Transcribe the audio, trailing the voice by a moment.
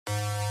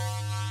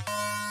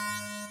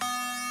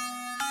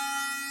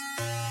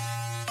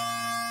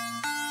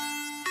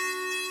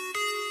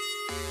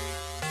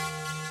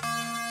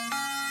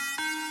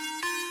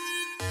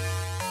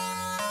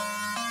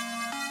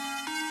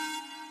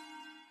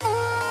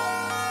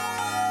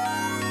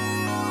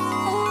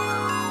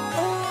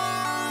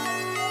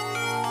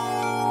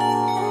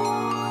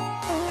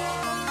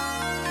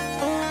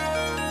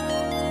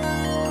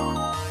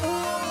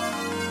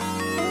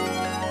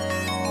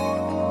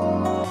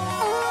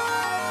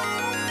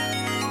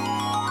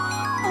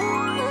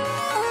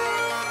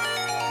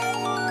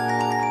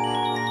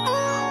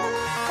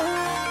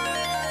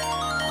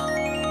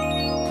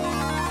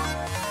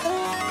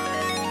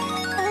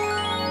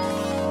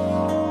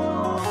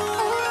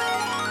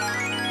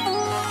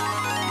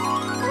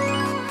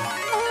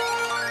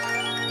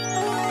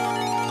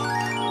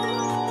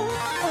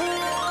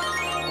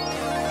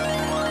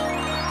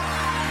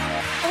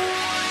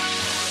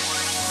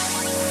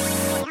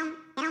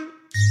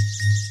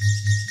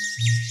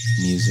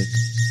music,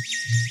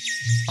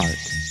 art,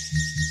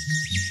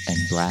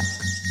 and black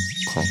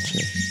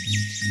culture.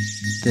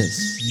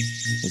 This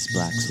is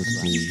Blacks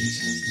with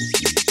Blues.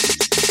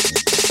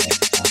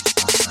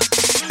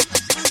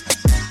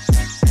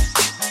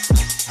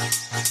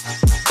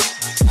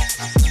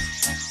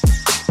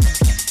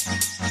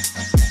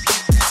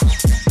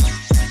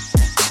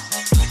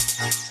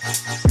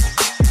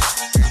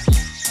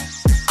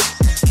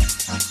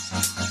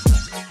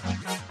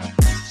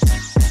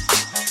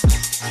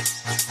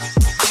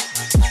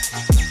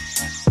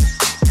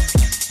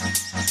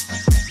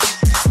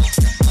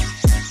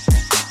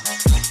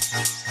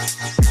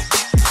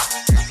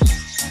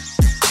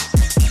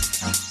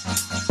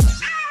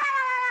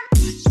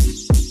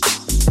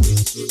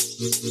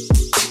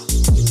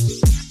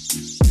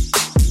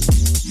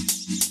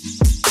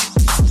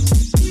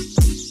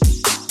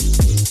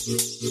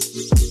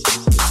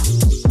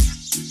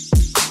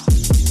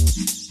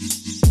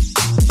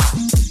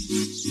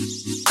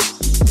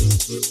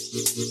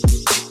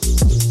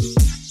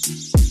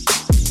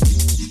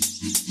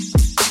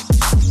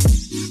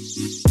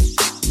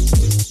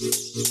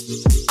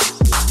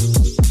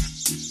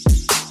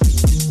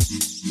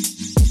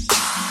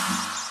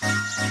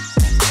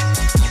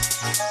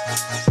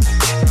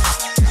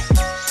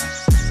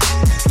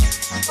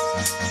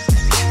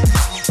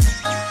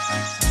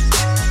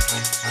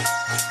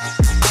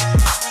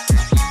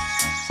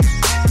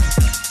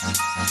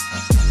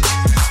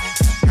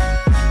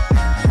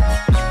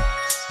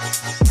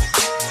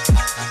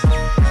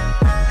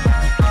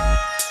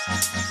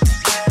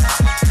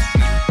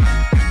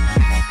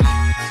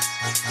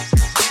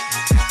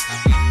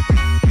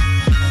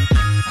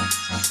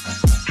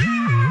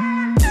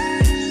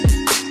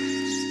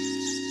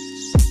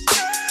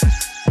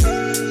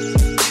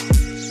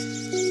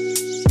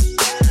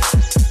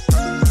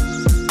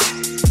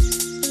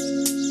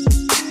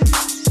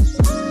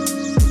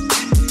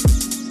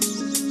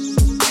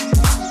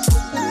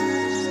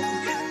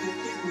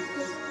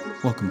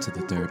 Welcome to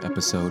the third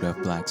episode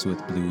of Blacks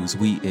with Blues.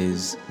 We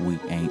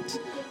ain't.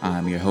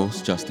 I'm your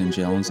host, Justin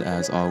Jones,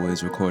 as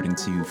always, recording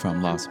to you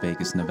from Las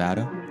Vegas,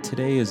 Nevada.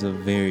 Today is a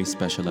very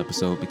special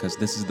episode because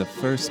this is the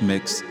first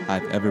mix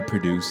I've ever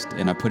produced,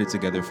 and I put it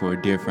together for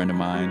a dear friend of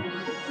mine,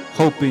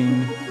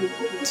 hoping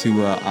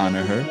to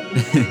honor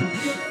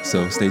her.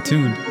 So stay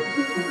tuned.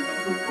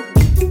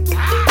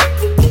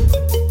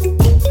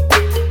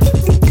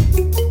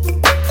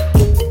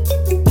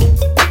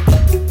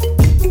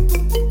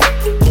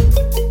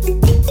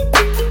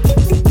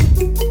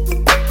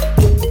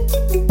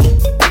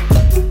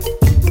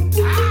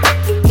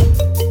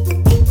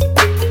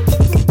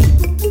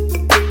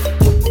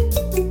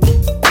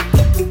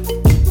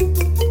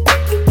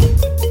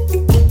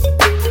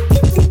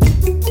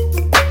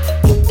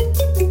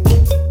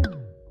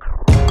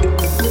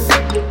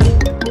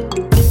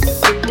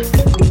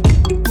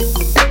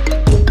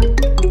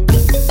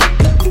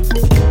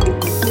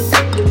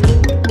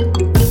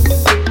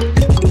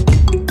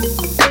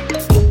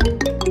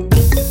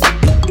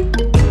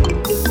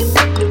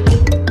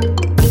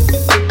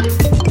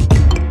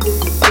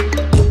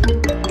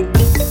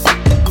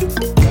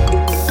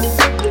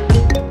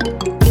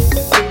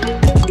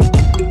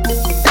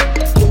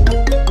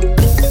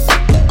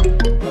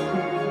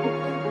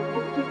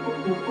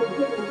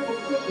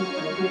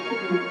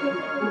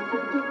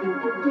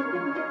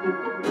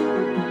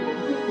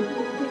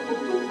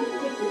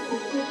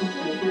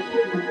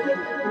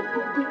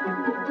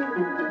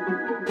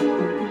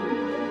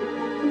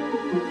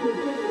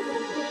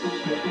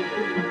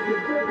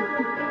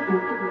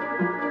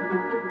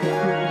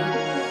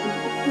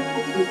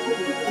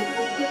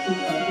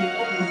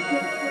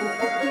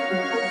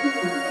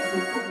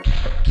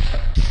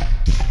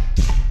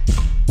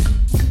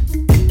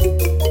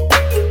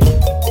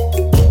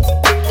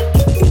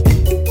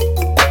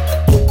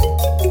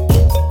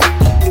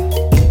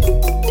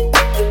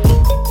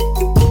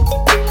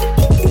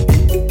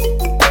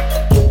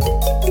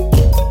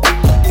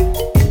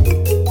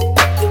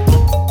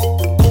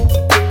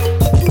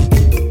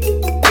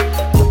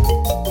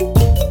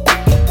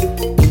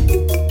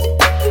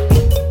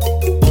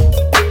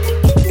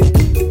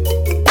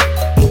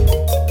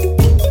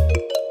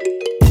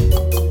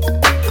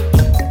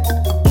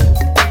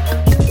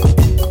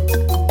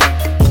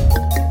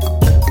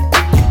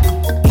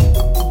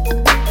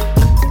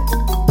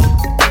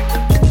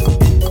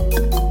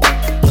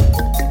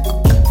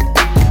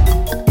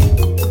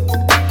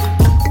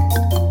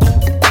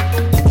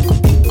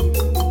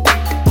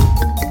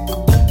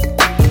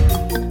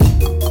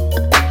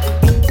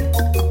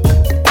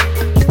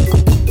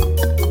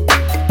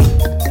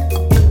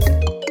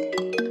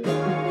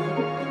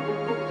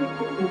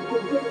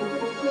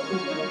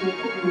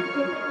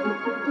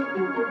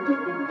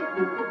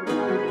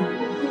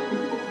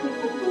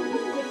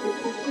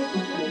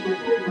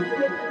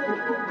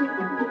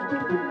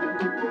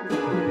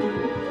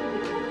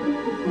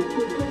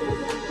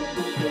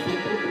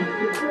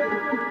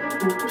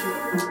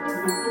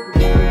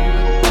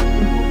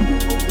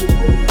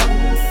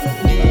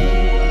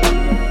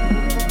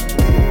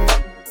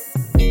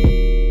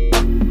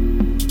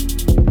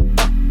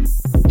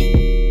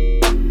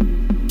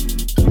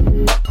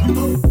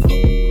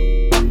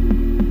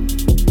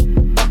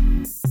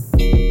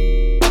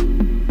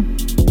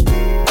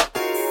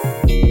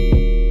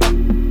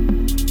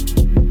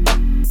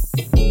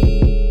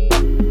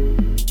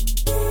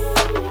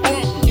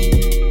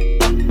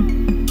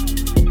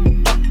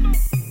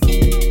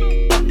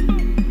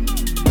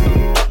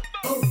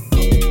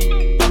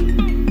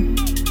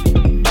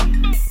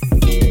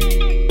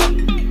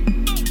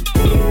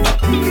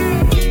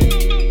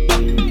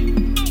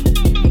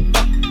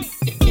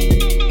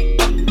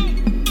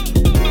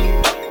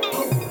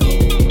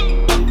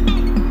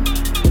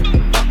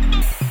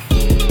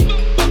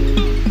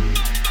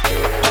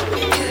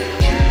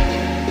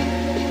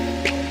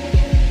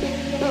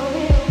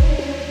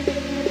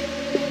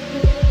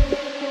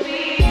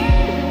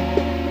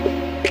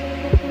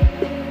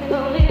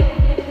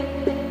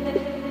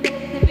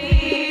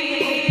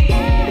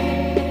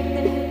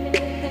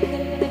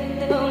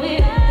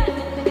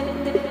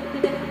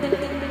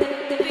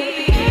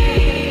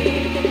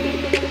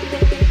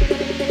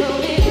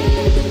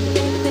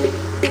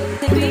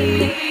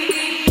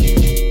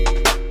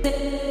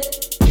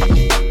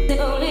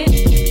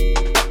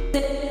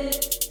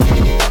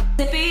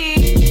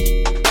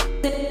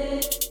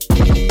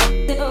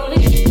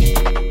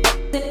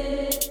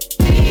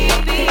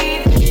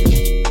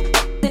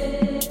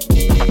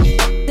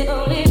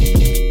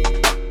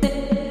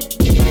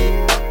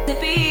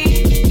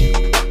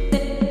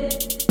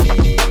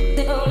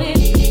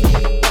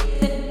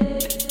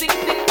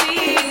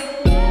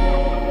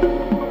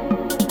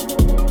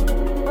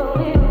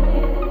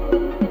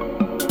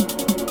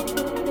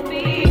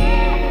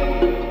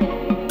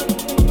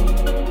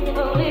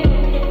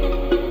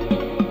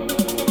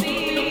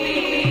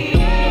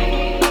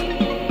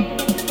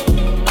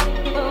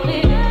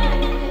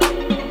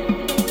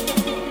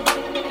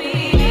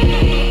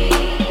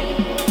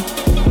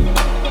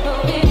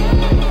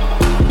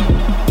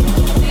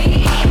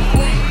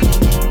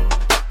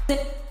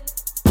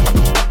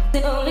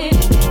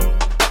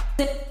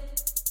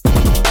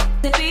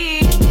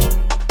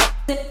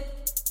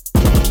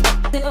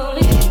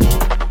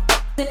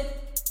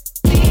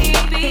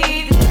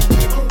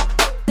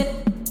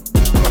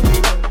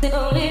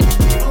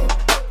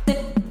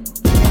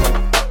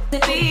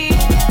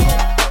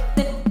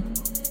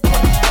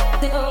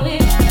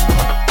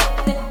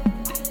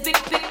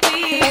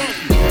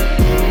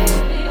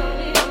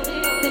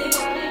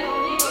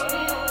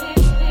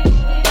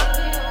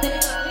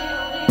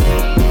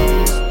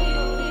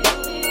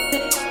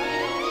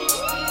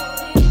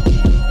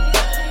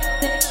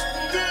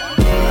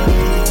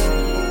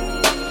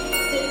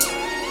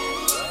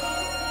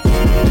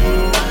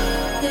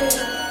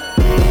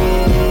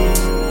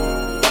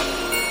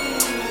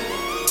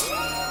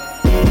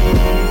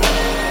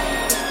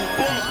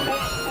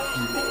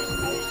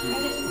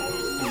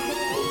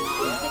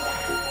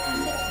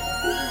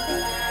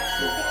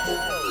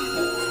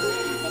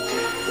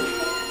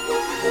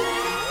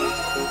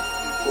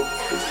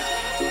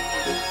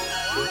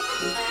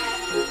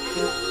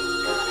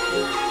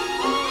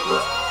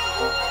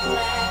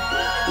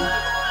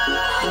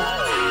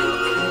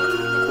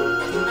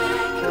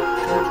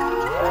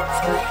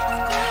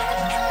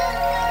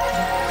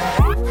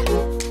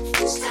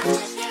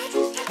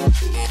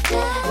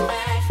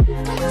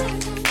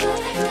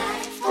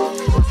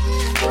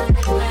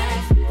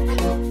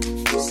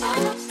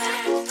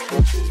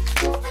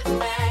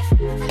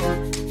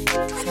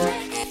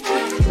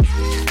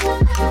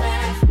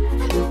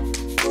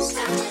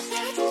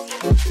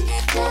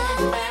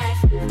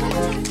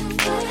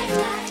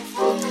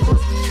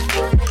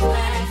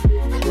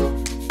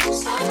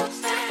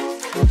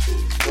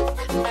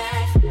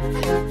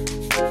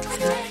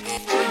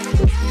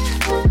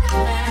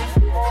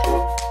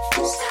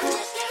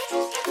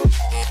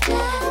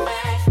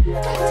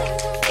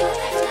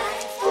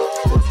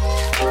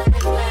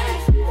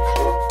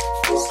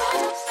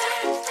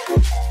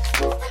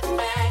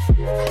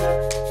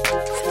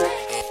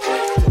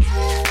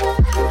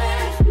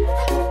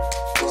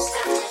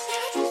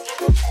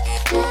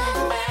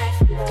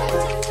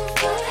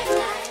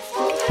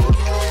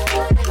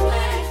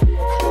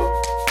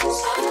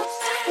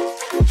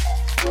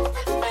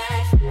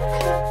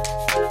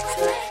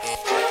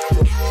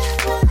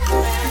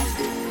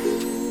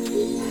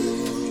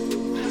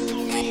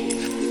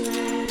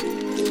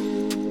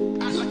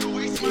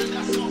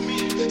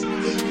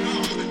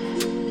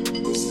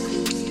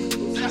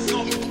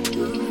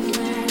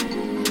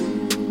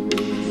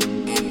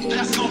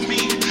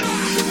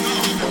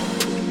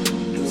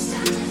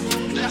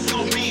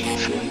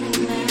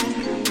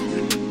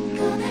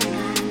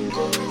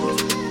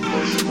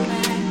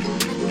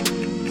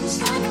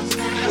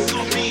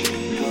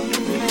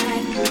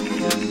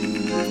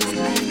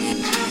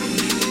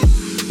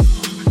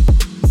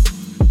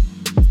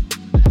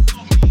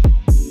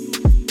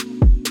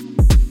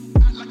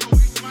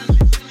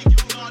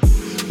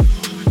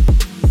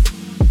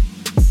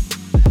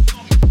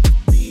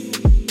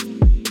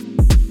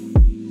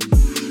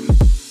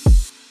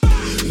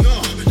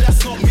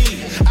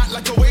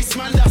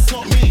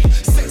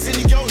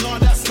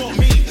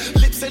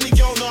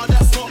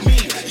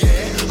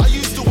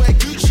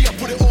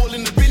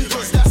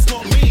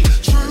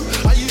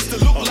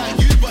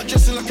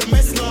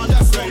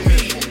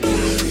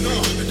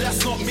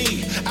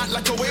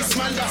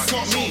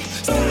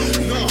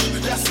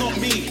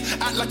 me.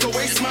 Act like a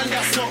waste man,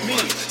 that's not me.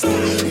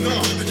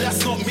 No,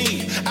 that's not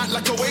me. Act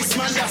like a waste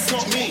man, that's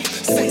not me.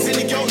 Sex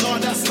any girl, no,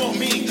 that's not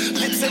me.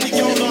 Lips any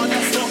girl, no,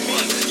 that's not me.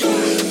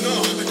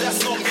 No,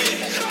 that's not me.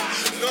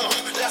 No,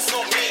 that's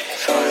not me.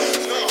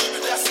 No,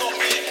 that's not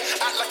me.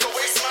 Act like a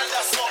waste man,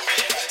 that's not me.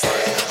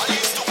 I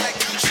used to wear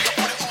Gucci, I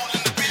put it all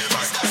in the bin,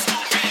 that's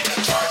not me.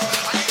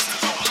 I used to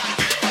look like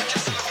it, I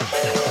just look like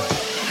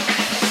it.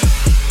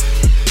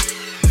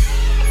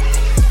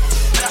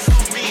 That's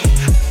not me.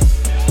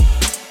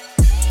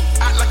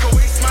 Act like a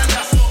waste man,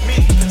 that's not me.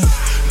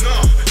 No.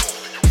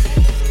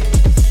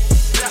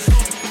 That's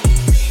not me.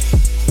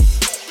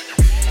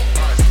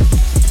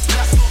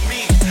 That's not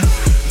me.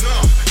 No.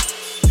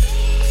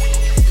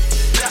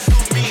 That's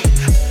not me.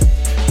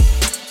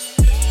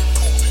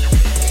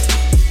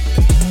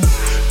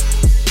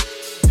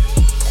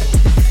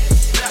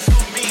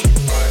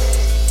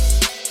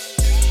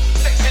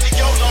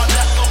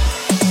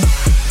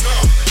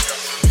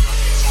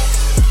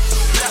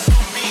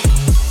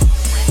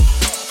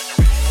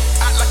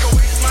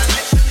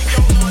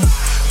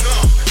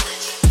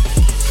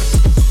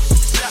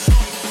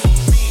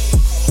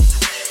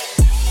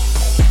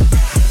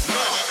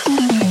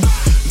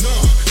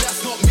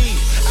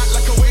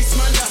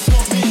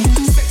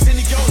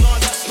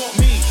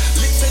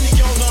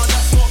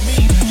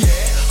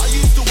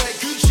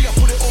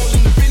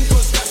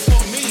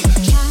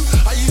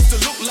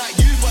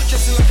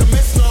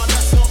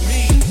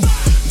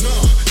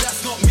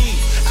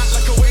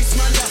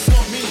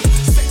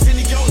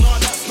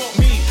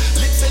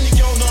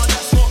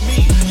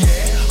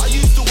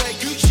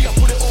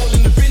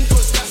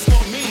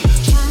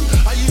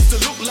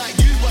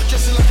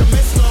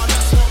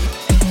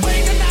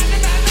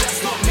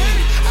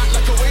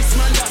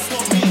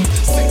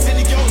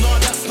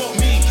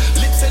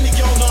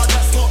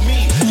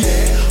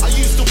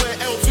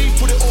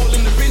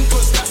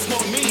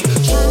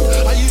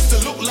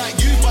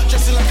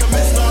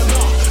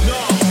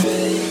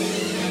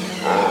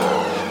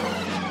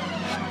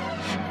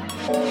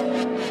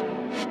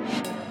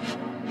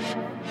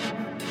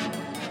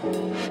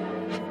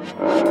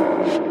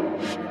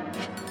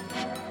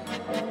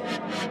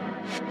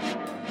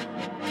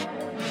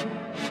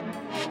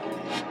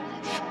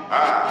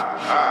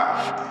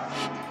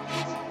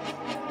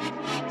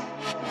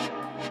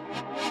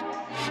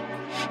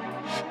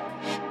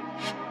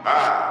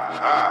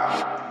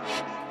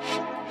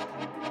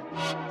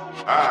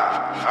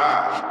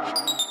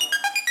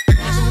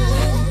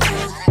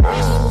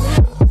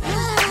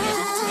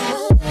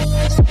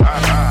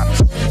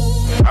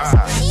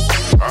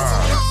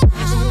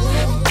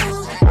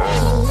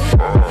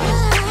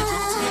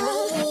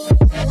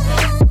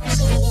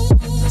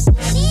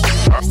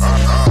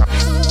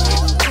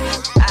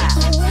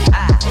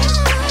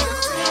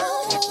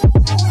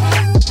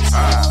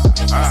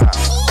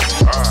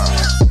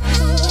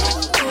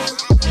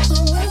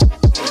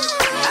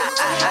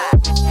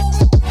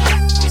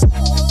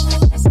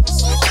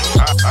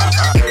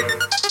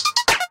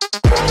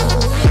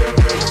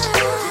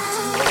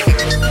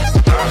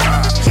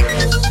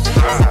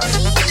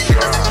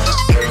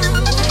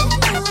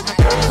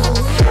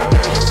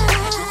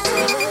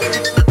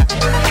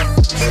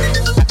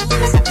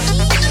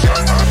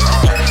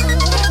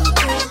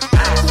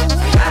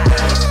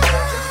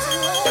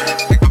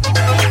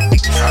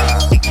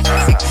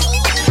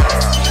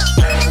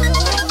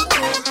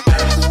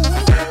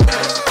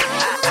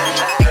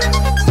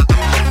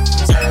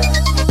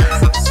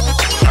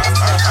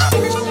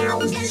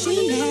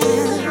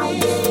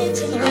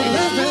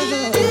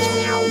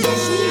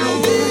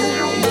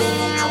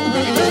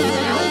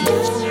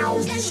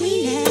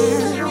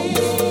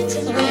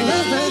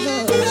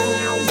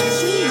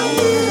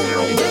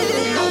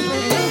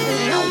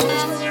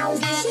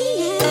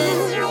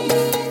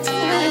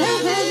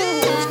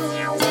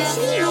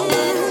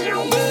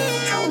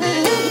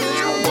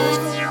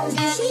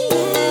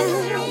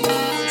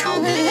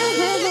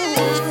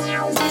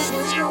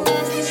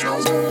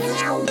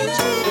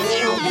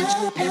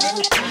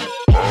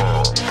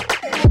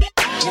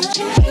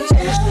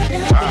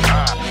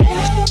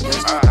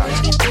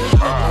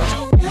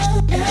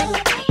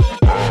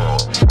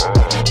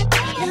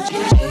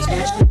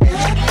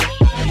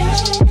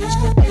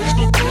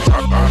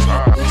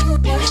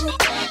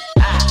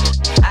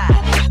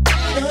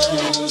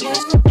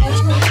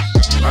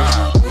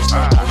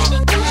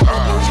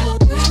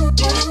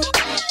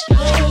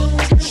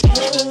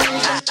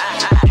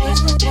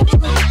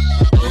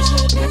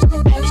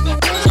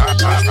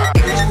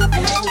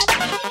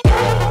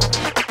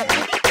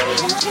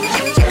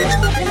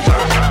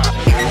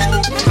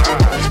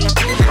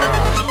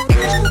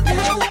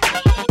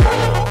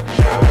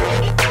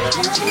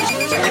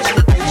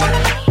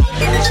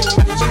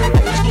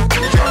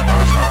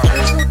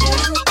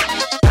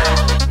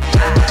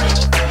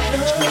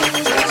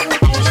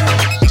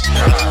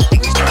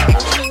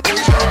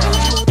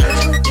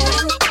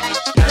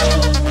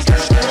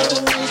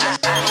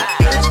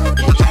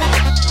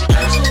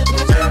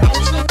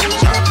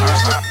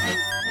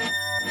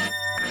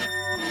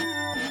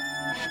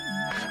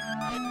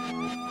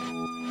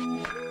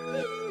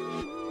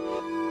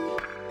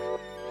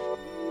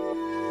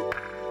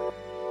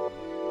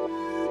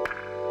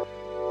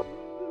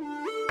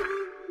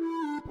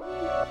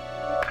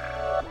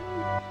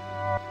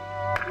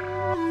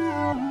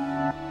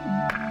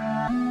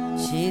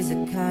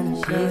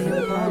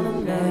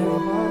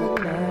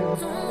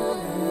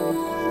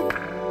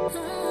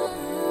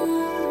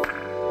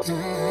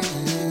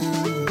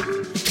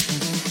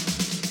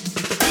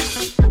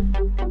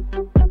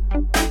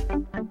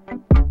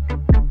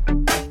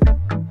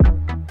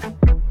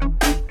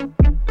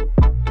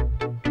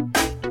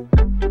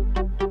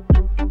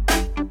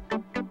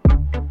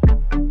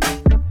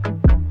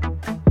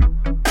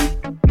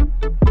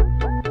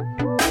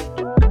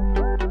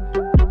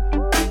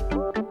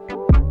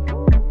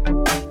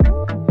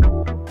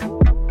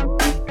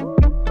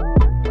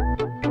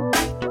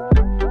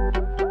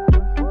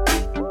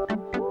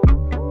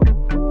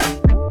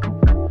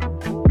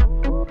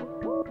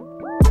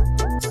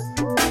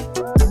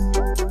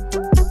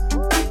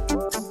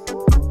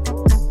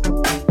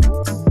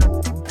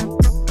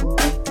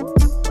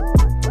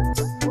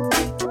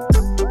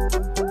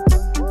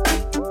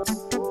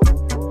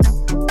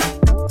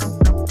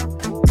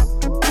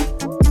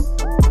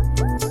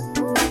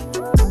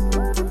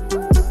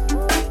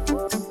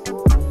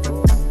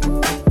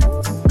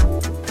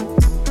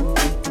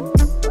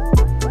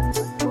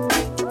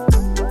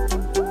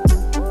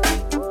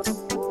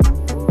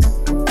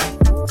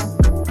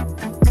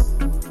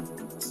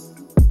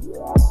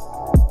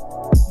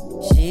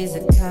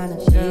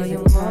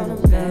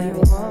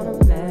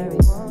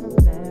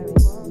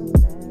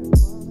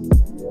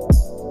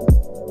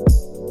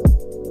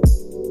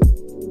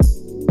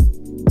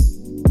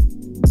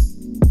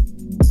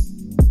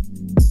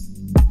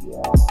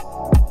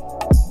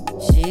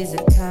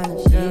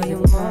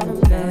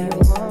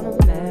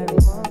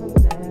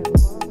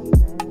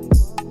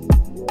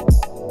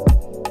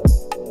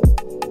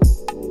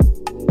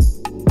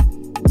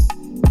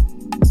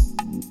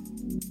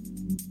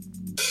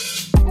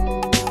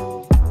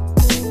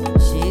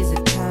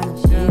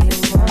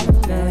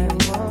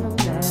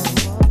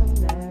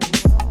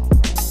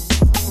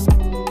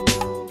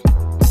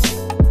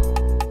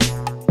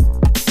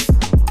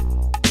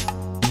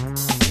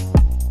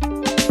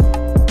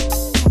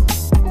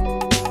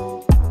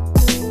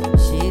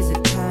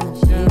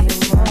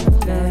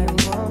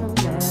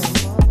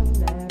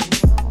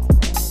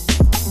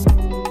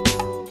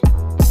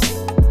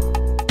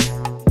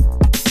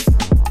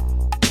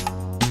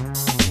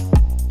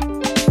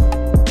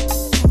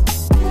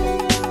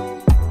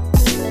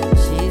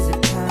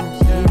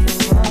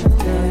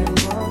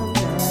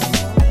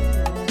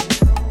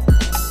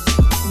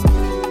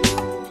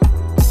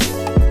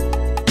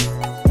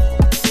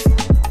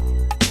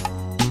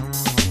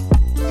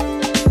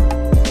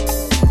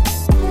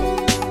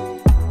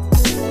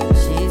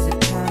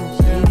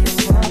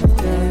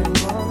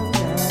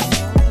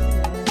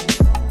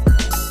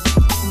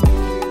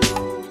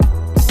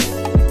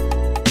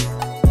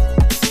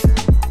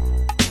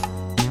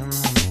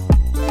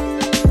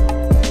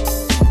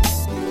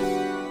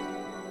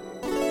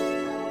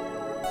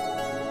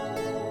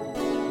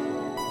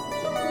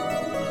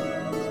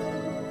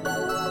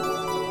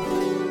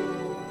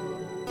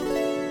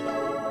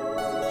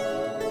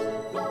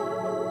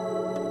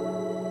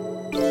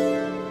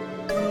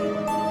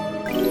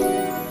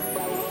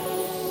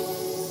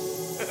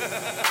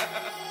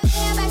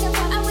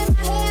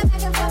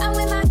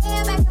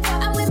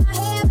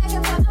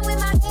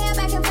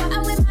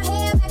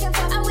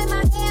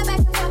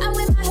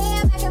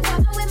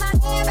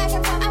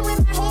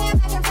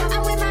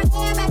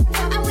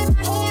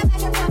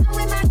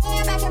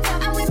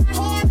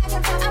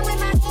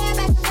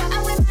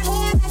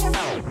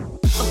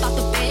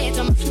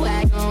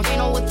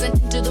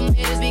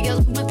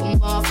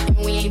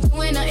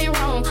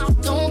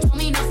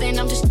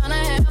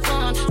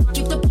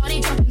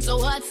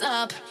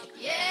 what's up.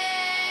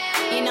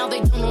 Yeah. You know they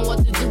don't know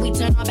what to do. We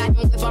turn our back and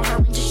whip our her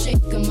and just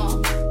shake them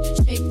off.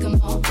 Shake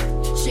them off.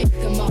 Shake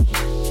them off.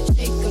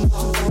 Shake them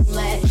off. Don't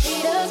let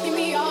haters get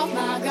me off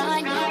my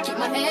grind. Keep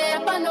my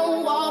head up, I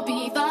know I'll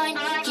be fine.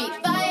 Keep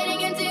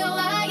fighting until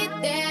I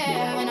get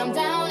there. And I'm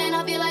down and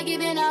I feel like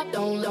giving up.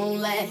 Don't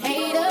let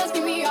haters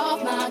get me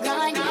off my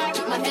grind.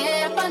 Keep my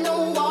head up, I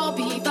know I'll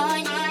be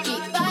fine.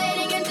 Keep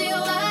fighting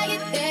until I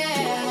get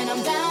there. And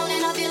I'm down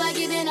and I feel like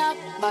giving up.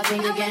 But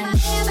think again. I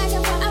whip my hair back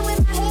and forth. I whip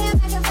my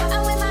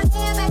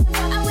hair back and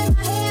forth. I whip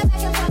my hair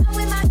back and forth. I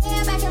whip my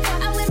hair back and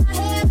forth. I whip my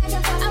hair back and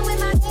forth. I whip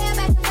my hair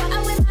back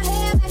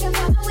and forth.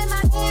 I whip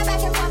my hair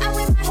back and forth.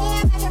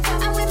 I whip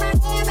my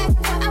hair back and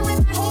forth. I whip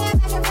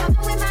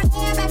my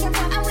hair back and forth. I whip my hair back and forth.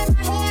 I whip my hair back and forth. I whip my hair back and forth. I whip my hair back and forth. I whip my hair back and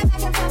forth.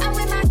 I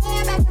whip my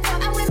hair back and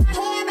forth. I whip my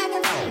hair back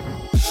and forth.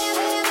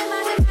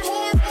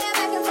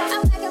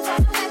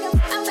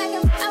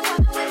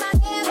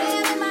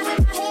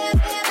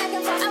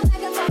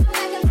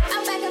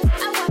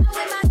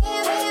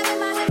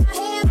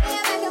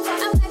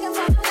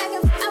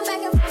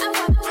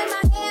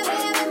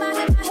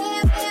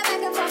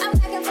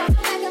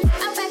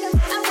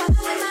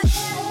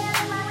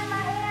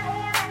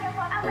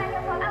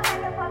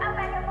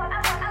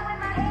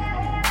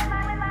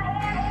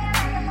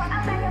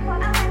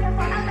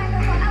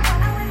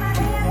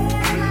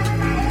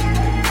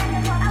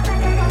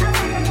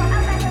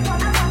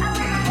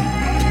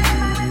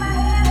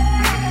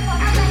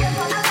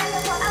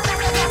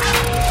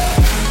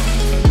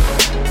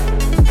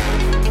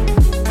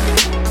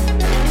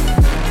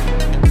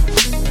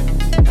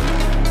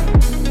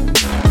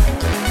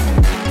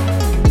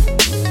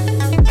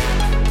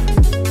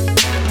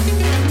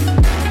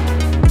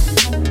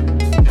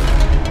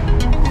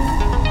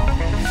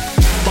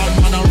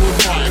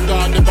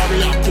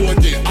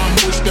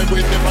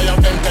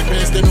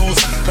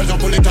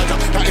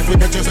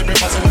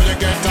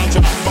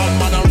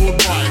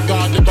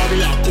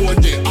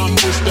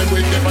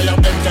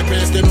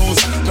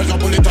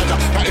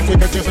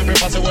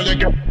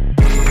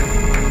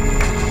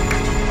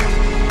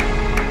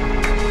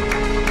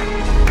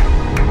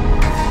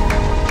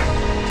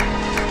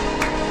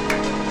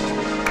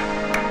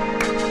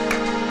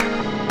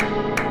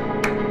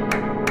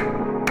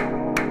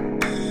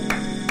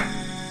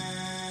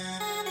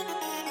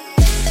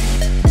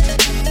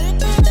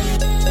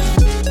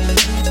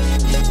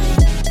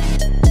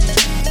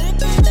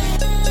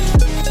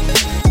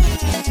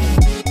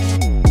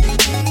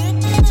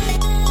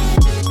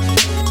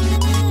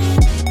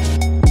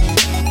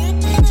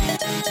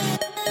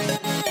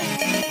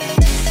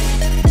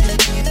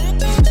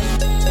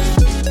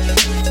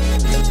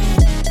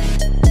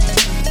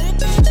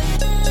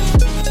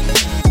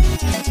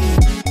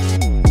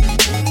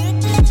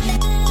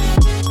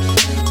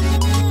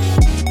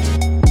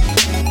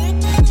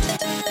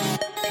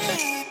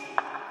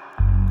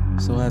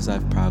 as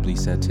I've probably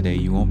said today,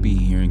 you won't be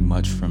hearing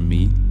much from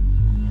me.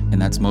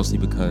 And that's mostly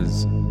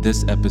because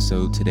this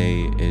episode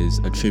today is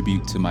a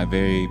tribute to my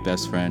very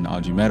best friend,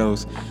 Audrey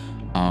Meadows,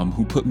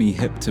 who put me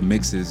hip to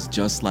mixes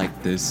just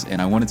like this.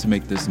 And I wanted to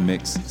make this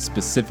mix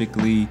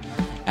specifically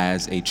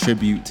as a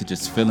tribute to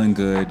just feeling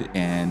good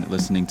and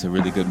listening to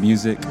really good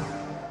music.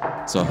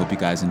 So I hope you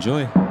guys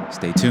enjoy.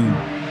 Stay tuned.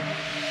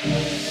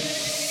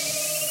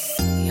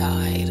 Y'all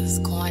haters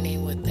corny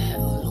with that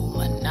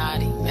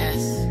Illuminati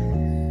mess.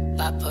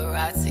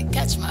 Paparazzi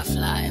catch my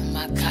fly and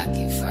my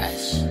cocky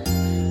fresh.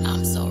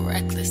 I'm so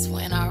reckless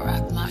when I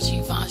rock my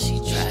Givenchy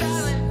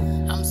dress.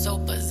 I'm so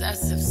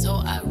possessive, so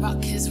I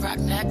rock his rock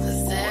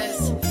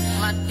necklaces.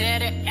 My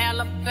daddy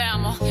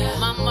Alabama,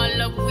 mama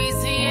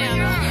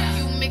Louisiana.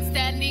 You mix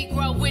that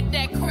Negro with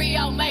that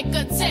Creole, make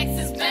a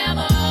Texas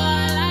Bama.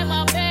 I like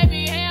my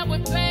baby hair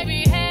with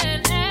baby hair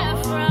and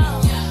afro.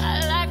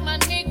 I like my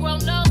Negro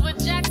nose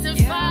with Jackson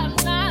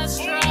 5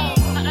 nostrils.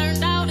 I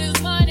earned all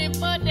this money,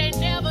 but they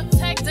never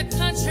take the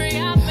country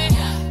out me.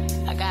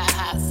 I got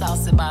hot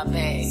sauce in my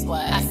bag.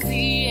 I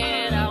see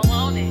it, I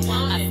want it.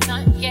 I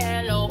stunt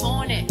yellow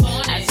on it.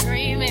 I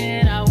dream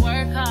it, I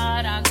work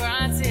hard, I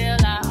grind till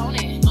I own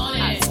it.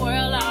 I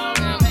swirl all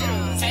the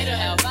middles. Hater,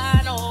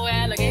 albino,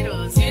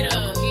 alligators. Hit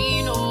a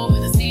Camino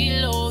with a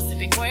CeeLo,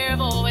 sipping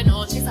Cuervo and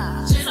no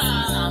chisa.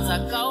 Sometimes I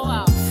go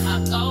out,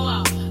 I go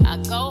out, I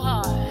go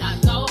hard, I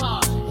go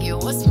hard. Yeah,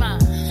 what's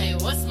mine? Hey,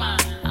 what's mine?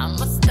 I'm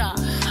a star,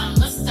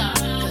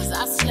 cause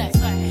I slay,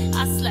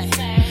 I slay,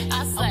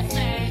 I slay,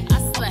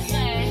 I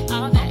slay,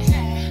 all day.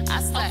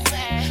 I slay,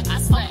 I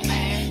slay,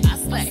 I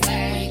slay.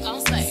 We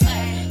gon' slay,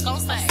 gon'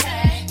 slay,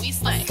 we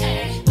slay.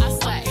 I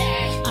slay,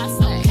 I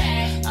slay,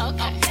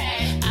 okay,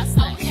 I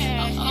slay,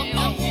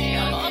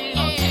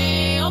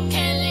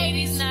 okay,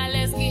 ladies, now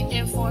let's get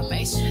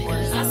information. I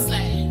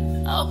slay,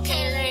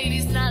 okay,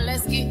 ladies, now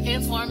let's get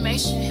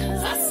information.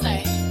 I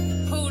slay,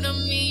 prove to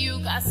me you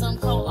got some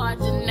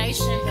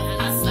coordination.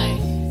 I slay,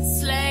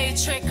 slay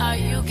trick how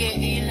you get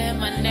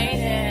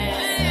eliminated.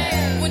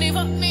 When he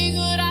fuck me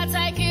good, I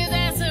take his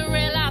ass to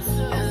real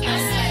lobster.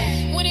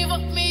 When he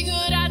fuck me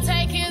good, I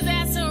take his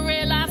ass to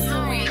real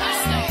lobster.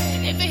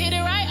 If it hit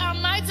it right, I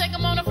might take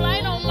him on a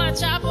flight on my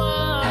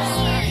chopper.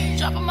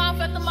 Drop him off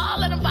at the mall,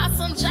 let him buy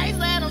some choppers.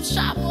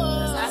 shoppers.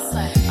 I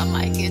say, I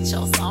might get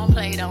your song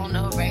played on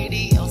the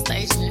radio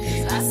station.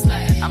 I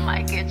say, I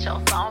might get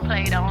your song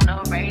played on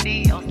the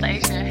radio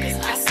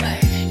station. I say,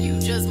 you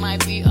just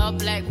might be a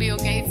black Bill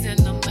Gates in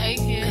the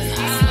making.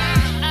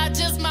 I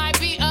just might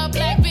be a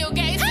black Bill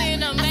Gates in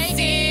the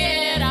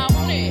making. I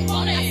want it,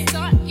 I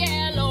start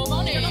yellow,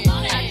 want it.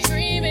 I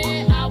dream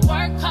it, I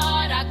work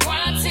hard, I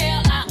grind till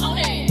I own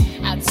it.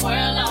 I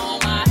twirl on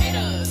my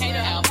haters,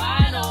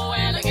 albino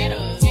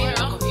alligators.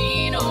 Uncle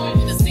Pino,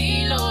 the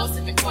CeeLo,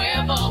 sipping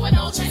Cuervo with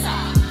no chaser.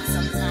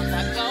 Sometimes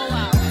I go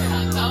out, I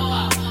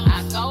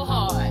go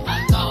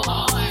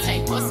hard.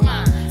 Take what's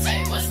mine,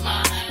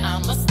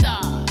 I'm a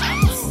star.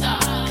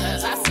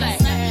 Cause I slay.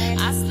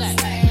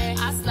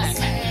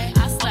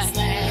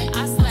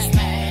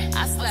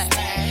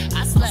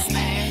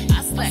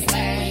 We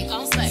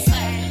gon' slay,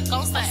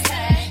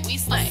 we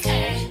slay. I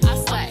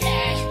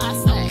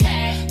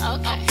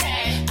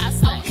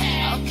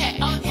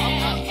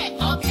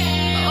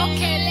slay.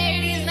 Okay,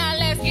 ladies, now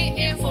let's get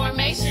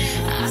information.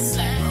 I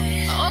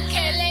slay.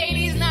 Okay,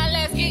 ladies, now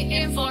let's get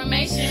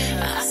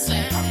information. I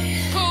slay.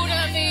 Prove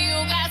to me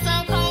you got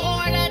some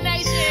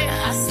coordination.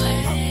 I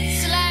slay.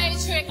 Slide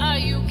trick or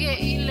you get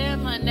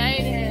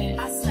eliminated.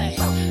 I slay.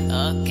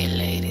 Okay,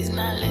 ladies,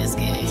 now let's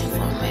get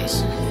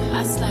information.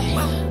 I slay.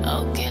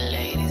 Okay,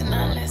 ladies,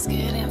 now let's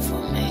get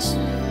information.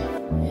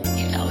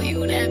 You know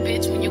you that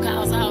bitch when you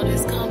cause all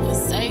this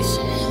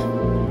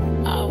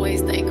conversation.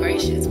 Always stay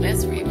gracious,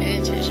 best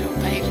revenge is your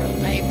paper.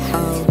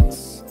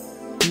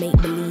 Make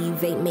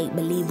believe, ain't make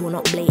believe, well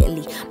not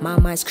blatantly. My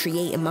mind's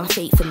creating my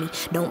fate for me.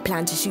 Don't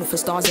plan to shoot for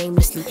stars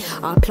aimlessly.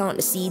 I plant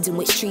the seeds in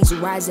which trees will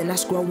rise, and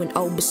that's growing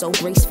old but so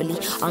gracefully.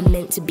 I'm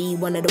meant to be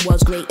one of the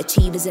world's great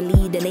achievers and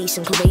lead the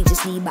nation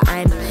courageously, but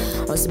I'm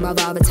on some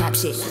other type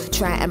shit.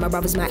 Try and my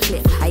brother's might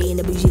clip. I ain't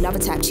a bougie lover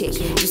type chick,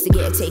 just to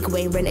get a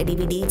takeaway and rent a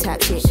DVD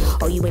type shit.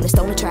 Oh, you ain't a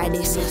stoner, try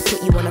this.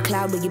 Put you on a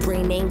cloud where your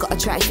brain ain't gotta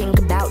try to think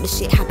about the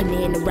shit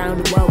happening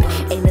around the world.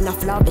 Ain't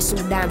enough love, it's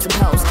all dimes and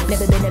pearls.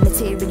 Never been a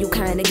material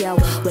kind of girl.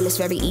 Well, it's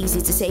very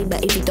easy to say,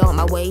 but if you don't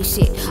my way,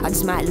 shit, I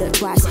just might look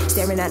twice.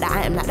 Staring at the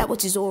item like that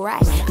which is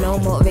alright. No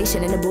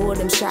motivation in the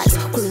boredom strikes.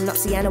 Calling up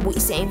Sienna, what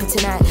you saying for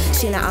tonight?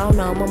 Shit, like, I don't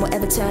know, when will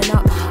ever turn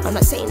up. I'm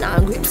not saying that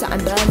I'm grips, that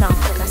I'm burn up.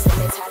 And that's the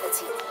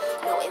mentality,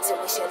 no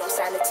intuition or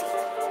sanity.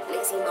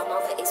 Lazy, my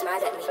mother is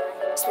mad at me.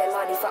 Spend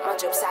money, fuck my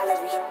job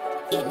salary.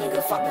 Eat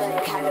nigga, fuck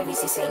burning calories.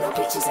 This ain't no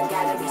pictures and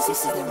galleries.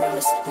 This is the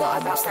realness, not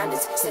about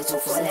standards. Settle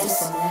for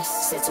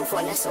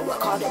less, so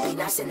work harder, be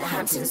nice in the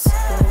Hamptons.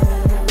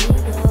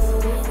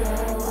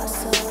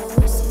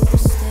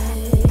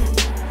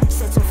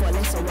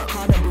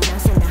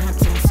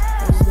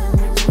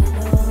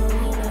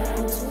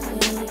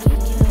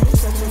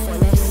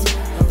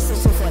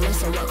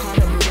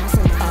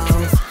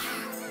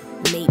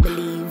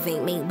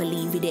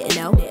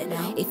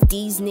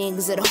 These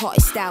niggas are the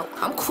hottest out.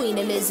 I'm Queen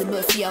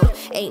Elizabeth, yo.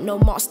 Ain't no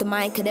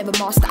mastermind could ever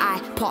master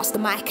I. Pass the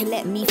mic and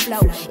let me flow.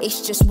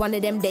 It's just one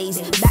of them days.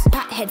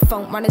 Backpack,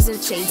 headphone, runners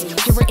and shades.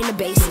 Hear it in the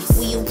bass.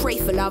 We all pray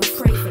for love,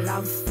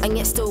 and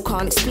yet still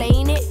can't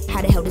explain it.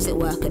 How the hell does it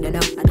work? I don't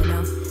know.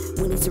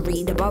 We need to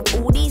read above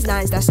all these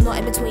lines that's not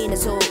in between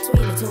at all.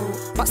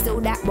 But still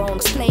that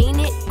won't explain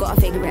it. Gotta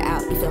figure it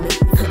out, you feel me?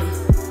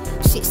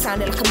 Shit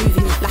sounded like a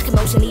movie, like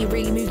emotionally it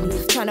really moved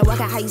me. Trying to work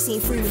out how you see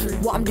through me.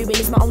 What I'm doing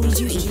is my only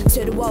duty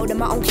to the world and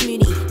my own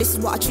community. This is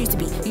what I choose to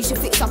be. You should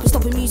fix up and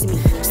stop amusing me.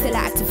 Still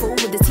acting full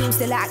with the team,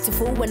 still acting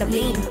full when I'm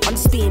lean. I'm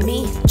just being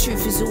me.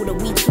 Truth is all that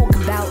we talk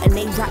about, and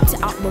they wrapped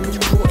it up when we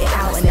brought it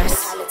out. And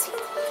that's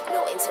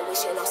no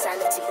intuition or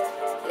sanity.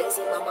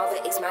 Lazy, my mother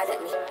is mad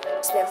at me.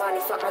 Spend money,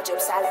 fuck my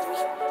job salary.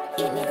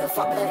 Eat nigga,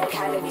 fuck burning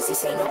calories.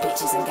 This ain't no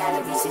pictures and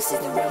galleries. This is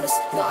the realness,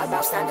 not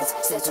about standards.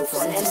 Settle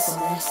for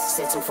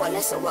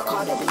less, so work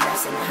harder, be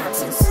nice in the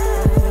Hamptons.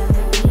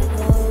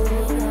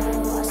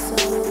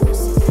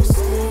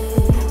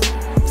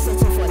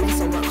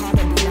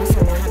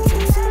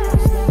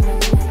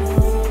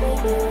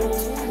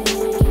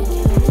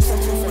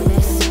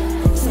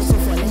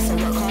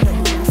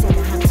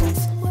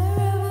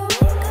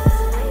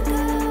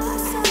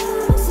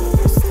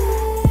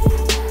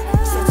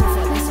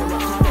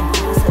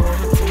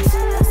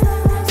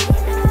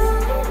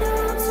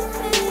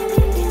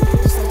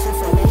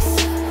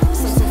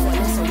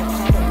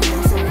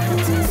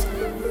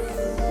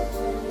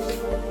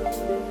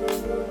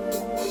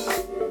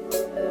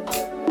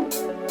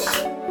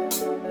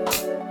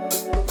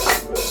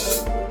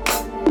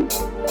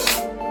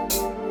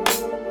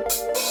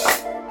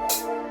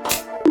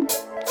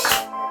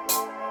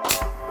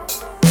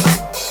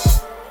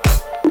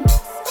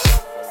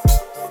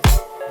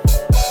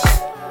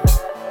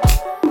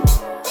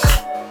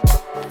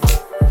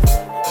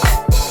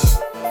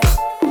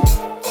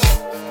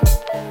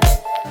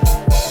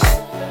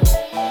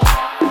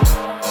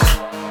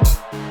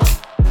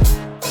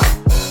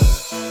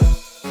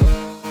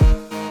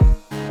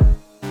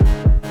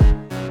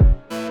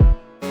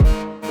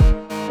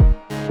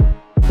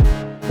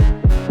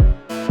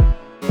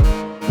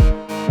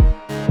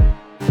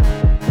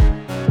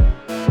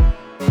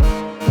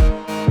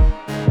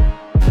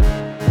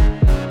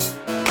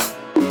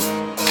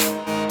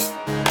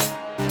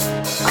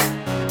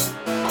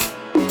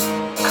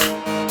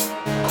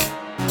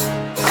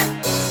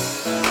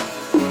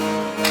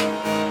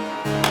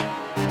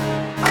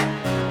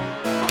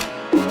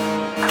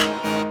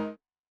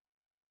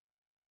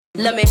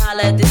 let me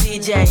holler at the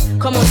DJ.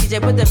 Come on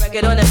DJ, put the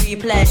record on the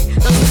replay.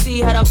 Don't you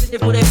see how I'm flipping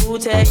for that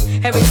booty?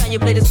 Every time you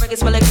play this record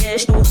smell like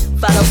cash too.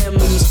 Follow him,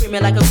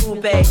 screaming like a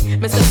coupe.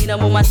 Misdemeanor,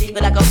 move my dick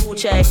like a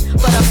hoochie.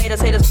 But I'm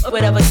haters,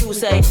 whatever you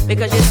say.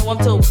 Because you know I'm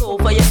too cool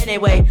for you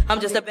anyway. I'm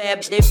just a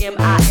bad bitch,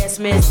 M.I.S.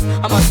 miss.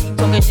 I'ma keep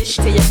talking this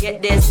shit till you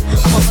get this.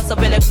 I'ma bust up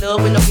in the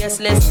club with no guest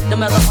list. No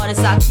matter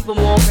artists, I keep them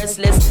all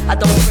restless. I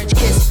don't French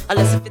kiss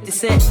unless it's 50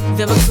 Cent.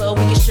 Viva Club,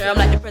 we can share 'em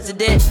like the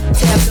president.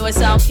 Tabloids,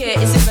 I don't care,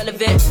 it's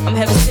irrelevant. I'm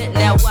heaven sent,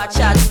 now watch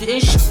I do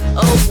this.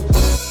 Oh.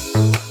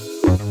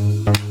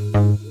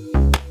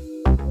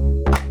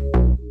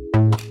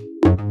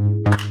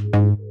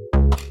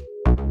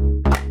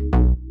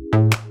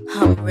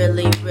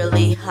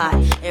 Really hot.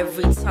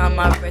 Every time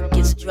my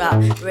records drop,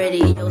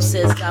 radio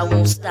says I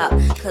won't stop,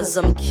 cause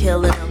I'm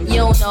killing them. You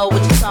don't know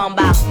what you're talking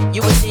about.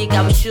 You would think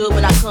I was sure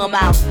when I come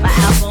out. My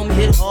album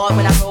hit hard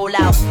when I roll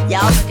out.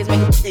 Y'all records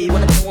make them play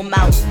when I throw them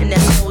out, and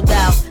that's no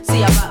doubt.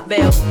 See, I rock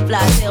bell,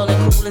 fly tail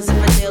and cool and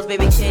zipper tails.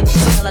 Baby, can't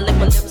you tell I lick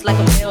my lips like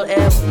a male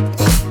elf?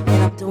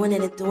 And I'm doing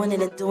it and doing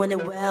it and doing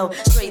it well.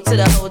 Straight to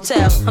the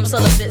hotel. I'm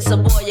celibate, so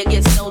boy, you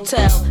get no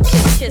tell.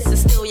 Kiss and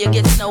still you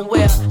get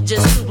nowhere.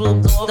 Just two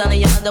blue dogs down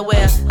in your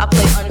underwear. I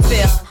play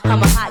unfair.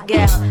 I'm a hot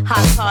gal.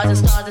 Hot cars and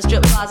stars and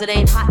strip bars. It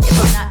ain't hot if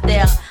I'm not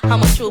there.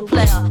 I'm a true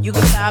player. You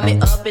can find me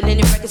up in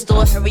any record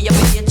store. Hurry up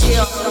and get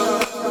chill.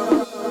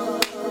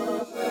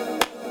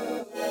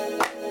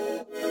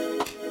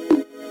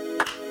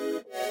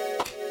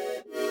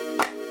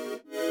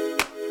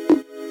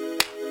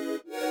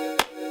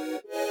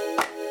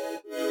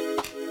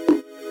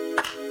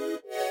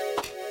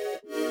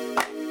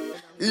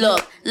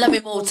 Look, let me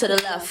move to the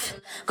left.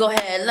 Go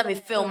ahead, let me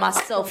feel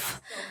myself.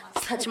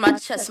 Touch my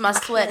chest, my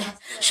sweat.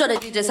 Show the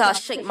DJs how I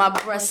shake my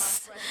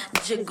breasts.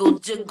 Jiggle,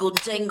 jiggle,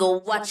 jangle.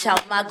 Watch how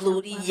my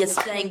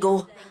gluteus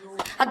dangle.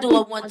 I do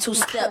a 1-2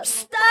 step.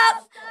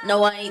 Stop!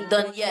 No, I ain't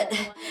done yet.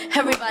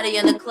 Everybody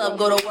in the club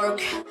go to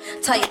work.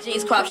 Tight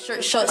jeans, crop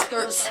shirt, short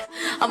skirts.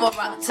 I'ma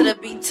rock to the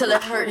beat till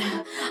it hurt.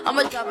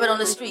 I'ma drop it on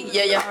the street,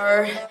 yeah, you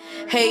heard.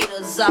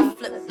 Haters, I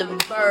flip the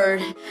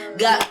bird.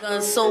 Got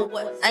guns, so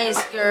what? I ain't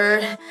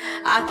scared.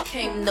 I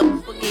came to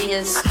boogie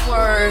and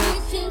swerve.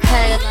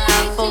 Hang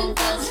on, for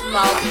that's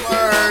my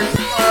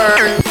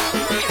word.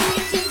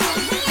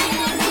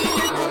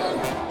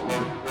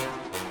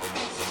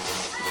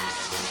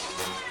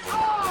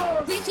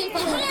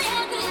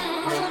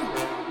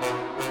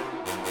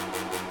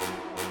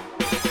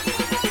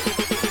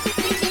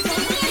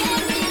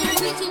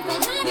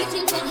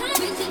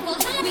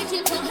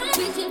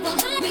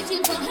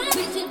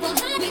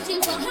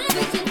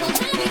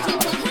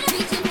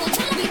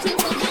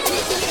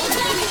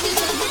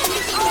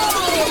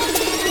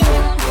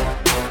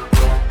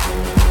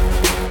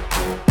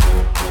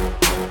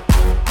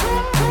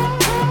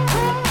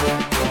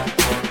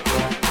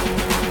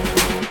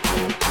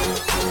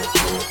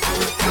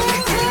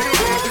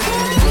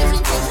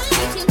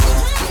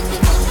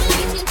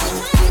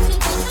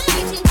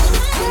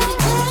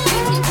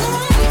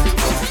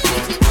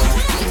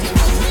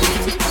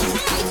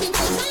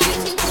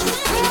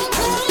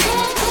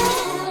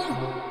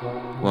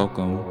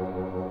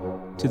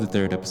 Welcome to the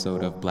third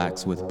episode of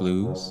Blacks with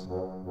Blues.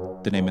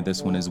 The name of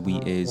this one is We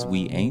Is,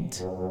 We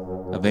Ain't.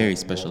 A very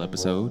special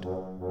episode.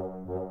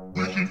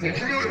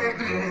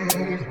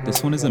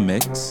 This one is a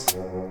mix.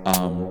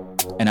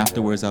 And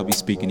afterwards I'll be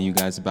speaking to you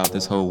guys about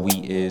this whole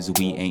We Is,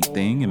 We Ain't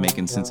thing and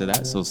making sense of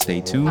that, so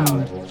stay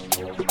tuned.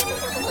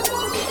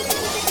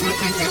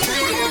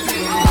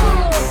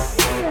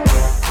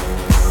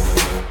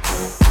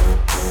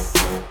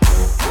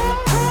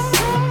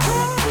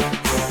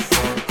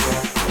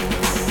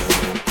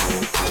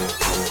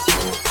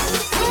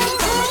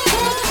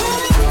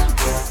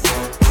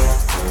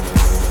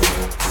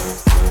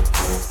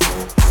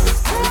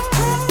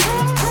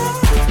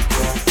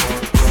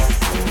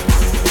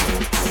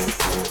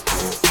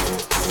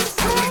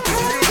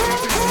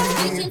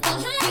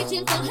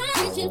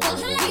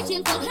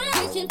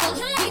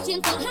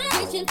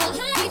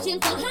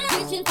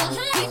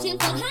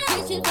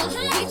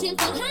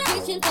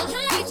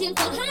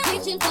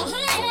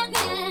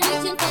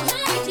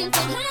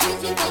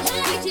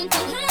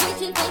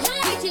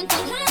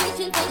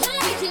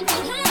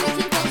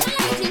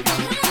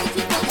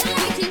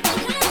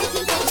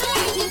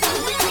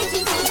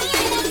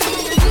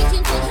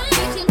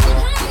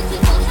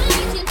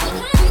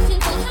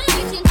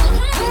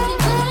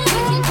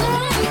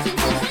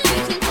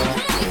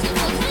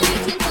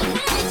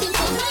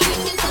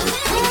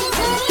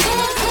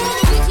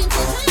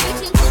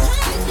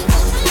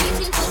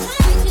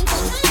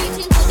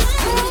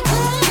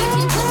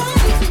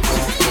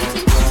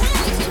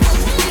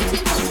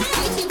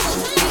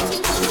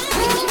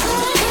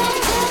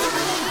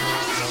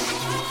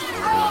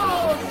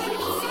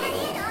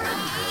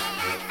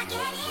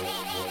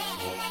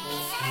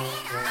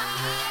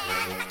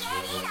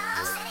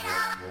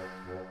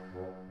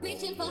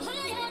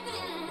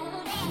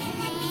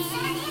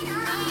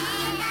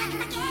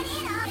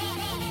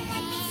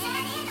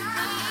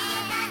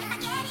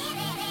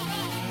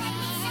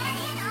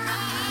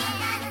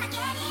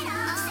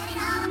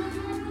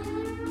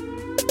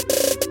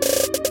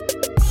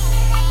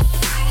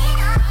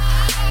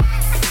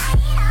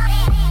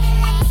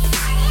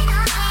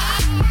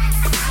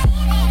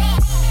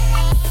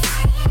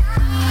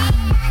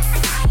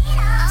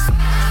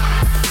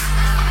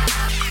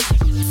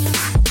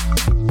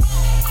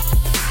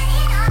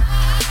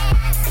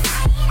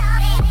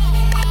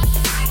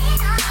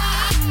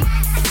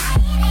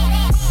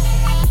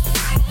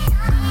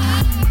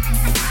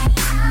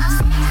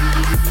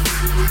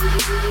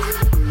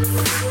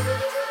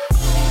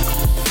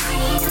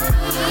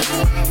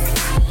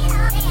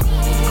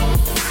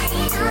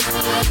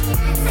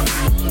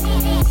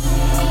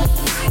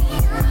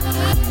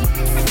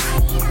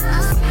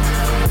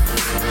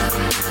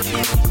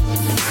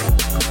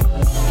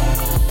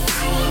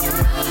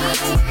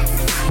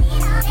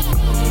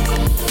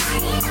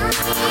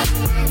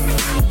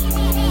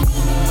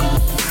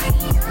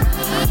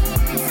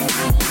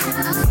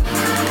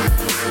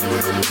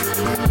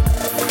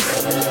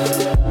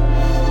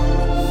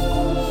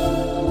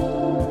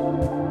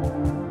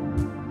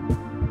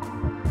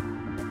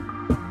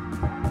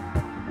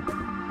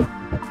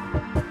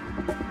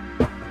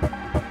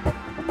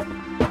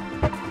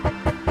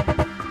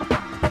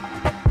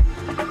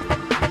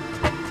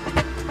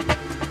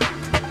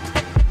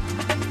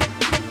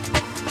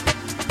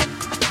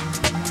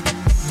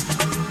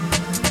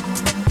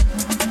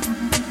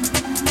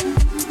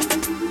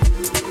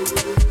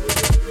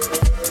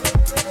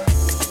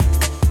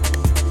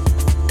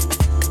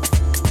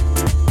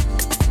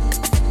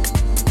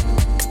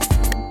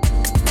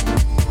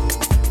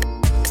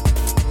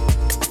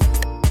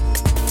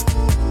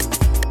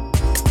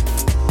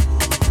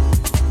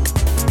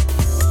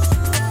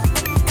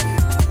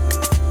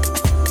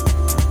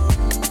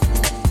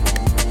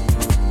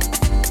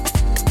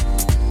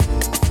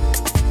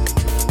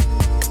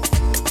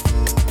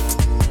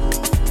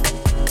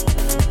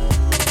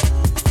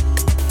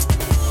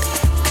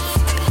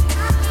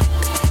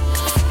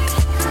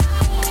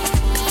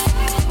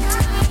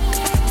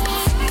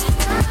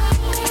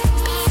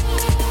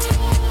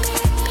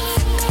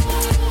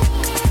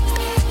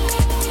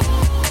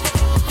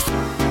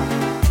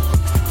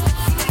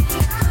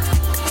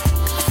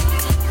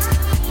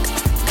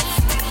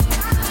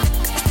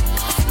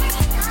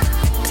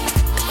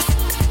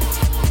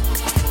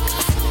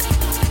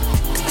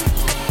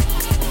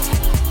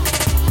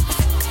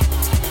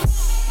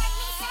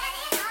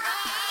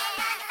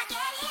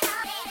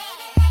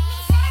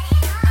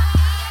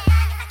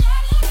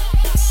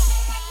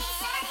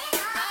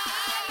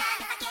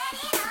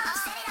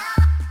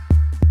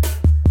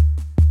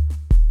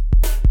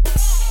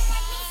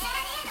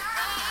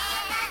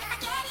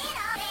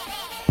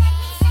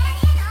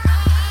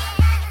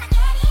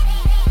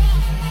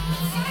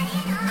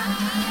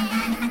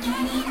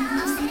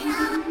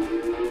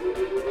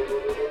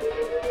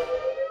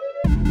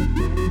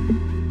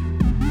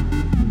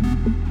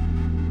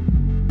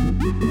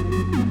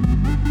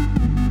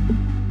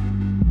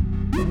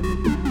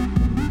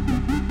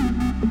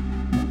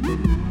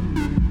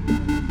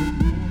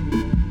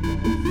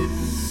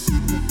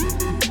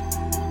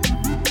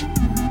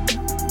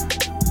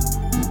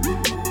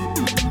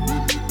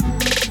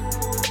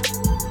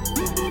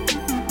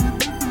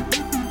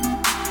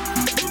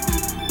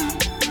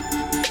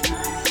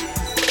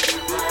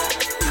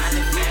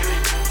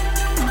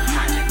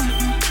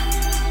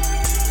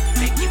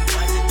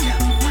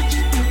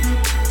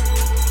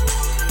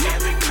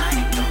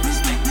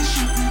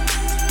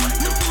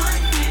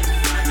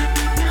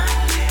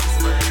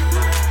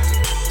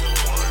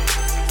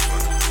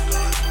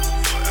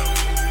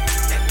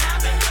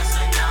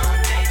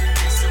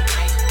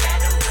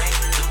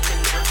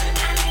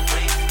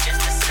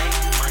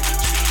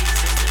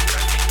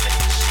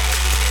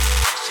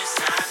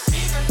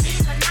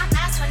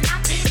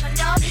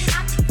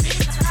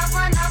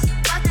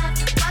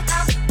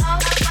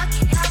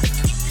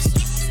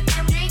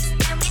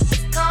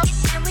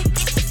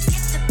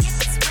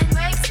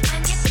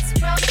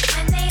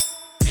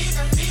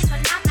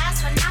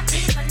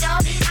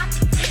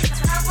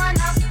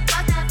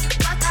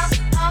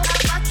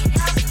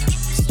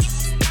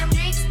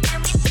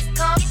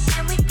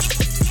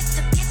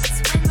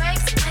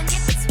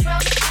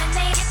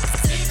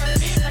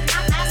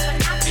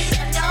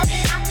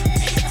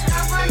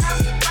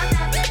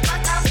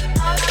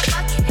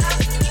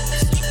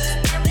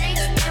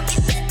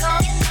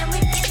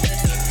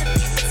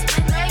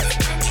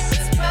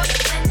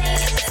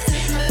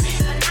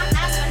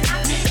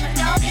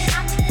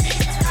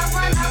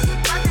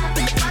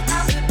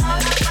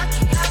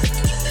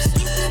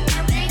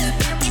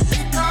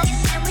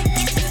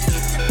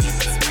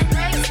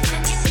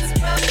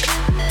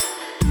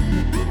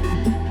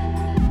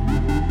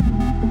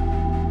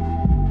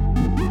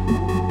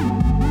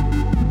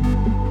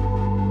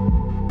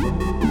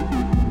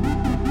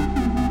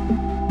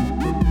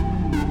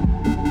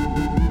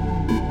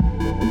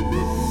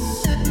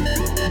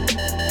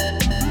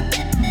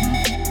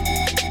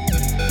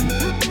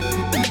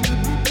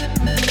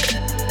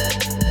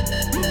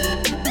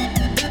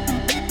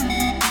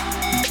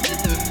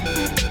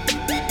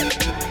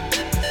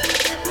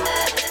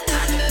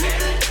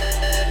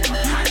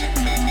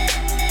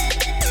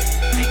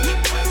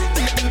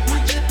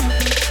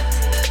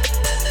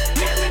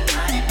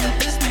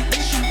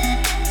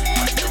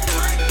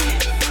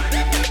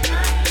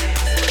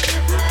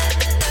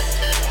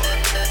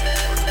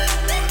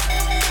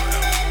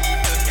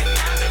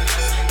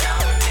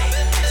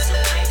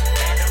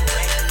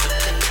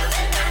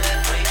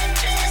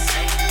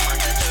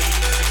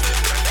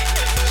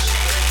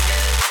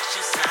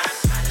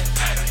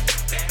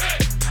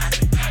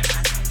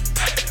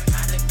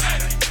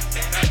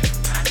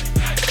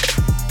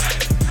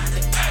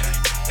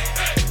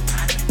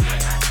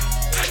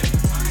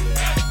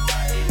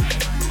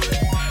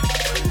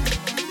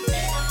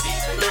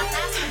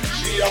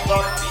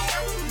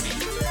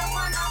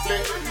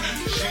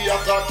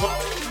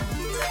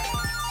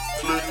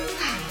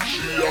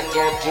 She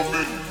attack to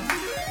me,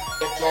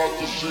 attack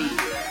to she.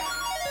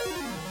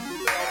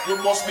 You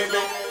must be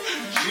late.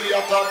 She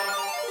attack.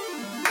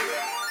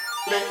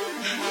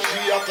 She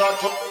attack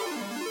to.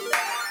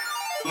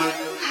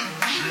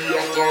 She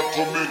attack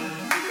to me,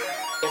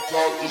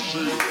 attack to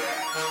she.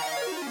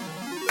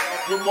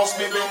 You must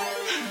be late.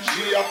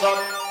 She attack.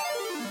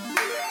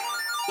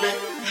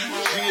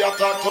 She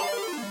attack to.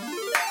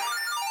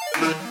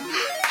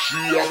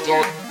 She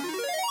attack.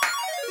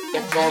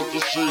 Attack to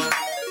she.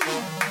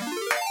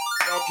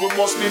 We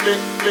must be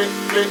late.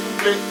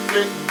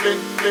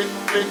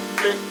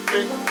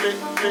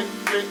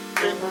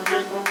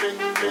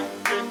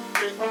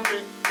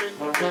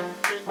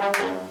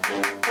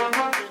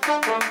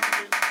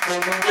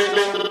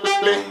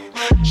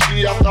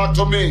 She attack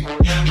to me,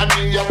 and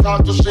me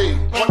attack to she.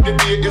 But the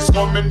day is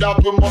coming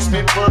that we must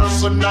meet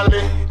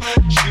personally.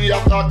 She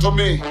attack to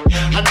me,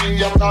 and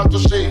me attack to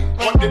she.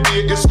 But the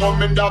day is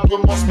coming that we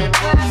must meet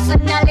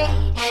personally.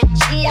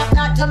 She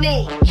attack to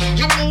me,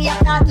 and me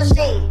attack to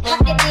she. But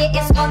the day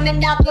is coming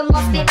that we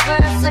must meet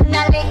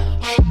personally.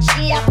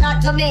 She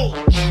attack to me,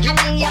 and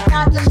me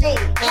attack to she.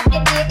 But the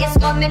day is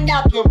coming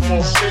that we must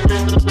meet.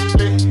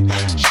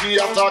 She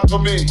attack to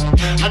me,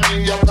 and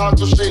me attack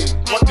to she.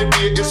 But the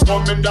day is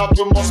coming that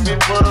we must meet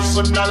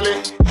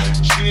personally.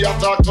 She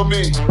attack to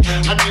me,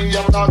 and me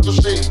attack to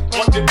she.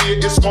 But the day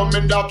is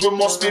coming that we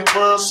must meet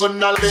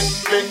personally.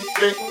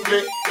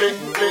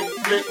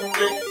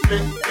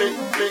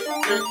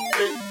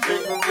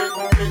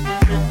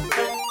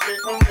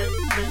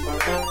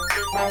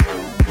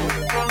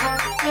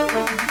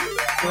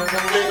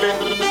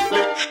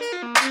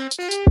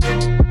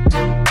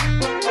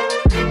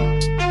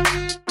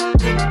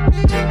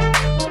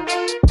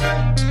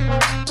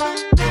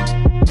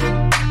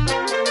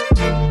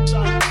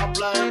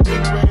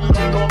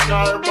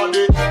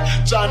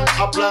 John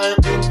apply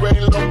good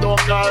brain love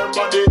down our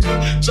body.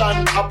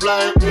 John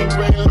apply good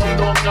brain love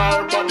down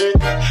our body.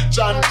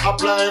 John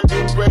apply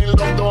good brain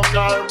love down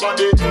our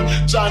body.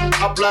 John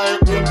apply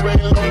good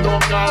brain love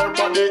down our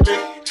body.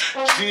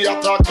 She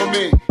attack to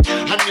me,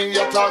 and me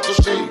attack to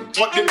she.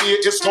 But the day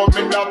is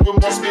coming that we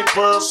must meet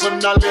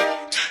personally.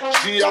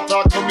 She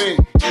attack to me,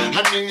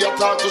 and me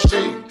attack to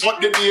she.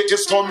 But the day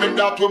is coming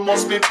that we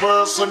must meet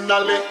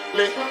personally.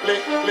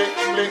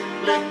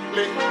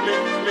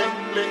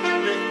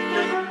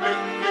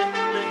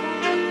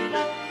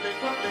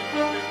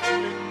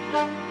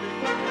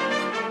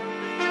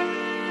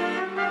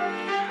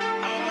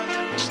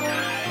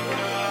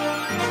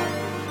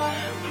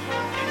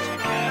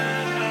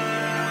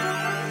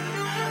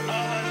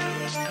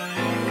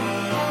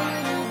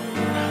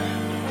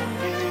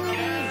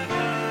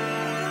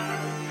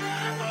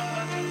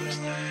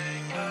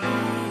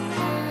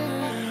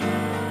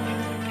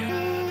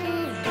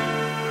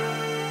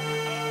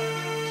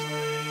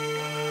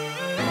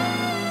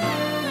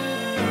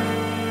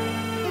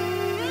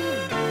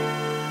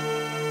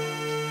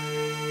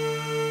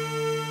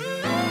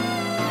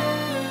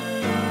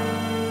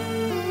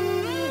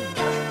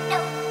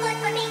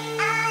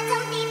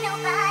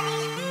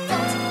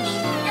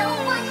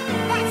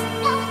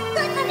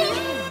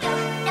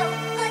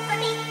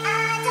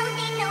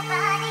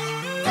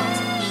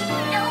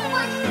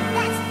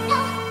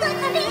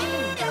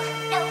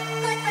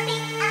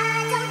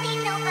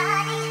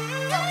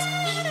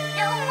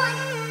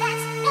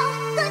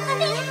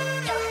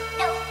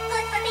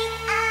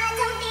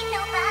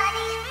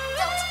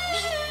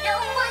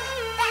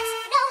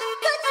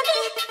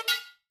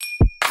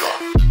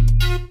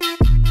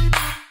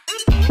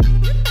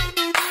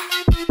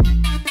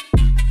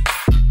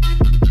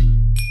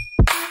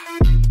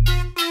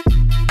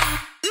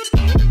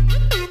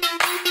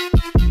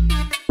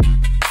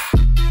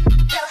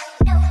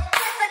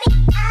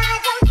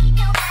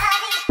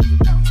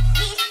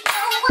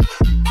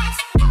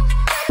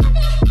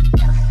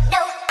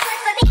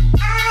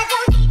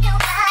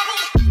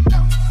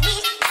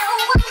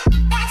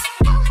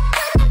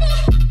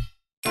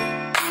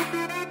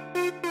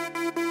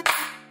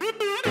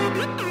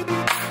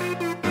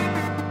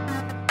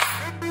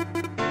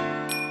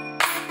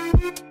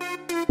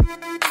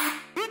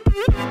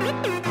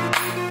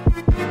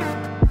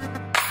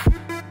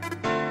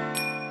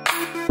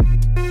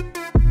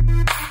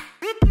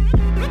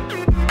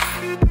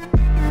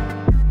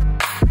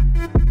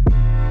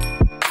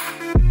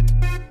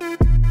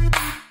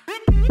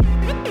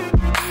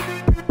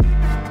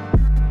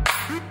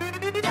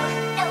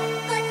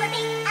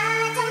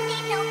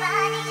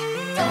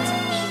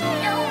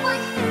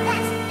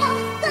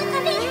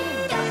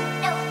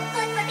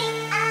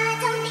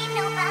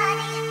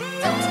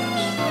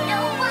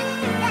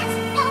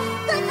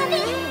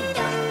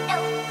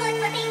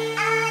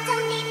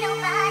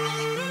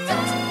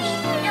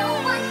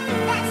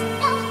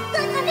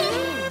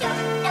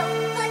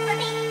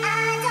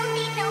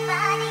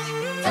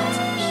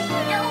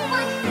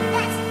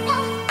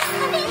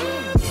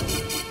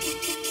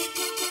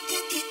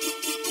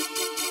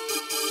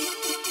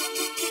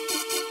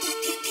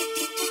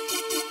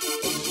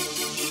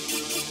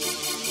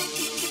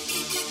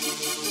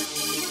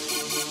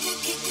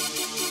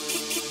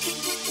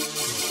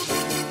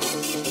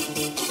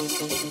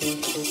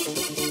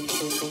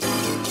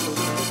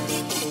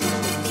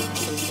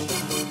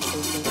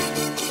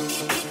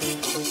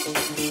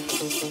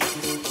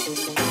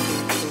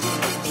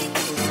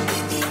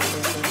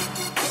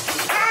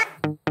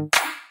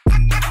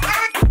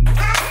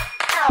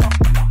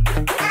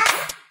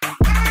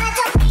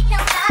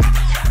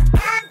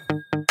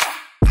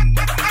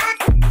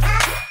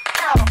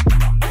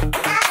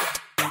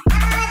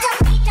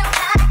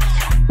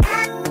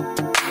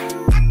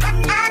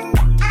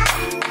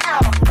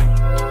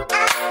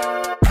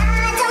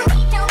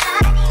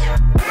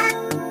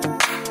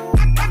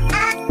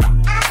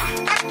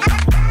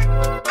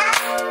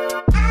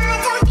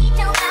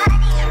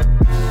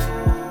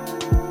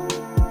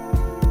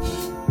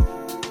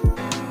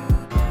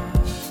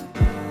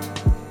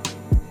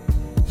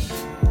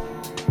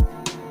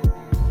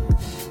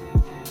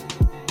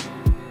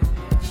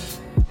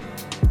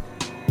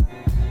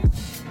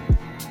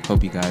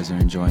 guys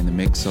are enjoying the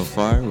mix so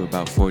far. We're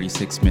about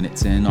 46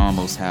 minutes in,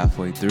 almost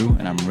halfway through,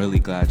 and I'm really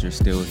glad you're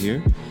still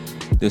here.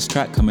 This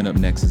track coming up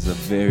next is a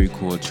very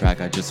cool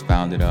track. I just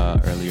found it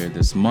earlier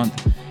this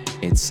month.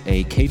 It's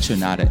a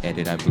Kaytranada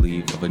edit, I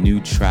believe, of a new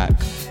track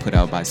put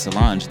out by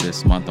Solange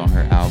this month on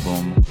her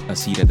album, A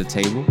Seat at the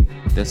Table.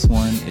 This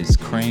one is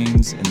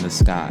Cranes in the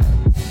Sky.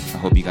 I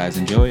hope you guys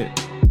enjoy it.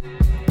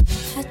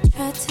 I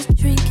tried to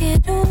drink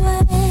it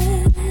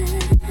away.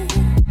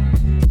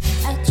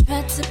 I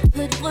tried to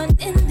put one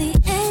in the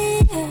air.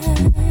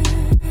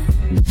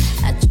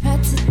 I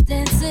tried to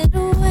dance it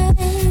away.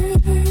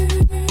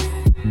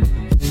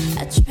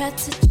 I tried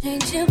to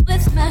change it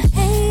with my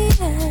hair.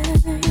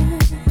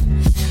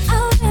 I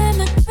ran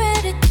my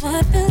credit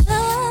card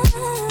below.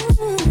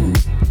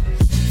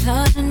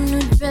 Thought a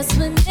new dress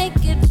would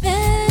make it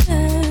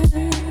better.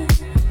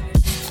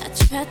 I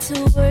tried to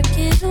work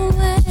it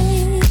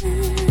away,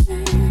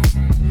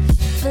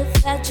 but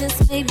that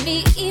just made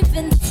me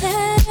even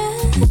sadder.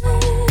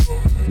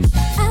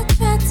 I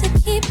tried to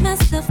keep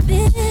myself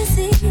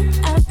busy.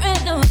 I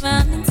ran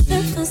around in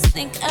circles,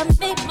 think I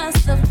made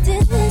myself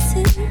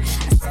dizzy.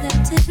 I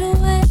slept it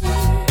away,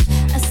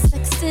 I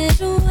sexed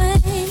it away,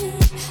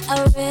 I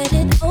read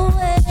it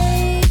away.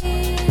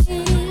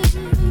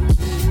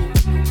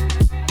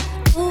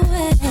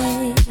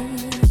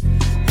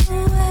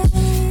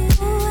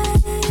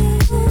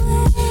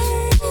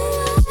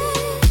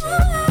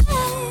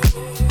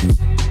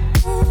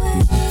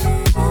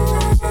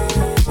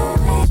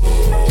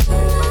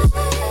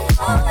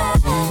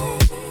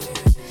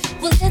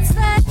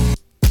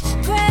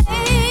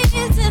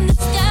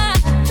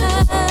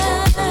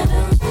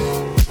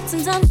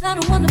 I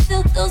don't wanna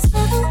feel those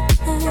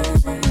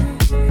feelings.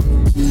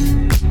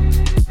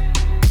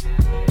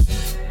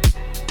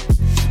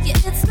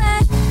 Yeah, it's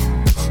like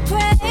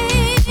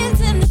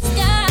cranes in the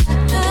sky.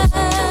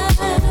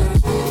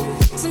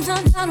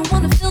 Sometimes I don't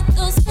wanna feel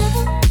those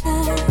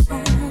feelings.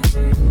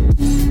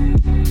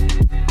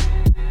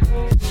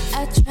 I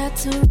tried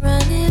to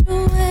run it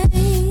away.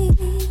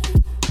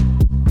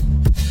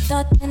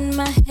 Thought in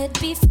my head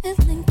be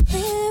feeling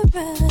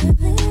clearer.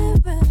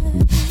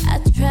 I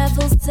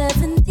traveled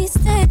 70 states.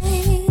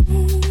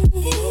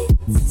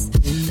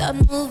 Thought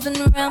moving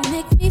around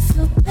make me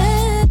feel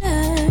better.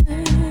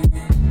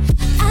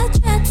 I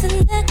tried to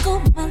let go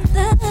my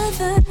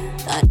lover.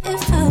 Thought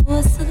if I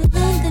was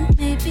alone then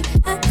maybe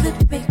I could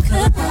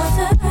recover.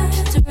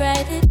 To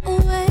write it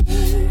away,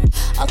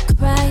 I'll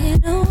cry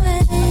it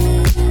away.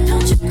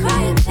 Don't you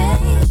cry,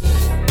 baby,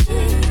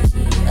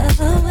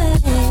 away.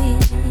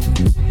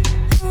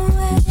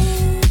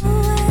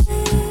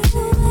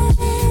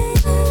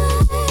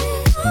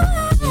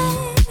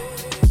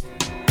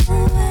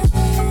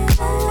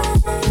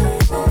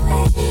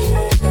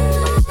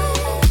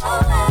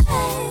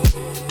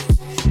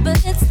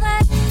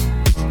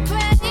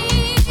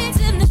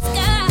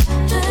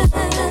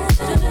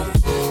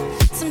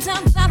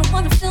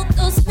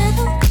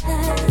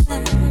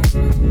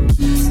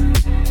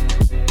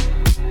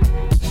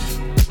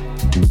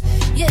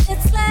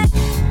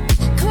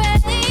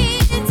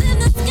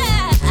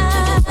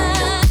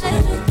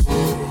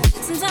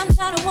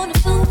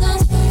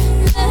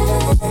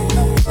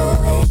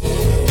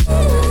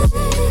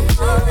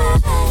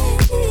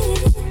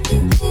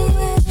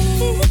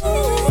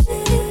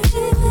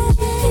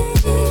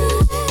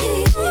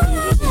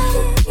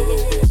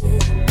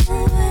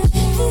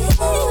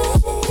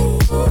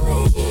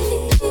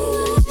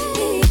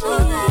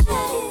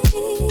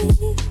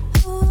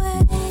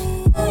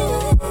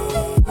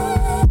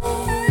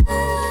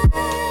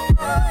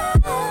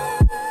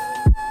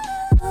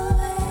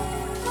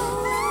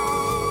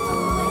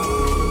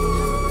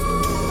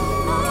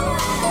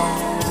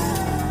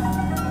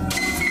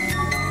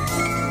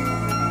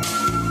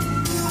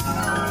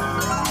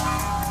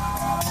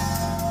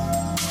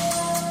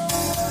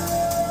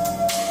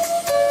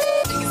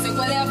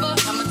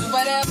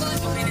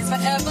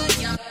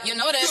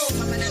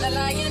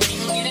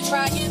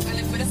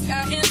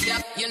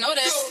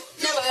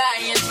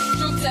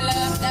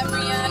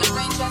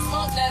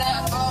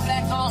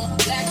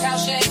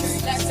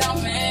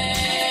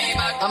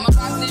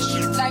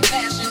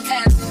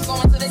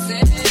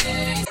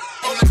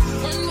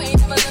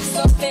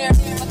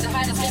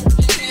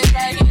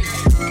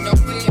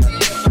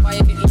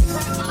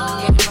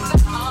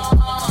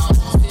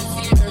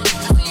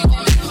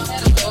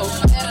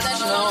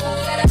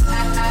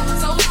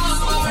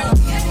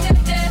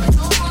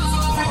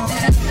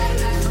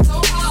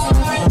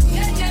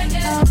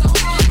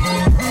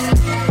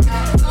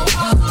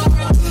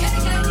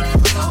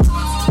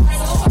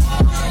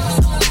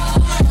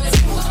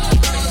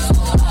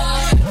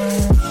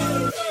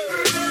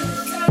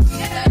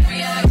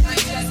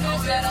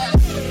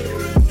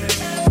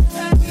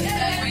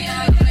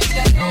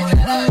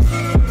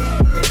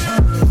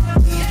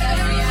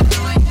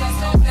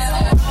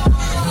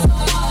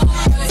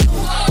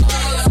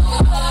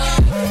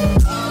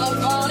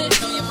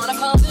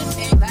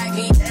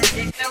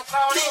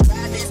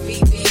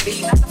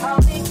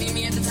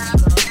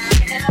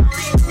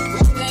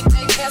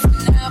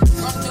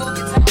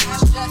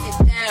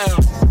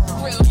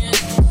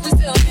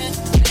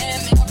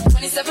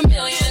 7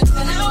 million.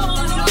 And I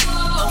want it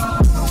all.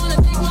 Wanna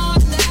take more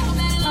than that,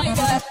 man, like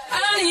that.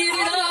 I need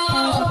it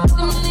all.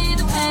 The money,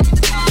 the pain,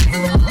 the cars,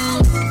 the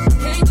hoes.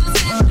 Can't just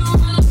sit you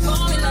run up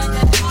on me like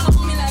that.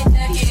 On me like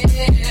that, yeah.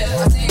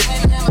 I see you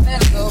waving at my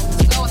pedestal.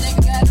 So I think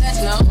I got that,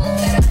 you know.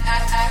 That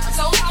I'm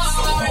so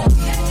hard.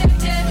 Yeah,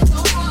 yeah, yeah. I'm so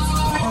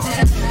hard. I'm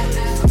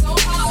so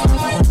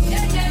hard.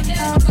 Yeah, yeah,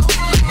 yeah. I'm so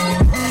hard.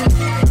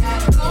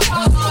 I'm so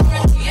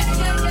hard. Yeah,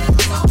 yeah, yeah.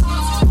 I'm so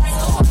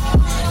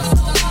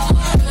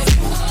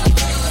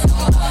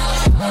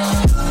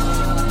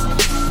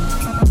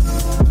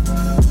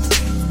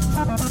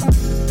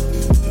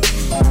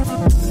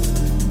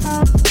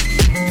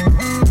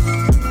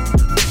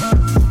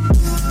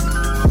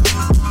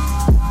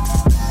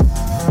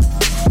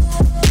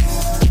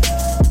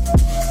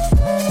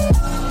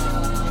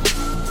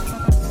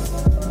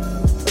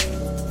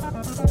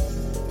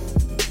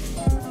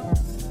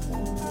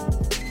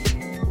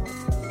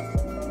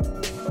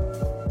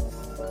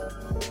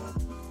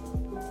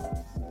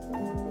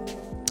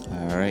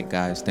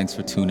Guys, thanks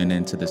for tuning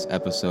in to this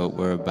episode.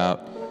 We're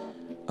about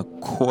a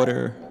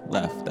quarter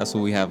left. That's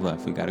what we have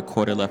left. We got a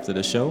quarter left of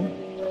the show.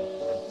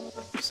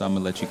 So I'm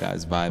gonna let you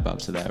guys vibe out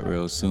to that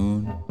real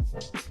soon.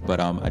 But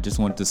I just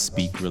wanted to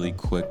speak really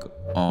quick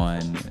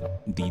on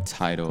the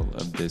title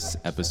of this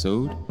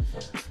episode.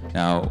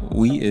 Now,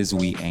 we is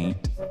we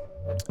ain't.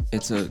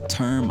 It's a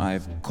term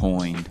I've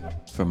coined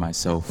for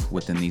myself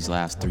within these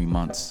last 3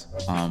 months.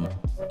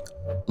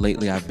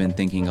 Lately, I've been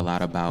thinking a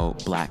lot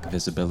about Black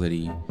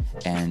visibility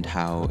and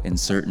how in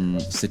certain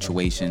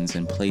situations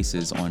and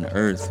places on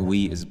Earth,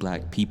 we as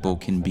Black people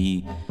can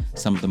be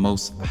some of the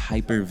most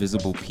hyper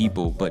visible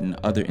people, but in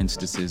other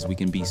instances, we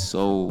can be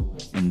so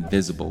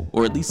invisible,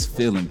 or at least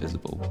feel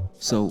invisible.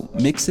 So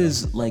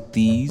mixes like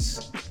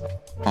these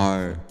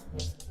are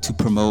to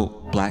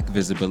promote Black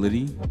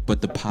visibility,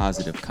 but the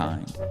positive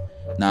kind,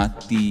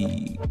 not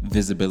the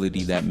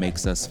visibility that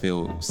makes us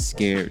feel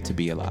scared to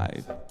be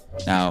alive.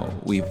 Now,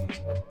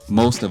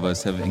 most of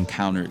us have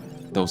encountered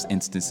those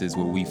instances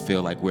where we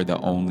feel like we're the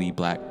only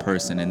Black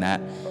person, and that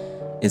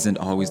isn't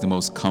always the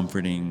most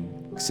comforting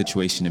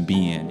situation to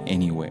be in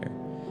anywhere.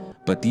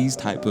 But these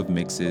type of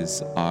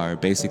mixes are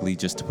basically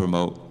just to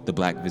promote the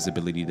Black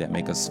visibility that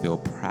make us feel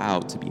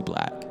proud to be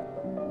Black.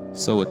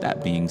 So with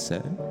that being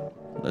said,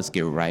 let's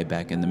get right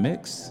back in the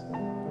mix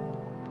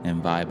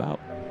and vibe out.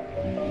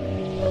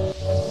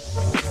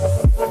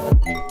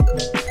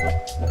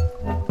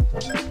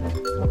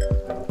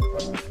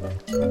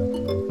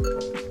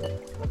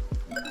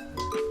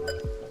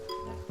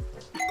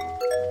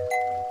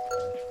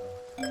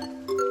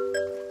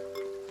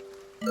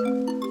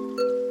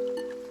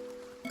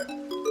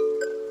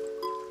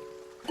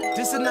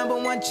 This the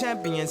 #1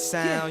 champion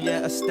sound,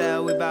 yeah,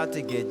 Estelle, we about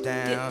to get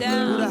down.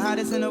 Who the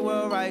hottest in the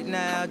world right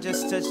now?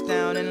 Just touched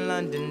down in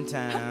London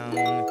town.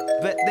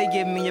 Bet they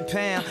give me a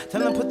pound.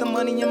 Tell them put the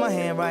money in my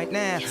hand right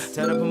now.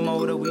 Tell the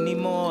promoter we need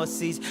more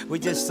seats. We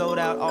just sold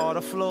out all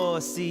the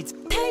floor seats.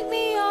 Take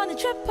me on a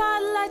trip,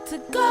 I'd like to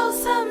go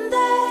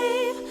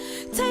someday.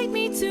 Take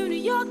me to New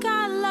York,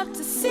 I'd love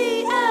to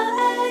see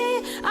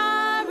LA.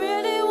 I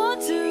really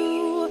want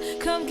to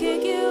come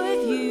kick it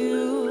with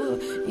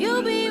you.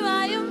 You'll be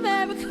my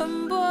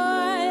American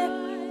boy.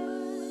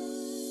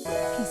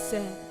 He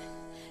said,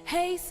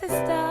 hey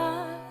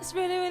sister, it's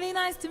really, really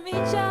nice to meet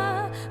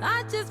ya.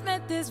 I just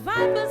met this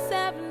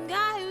 5'7"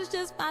 guy who's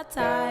just my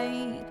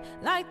type.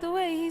 Like the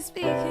way he's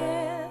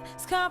speaking,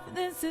 his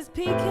confidence is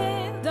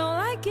peaking. Don't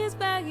like his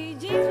baggy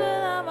jeans,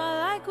 but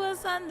I like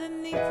what's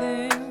underneath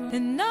him.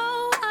 And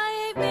no,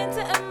 I ain't been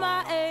to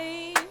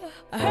MIA.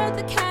 I heard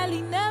that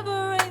Cali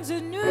never rains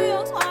and New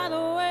York's wide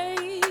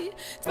awake.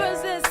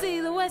 First let's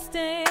see the West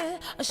End,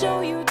 I'll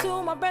show you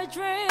to my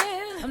bedroom.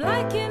 I'm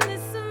liking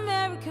this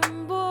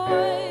American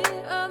boy,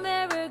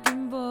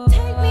 American boy.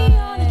 Take me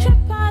on a trip,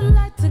 I'd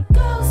like to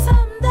go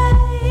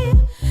someday.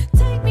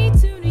 Take me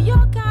to New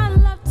York, I'd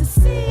love to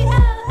see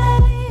LA.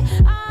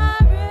 I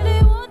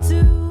really want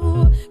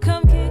to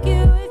come kick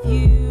it with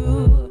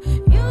you.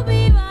 You'll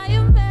be my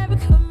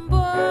American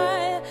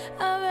boy,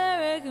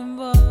 American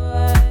boy.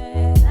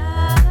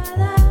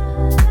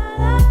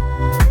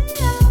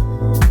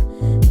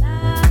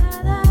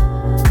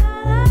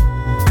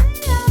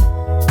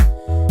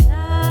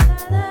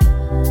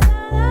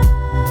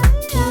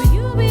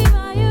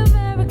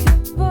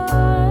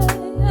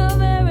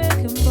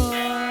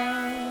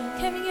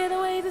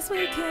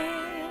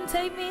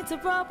 To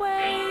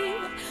Broadway,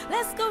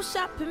 let's go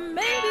shopping,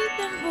 maybe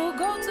then we'll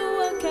go to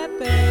a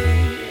cafe.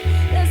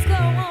 Let's go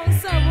on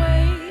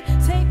Subway,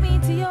 take me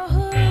to your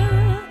hood.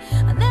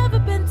 I've never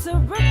been to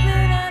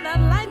Brooklyn and I'd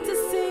like to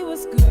see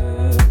what's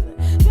good.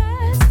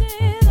 Dressed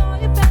in all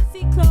your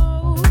fancy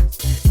clothes,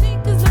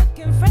 sneakers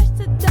looking fresh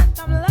to death.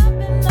 I'm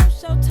loving those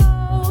show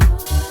toes.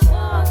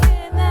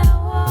 Walking that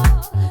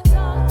walk,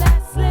 talk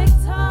that slick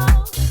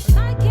talk.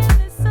 Liking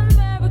this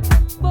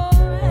American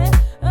boy,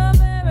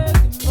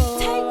 American boy.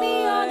 Take me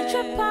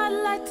I'd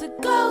like to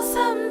go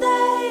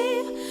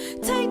someday.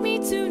 Take me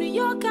to New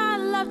York, I'd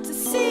love to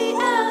see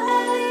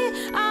LA.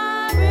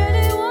 I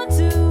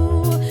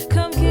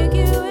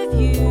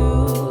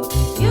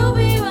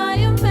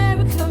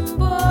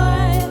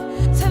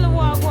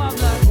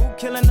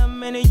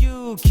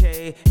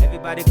UK.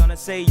 Everybody gonna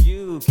say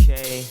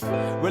UK.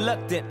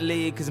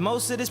 Reluctantly, cause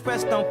most of this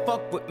press don't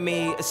fuck with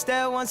me.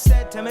 Estelle once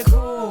said, tell me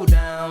cool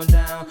down,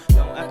 down.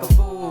 Don't act a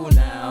fool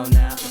now,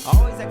 now.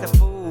 Always act a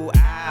fool,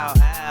 ow,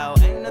 ow.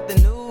 Ain't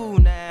nothing new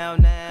now,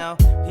 now.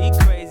 He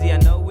crazy, I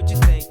know what you're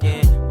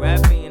thinking.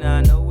 Rapping,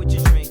 I know what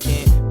you're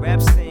drinking.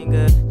 Rap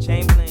singer,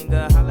 chain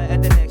blinger. Holla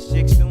at the next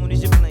chick soon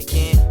as you're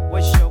blinking.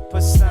 What's your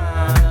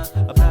persona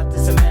about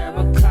this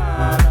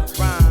Americana?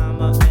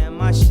 Rhymer,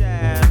 am I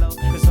shallow?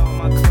 Cause all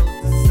my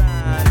clothes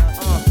designer.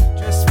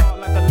 Dress smart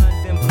like a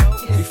London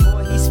bloke.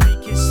 Before he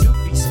speak, his soup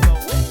he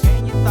spoke.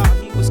 And you thought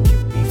he was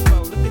cute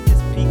before. Look at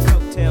this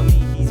peacoat, tell me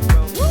he's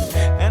broke.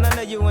 And I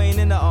know you ain't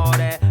into all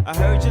that. I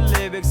heard your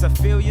lyrics, I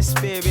feel your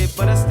spirit,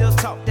 but I still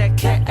talk that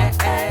cat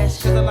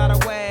ass. Cause a lot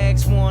of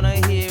wags wanna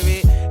hear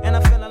it. And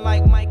I'm feeling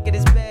like Mike at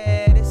his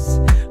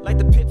baddest. Like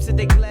the Pips at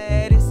they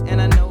gladdest. And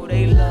I know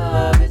they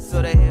love it,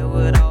 so they hell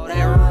with all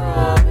that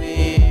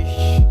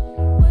rubbish.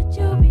 Would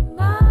you be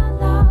my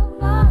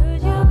lover?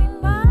 Would you be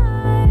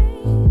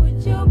mine?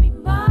 Would you be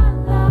my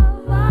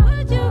lover?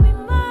 Would you be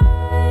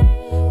mine?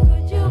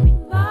 Could you be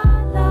my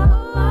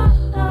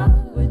lover?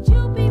 Would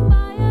you be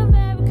my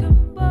American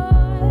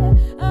boy?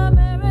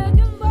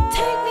 American boy.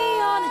 Take me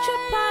on a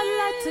trip, I'd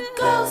like to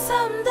go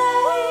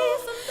someday.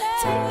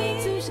 Take me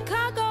to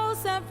Chicago,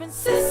 San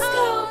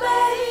Francisco,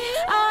 babe.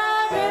 I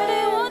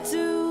really want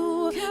to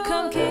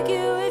come kick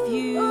it with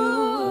you.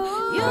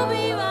 You'll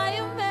be my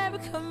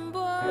American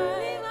boy.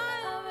 Be my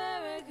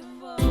American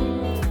boy. Take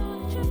me on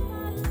a trip,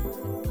 I'd like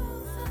to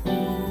go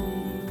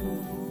someday.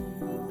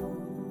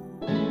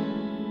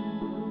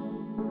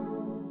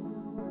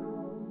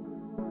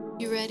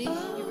 You ready?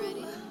 You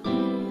ready?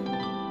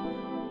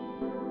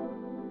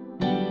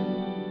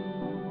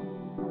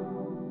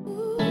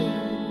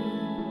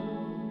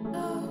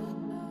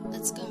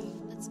 Let's go.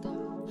 Let's go.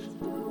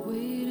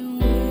 Waiting,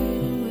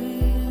 waiting,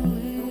 waiting,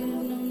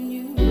 waiting on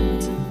you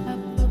to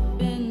hop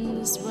up in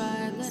this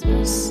ride. Let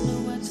us know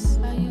what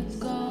are you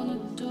gonna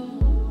do.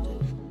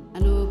 I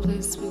know a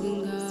place we can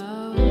go.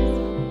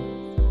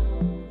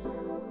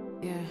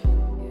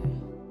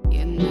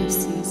 Yeah,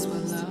 nice and swallow.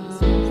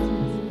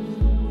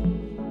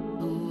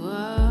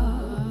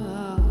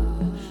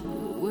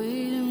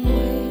 Waiting,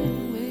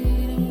 waiting,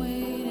 waiting,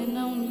 waiting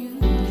on you.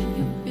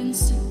 You've been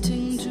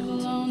sitting too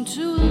long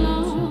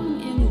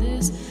in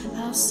this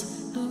house.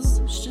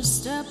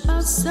 Just step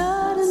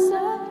outside and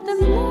let the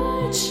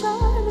light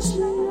shine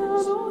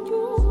down on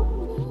you.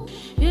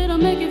 It'll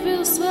make you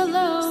feel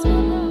swallow.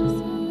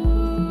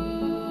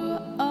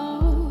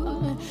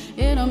 Oh,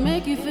 it'll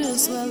make you feel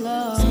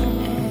swallow.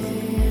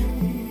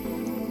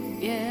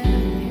 Yeah,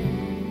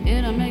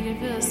 it'll make you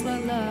feel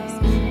swallow.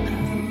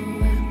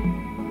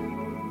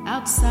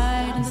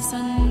 Outside in the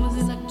sun was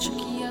electric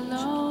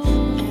yellow.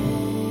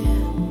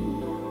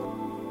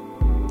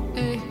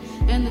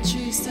 And the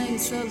trees sang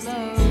so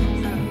low.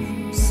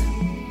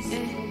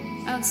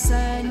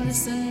 Outside in the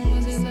sun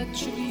was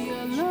electric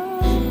yellow.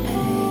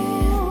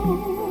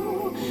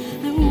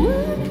 And we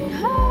could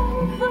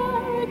have a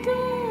very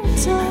good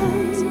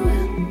time.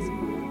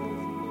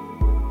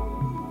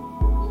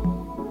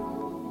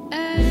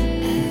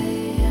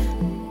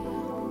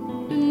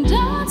 And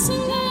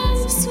dancing in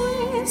the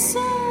sweet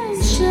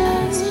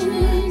sunshine.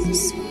 In the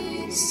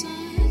sweet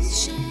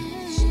sunshine.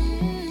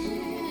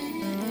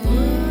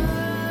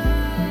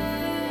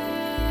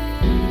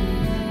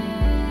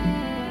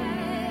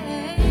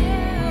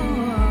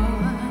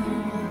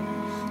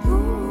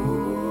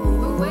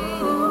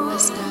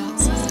 Let's go.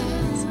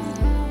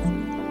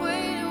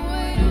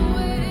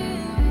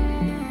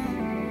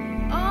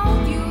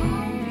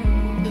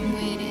 Been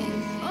waiting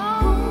for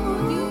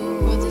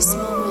this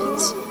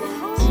moment.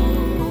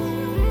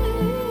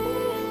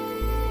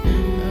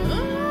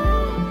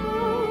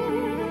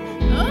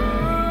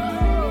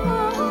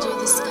 Under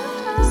the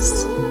skies,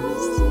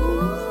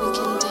 we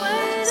can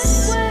dance.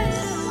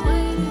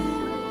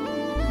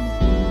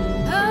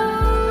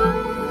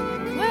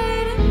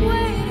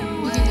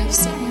 We can have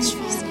so much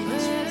fun.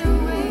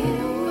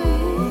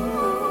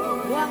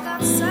 Walk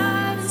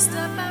outside and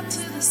step out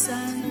to the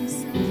sun.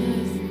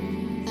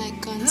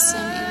 Like on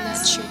some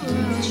electric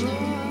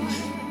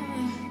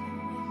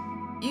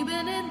You've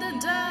been in the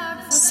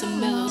dark for some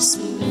mellow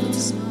smooth.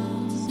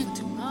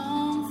 too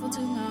long, for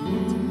too long.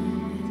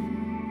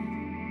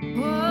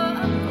 We on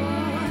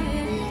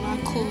our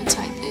cool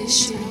type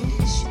issue.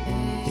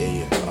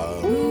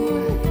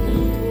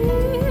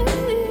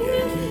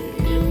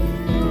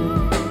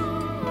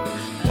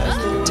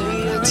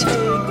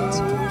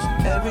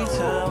 Every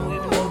time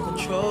we've no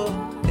control.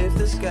 If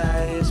the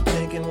sky is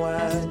pink and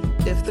white,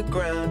 if the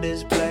ground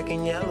is black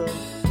and yellow,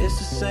 it's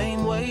the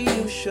same way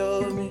you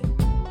showed me.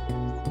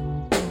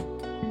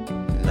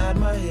 Nod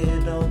my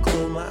head, don't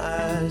close my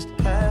eyes.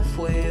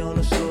 Halfway on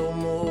a slow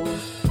move,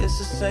 it's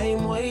the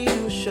same way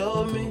you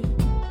showed me.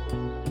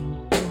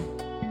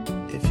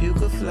 If you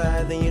could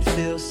fly, then you'd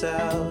feel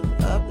south.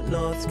 Up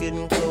north's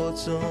getting cold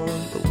soon.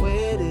 The way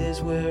it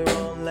is, we're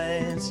on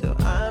land, so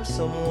I'm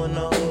someone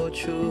to hold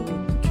true.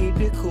 Keep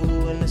you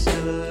cool when it's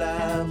still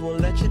alive.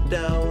 Won't let you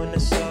down when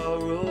it's all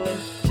ruined.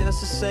 Just just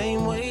the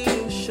same way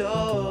you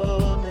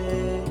showed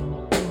me.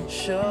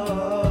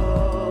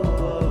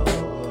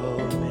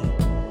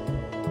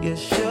 You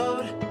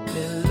showed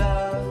me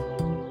love.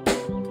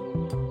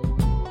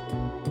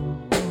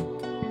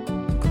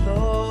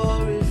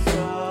 Glory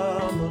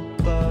from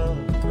above.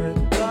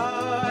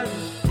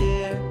 Regardless,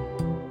 dear,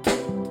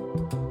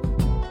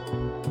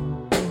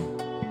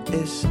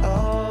 it's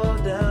all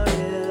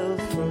downhill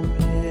from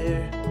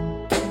here.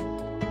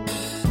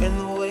 In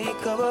the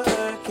wake of a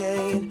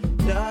hurricane,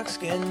 dark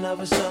skin of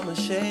a summer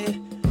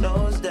shade,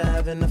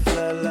 nosedive in the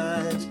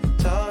floodlines,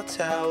 tall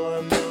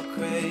tower, milk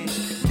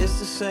crates. It's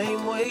the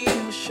same way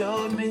you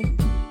showed me.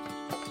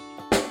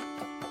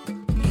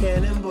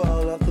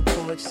 Cannonball off the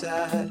porch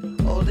side,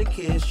 older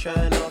kids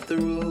trying off the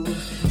roof.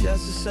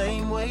 Just the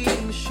same way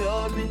you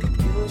showed me.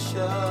 You were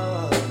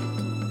sure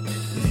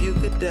if you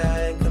could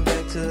die and come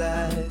back to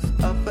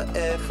life, up for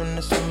air from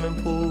the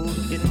swimming pool,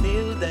 you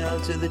kneel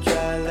down to the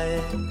dry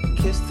land,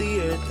 kiss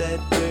the earth that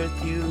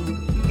birthed you,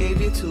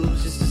 gave you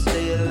tools just to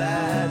stay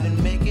alive and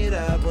make it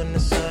out when the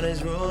sun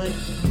is ruined.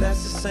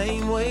 That's the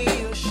same way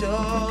you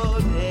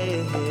showed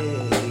me.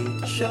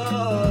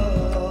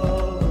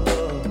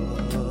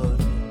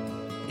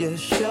 You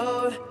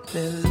showed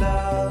me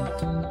love.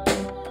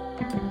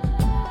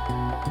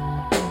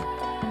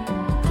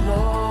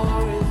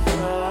 Glory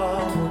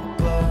from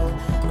above.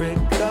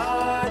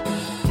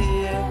 Regardless,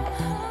 dear,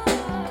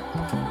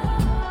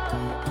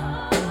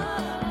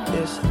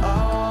 it's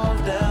all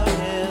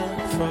downhill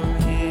from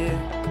here.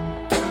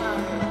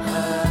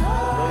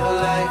 Remember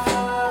life,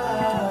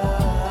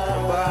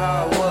 remember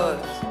how it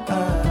was.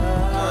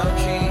 I'm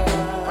King,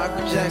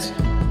 Michael Jackson,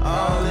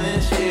 all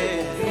this shit.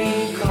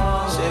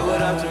 Say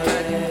what up to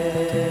Reggie,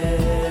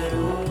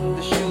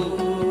 the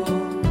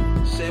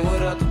shoe. Say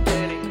what up to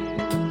Danny.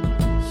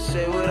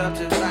 Say what up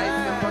to life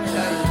and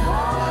mortality.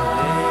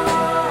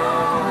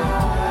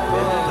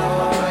 Filling up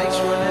my bikes,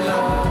 running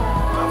up.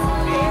 Not for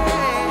me,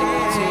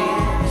 nicotine,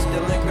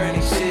 still in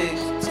Granny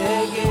 6.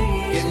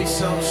 Give me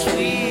some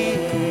sweet,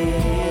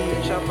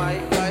 bitch, I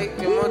might like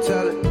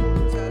immortality.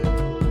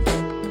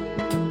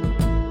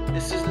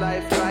 This is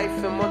life,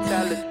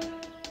 immortality.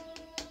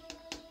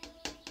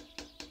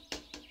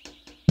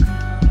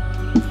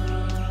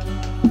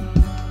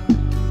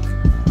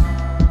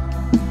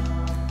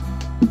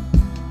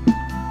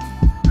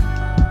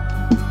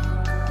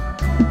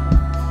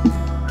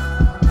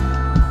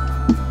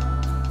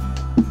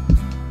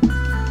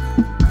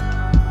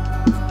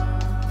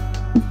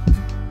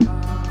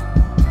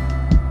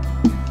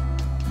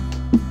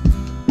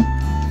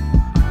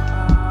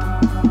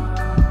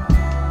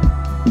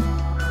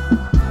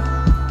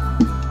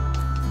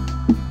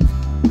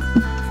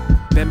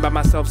 Been by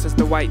myself since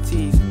the white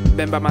tees.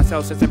 Been by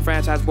myself since the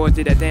franchise boys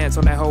did that dance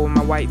on that hole in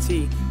my white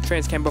tee.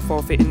 Trends came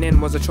before fitting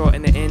in was a chore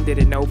in the end.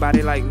 Didn't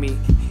nobody like me.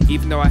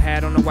 Even though I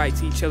had on a white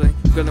tee chillin',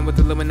 grilling with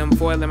aluminum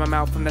foil in my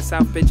mouth from the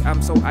south, bitch,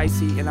 I'm so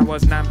icy. And I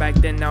was 9 back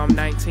then, now I'm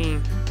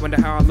 19. Wonder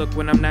how I look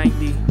when I'm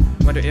 90.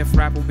 Wonder if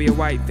rap will be a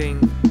white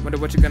thing. Wonder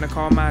what you're gonna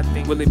call my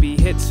thing. Will it be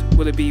hits?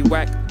 Will it be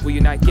whack? Will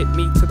you not get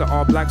me to the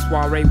all black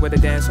soiree where they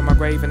dance on my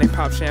grave and they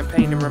pop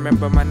champagne and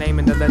remember my name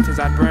and the letters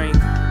I bring?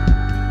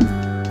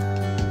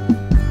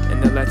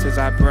 And the letters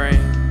I bring.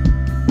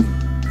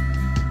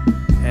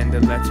 And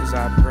the letters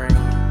I bring.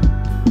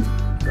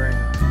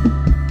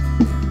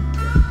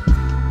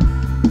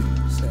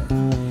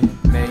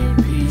 May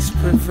peace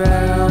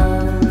prevail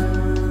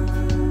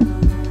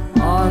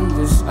on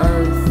this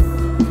earth.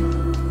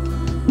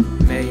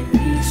 May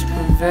peace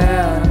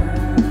prevail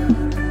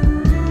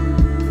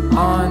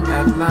on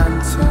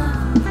Atlanta.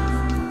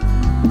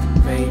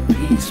 May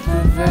peace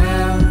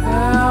prevail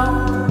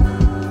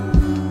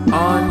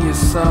on your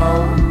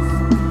soul.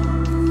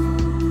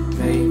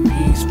 May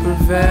peace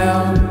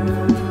prevail,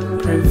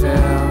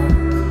 prevail,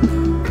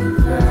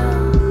 prevail.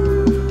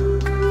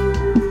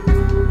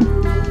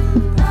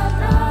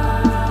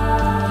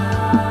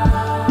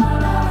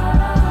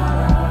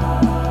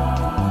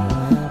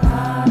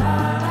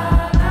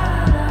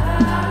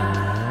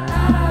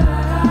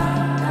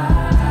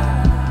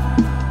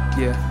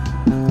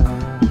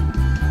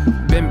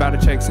 Been by the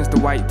check since the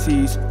white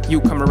tees.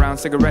 You come around,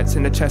 cigarettes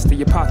in the chest of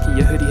your pocket.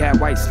 Your hoodie had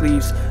white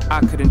sleeves.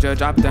 I couldn't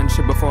judge, I've done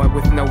shit before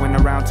with no one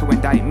around to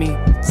indict me.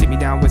 Sit me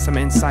down with some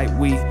insight,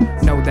 we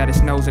know that it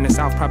snows in the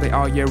south probably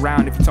all year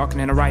round if you're talking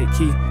in the right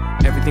key.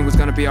 Everything was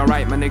gonna be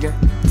alright, my nigga.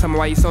 Tell me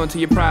why you so into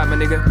your pride, my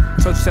nigga.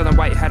 Told you selling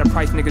white had a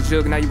price, nigga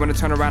jug. Now you wanna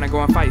turn around and go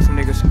and fight some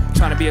niggas.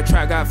 Trying to be a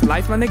trap guy for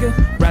life, my nigga.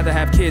 Rather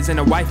have kids and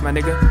a wife, my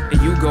nigga.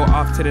 And you go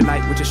off to the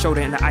night with your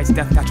shoulder in the ice.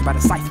 Death got you by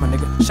the scythe, my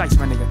nigga. Shice,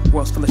 my nigga.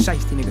 World's full of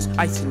shiesty niggas,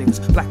 icy niggas,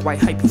 black, white,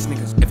 hypebeast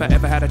niggas. If I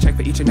ever had a check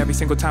for each and every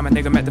single time a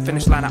nigga met the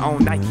finish line, I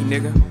own Nike,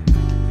 nigga.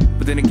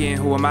 But then again,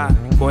 who am I?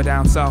 Boy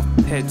down south,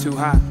 head too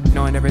high,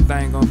 knowing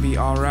everything gon' be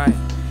alright.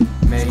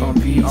 May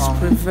peace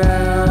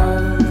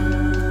prevail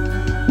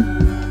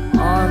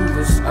on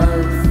this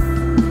earth.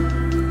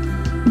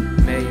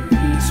 May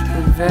peace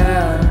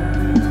prevail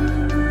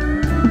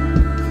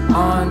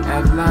on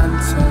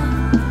Atlanta.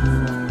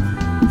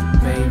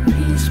 May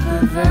peace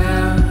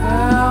prevail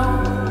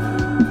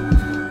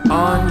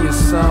on your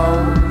soul.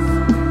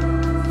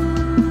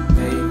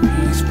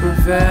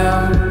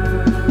 prevail,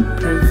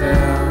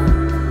 prevail.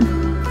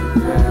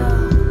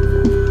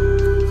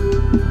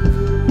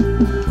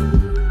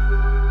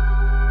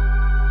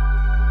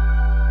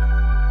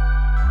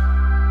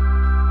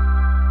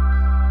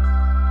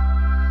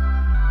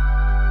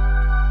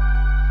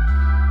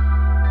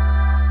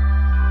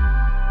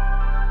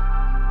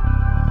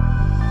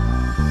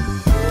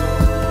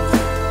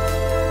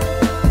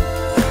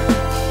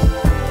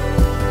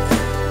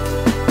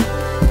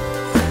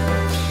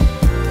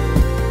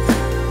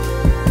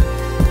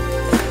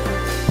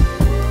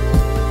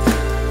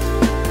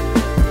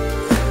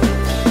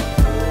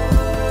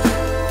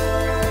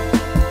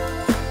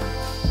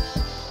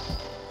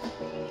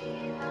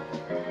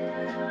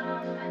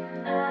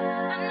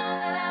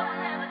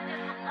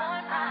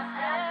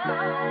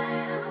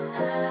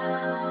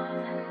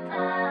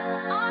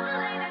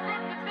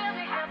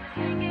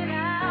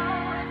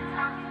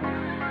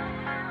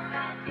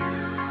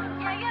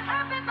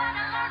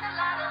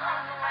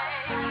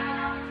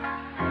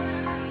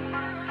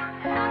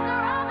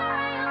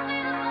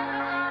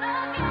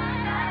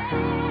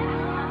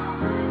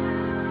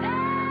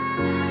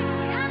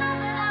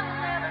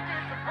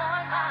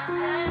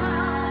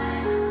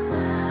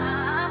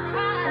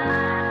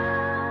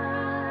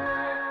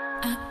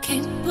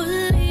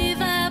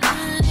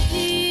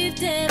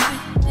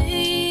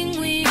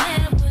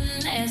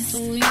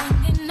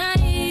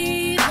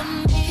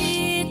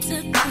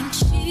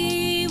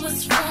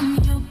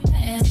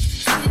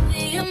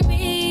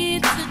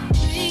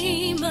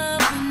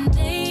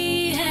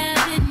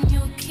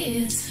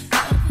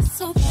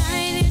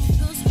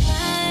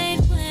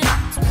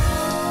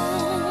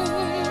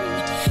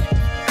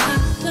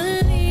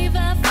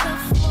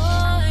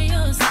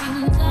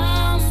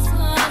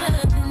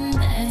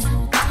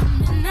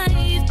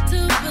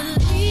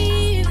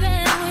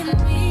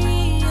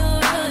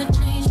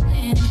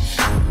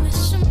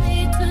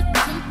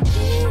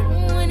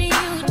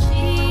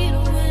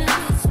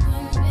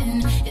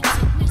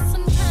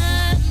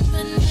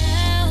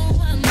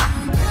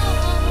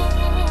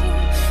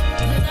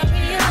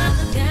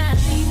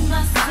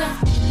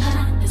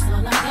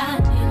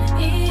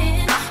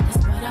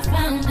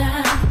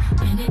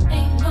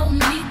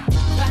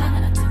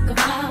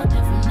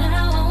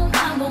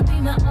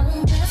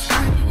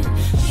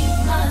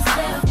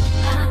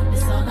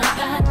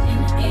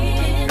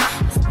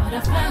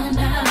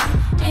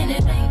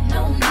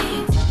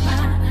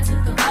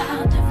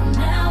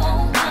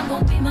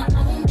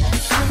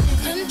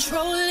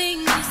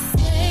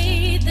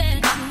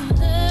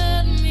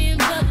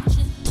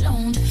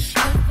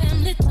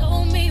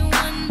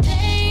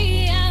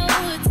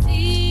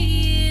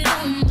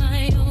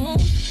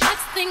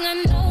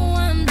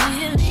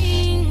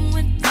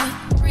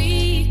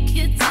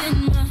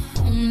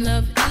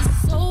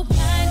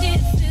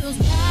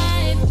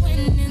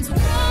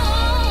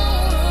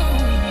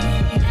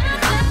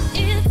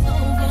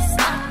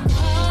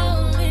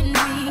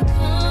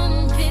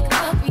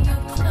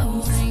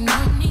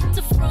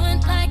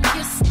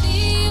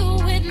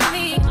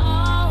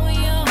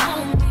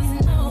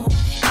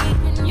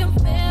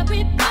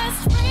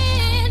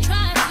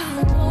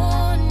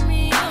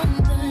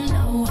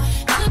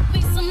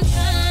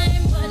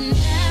 But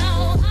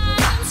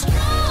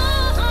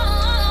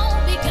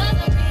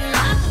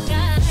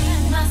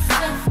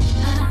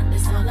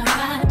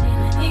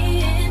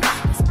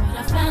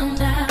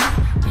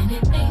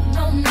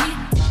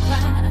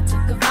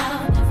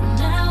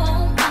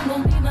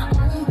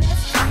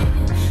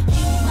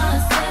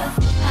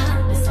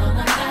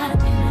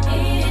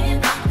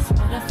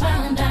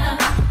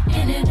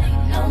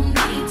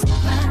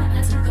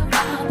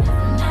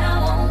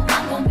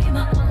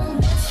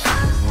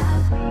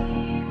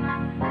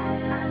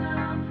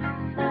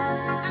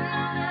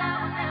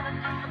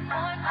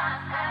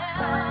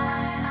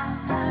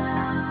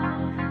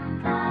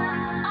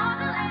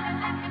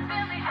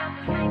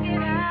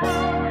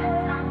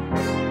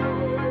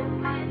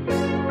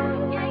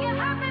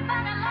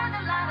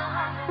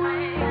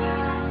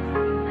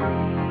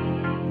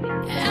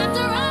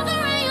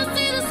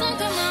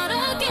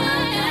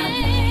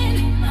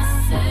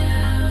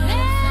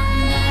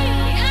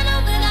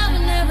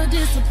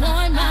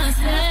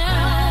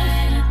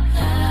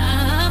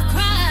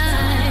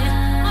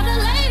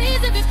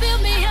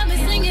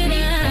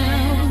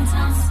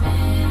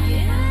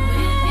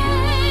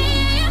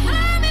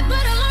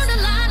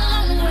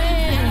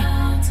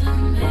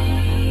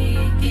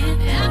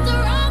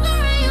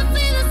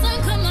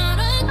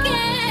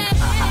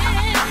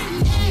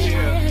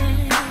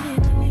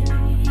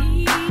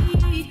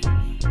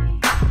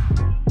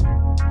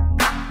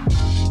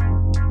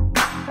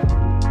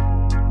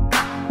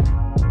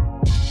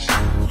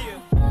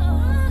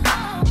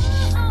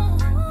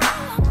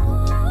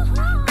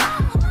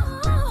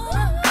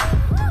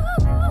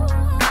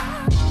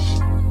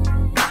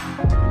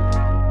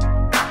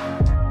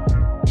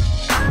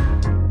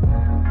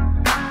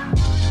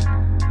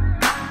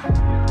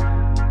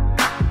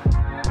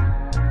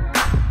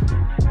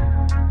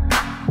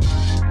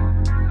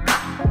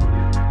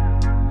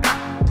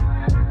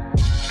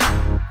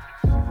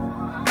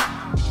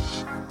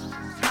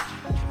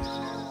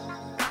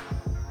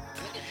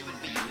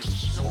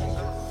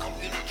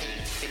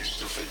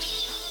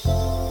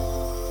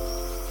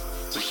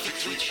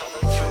to each other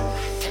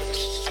through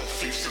texts and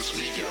faceless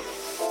media,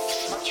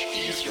 it's much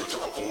easier to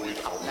avoid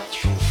our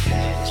natural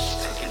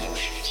feelings and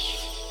emotions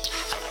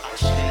and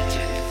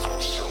isolating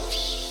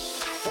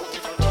ourselves. What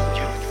if I told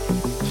you,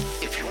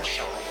 if you are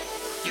shy,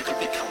 you could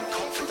become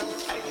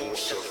confident and more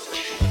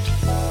self-assured?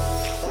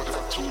 What if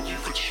I told you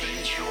could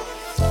change your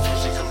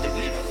physical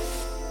demeanor?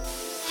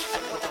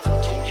 And what if I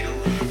told you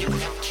you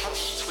could have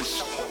trust with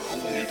someone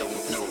whom you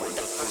don't know and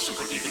that person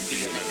could even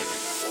be an enemy?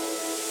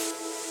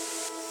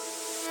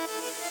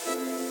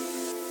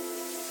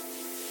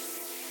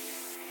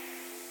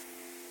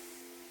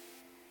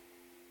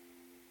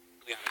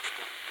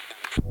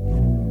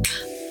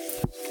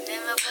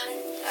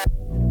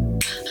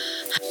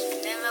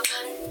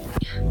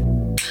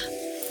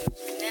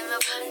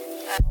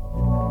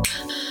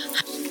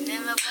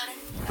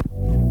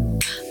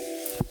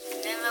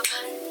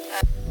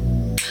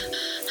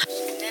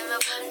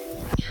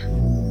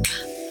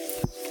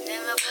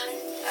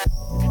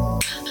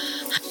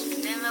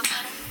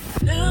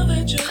 Now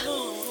that you're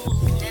gone.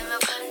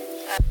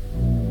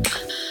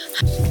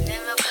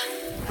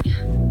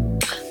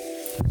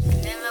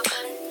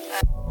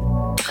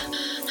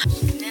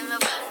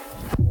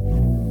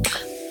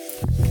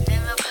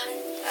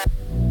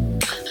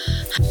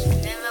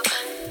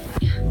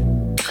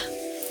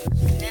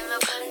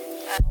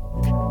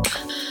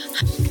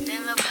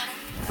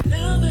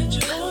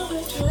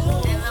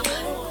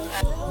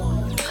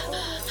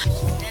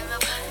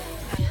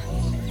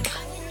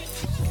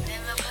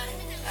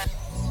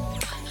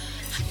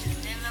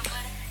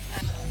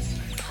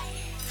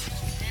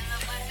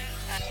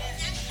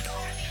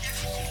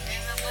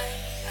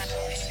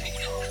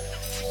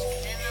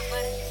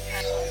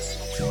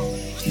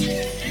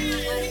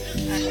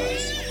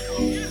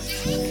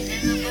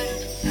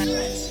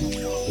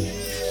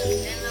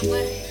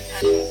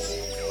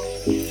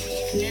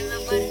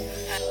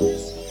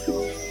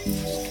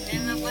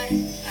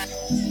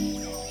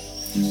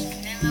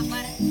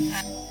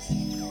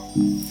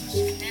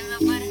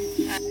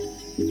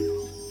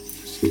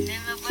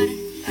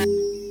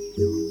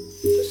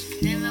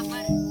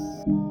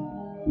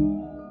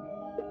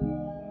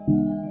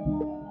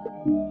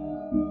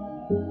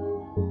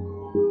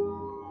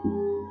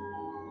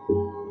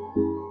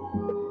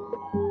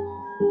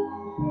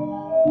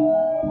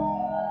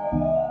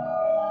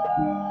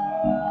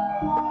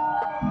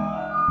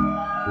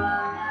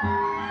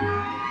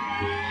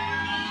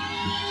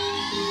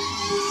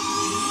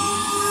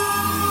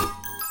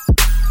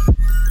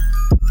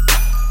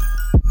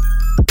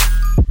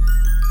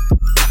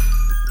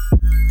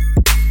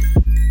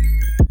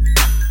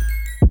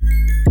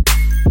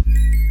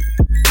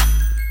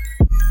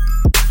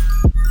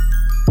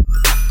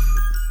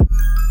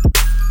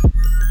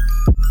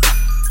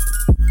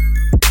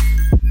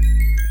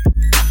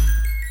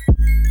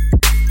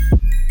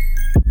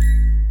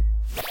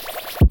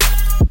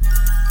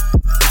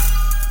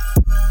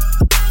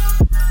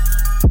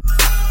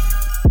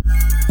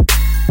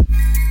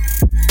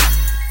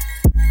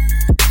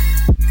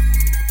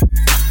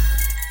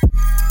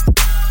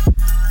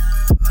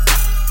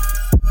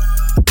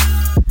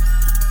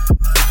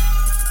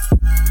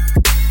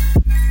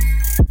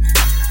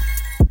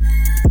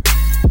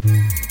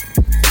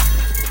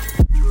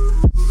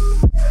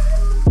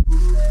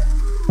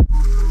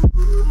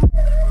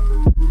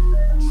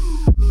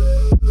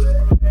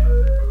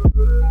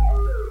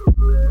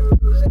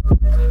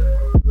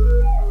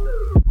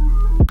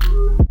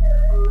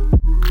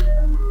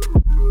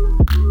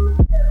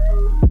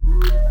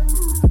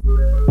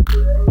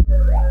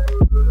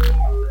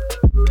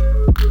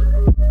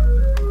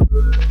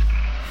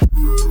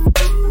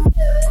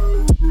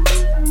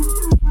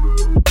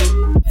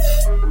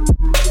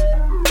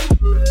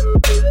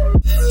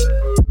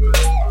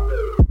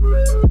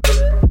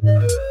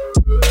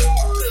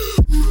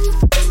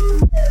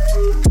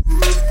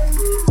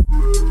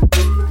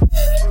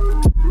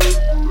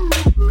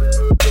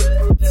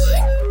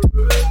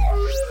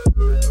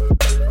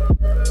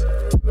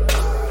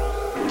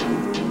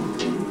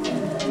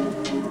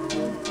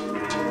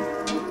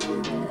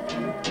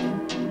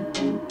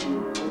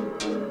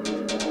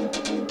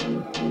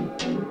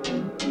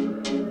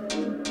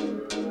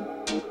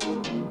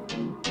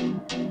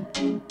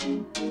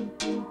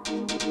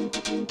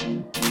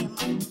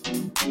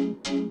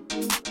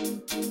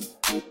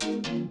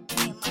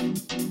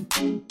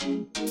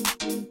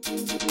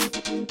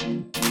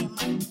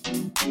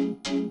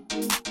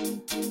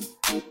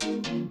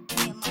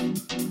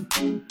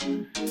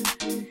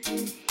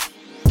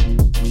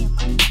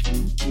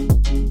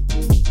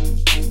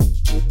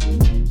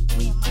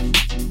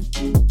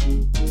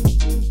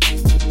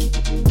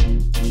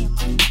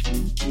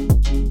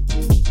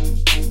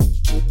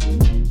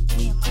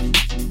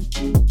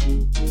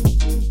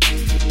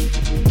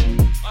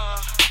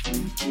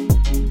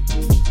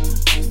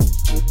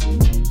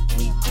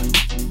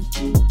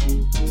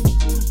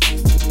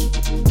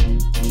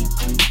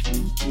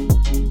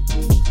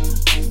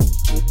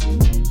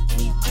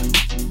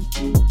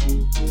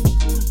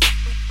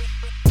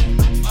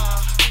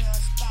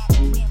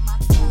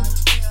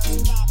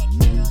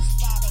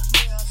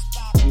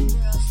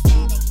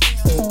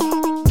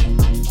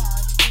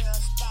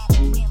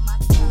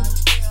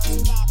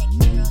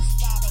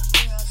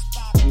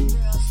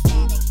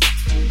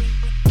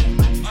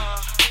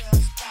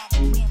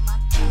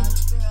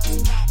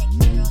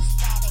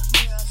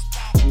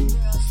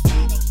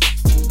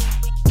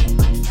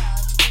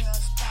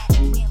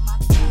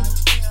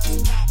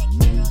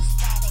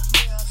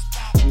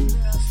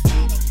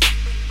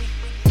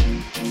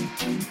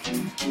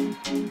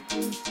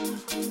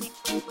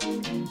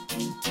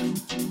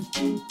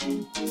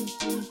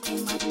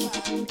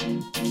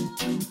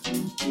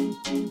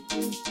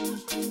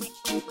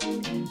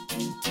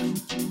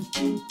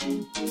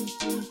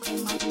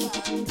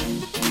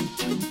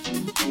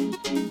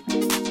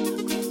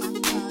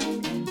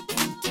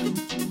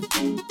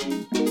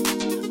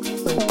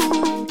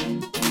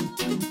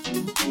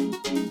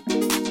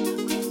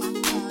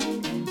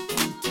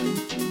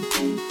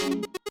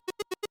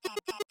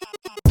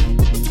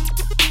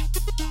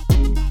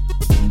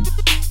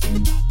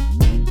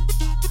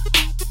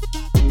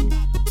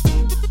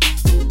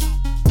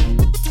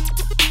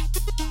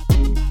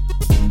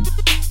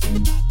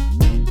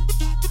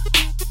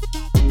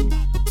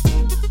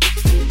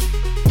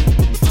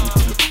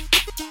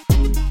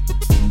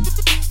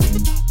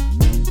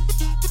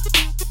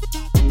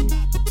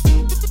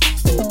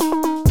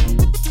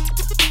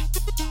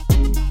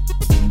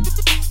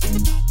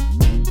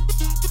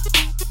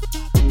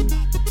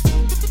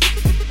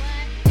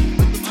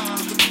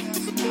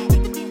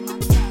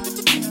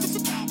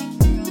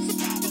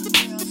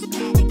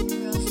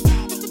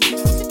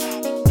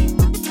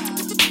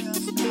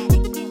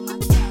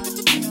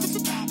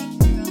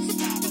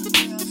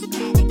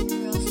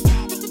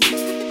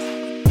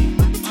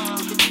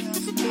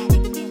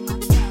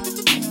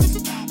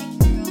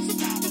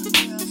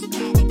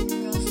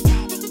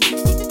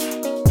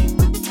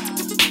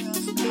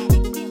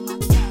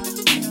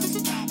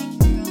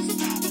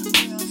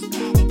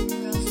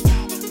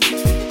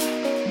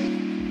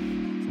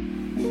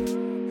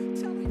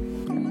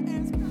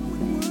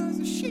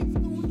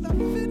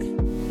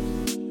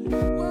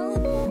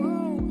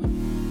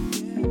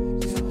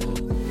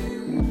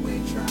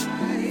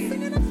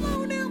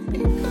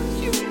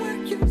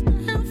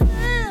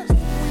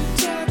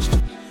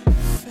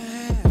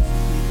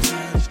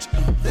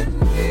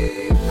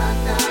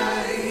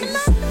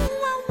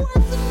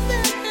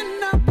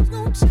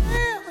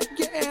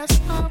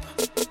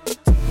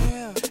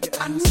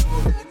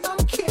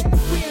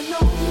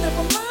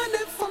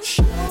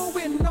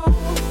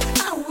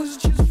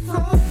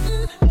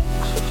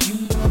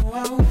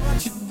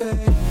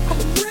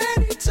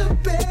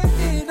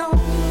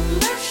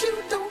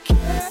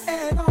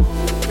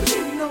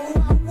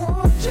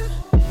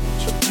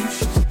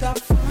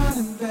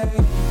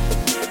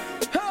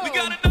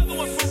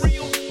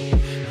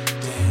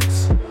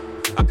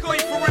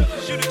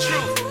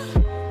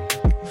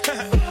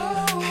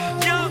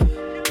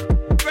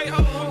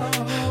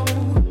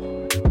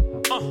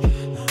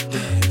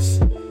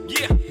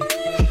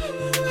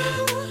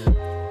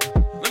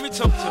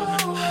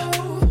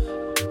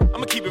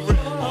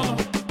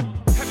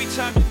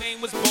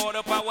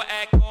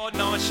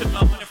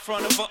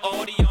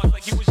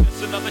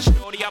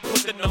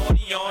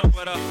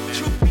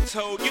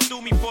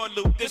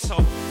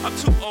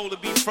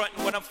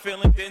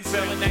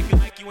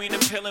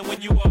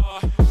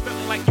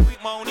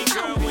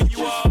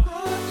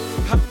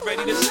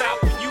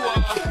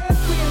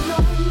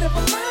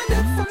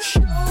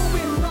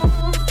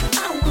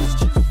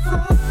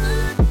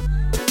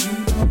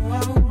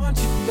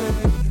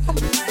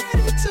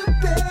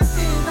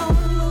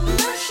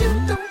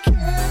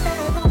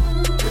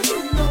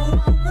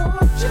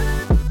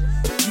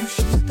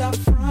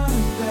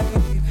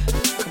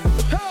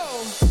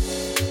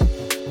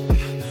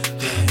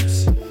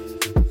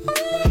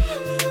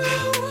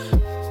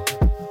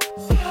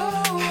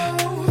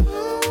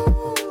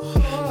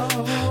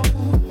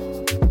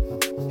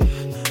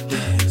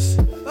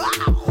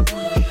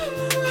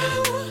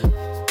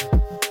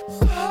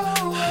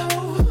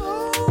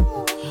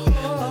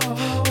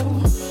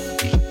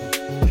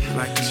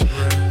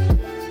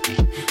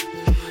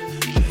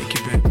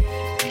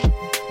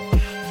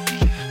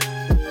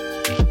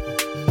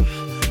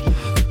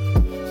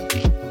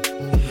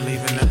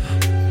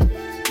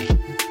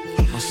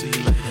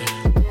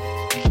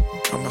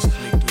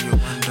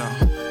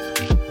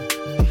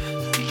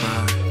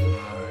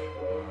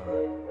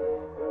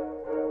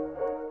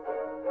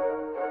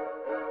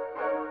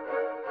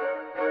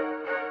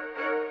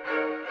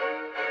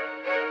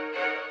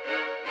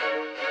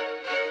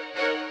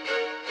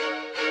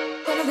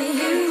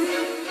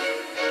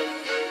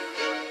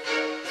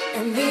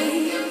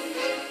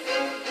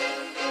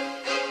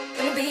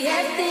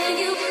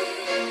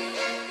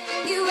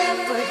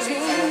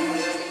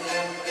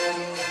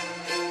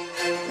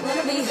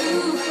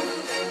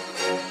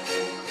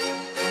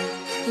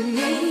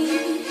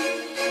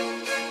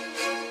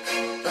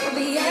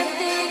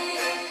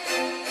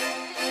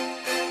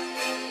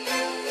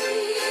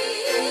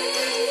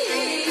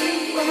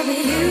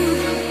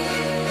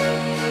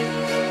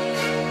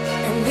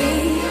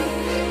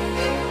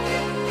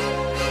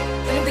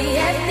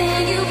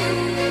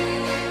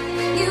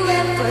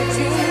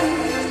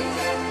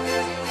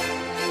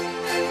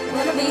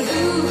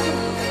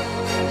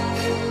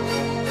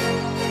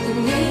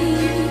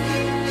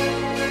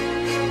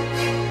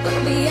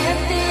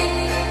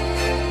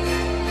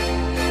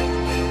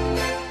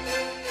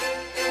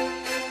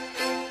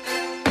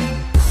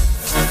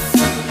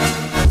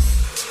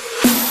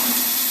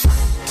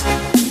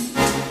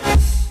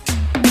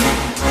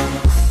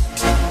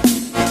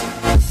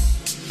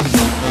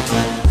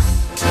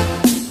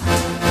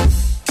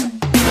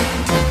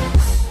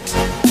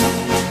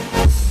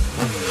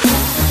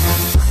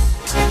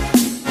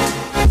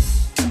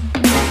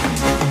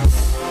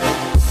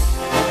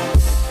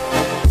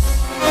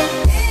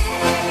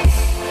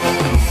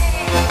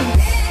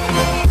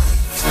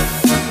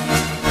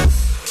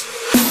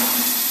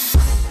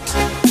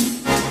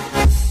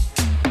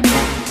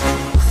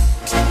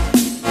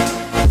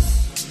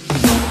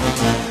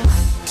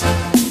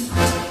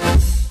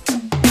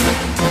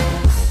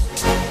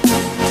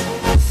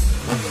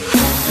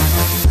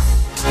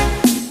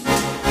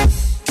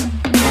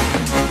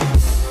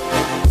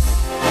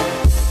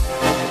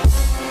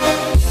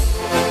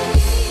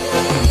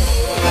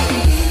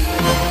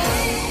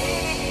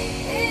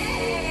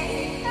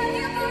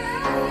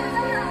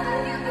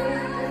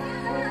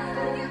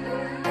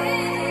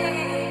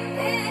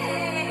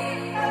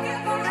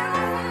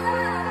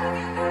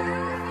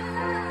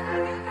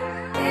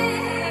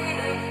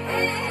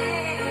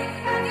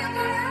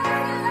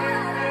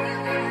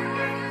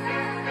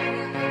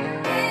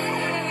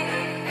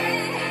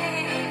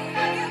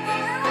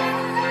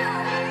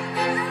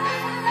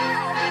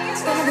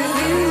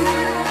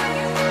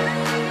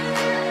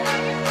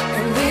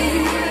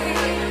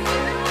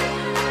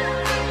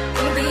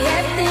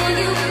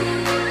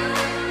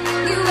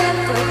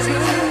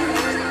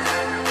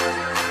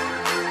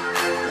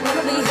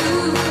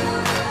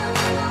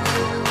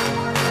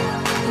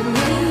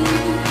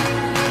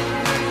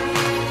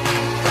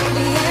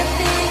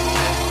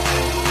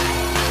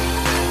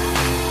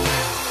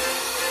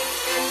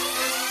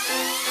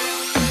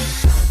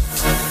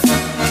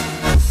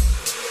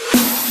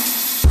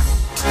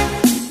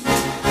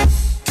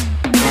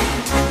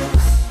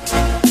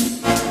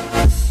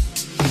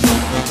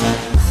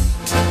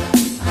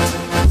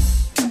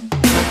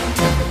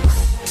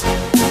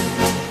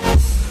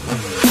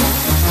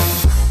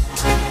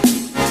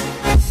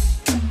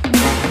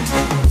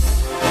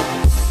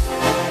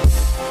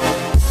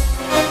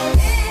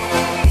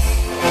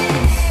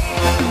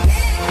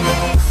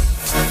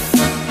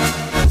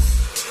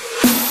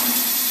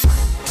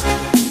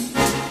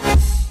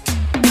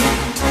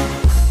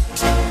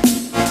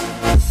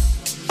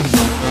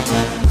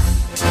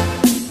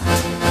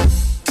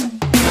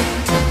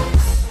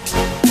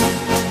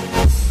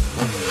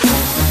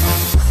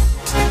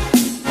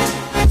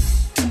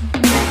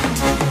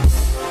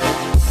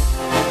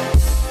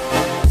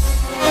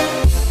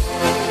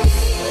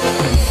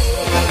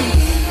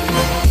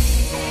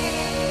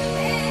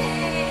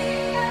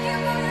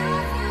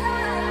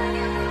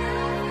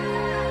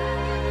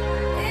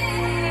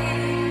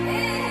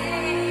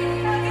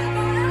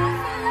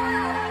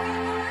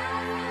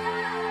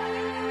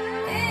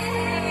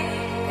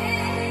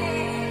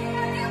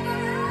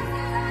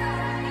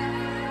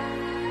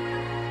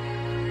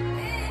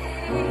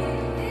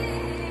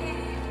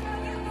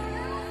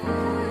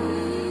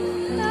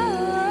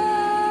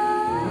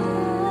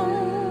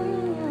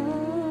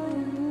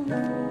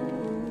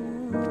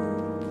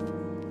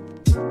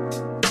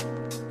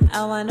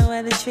 I wonder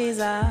where the trees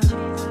are,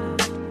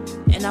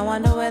 and I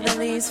wonder where the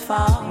leaves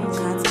fall.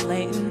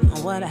 Contemplating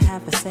on what I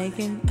have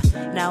forsaken.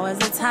 Now is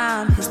the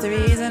time,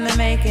 history's in the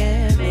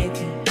making.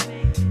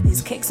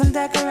 These cakes I'm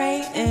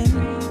decorating.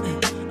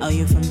 Oh,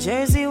 you from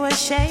Jersey, we're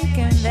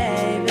shaking,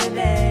 baby,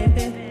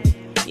 baby.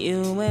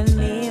 You and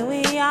me,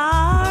 we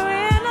are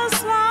in a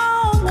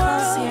small world.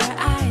 Close your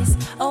eyes,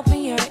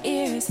 open your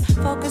ears,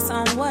 focus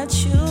on what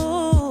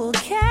you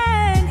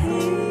can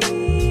hear.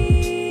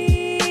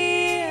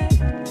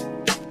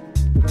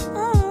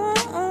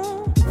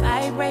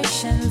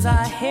 Vibrations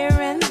are here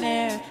and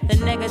there. The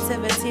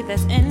negativity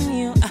that's in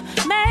you,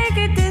 make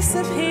it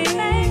disappear.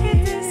 Make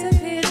it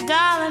disappear,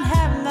 darling.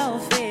 Have no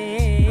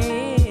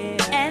fear.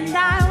 And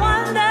I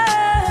wonder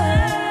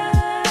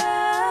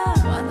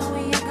when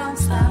you gon'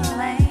 stop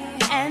playing.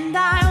 And I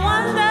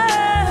wonder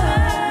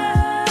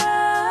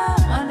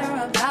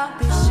about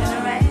these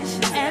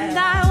generations. And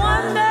I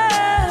wonder,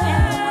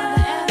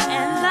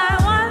 and I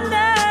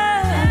wonder,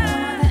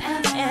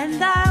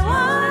 and I wonder.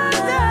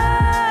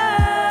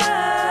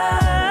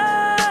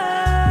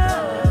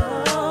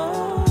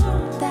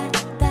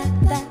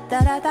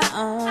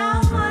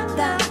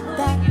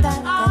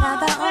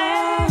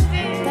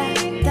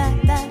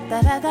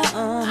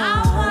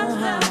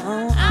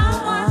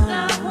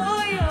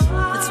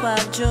 The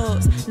 12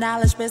 jewels,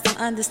 knowledge, wisdom,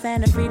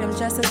 understanding, freedom,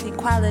 justice,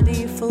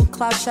 equality, food,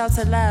 cloth,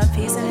 shelter, love,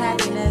 peace, and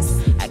happiness.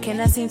 I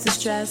cannot seem to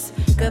stress.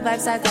 Good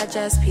vibes I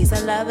digest. Peace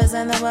and love is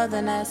in the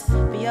wilderness.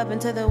 Be open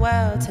to the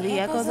world, to the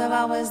echoes of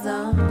our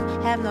wisdom.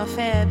 Have no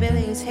fear,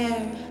 Billy is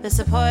here. The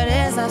support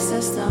is our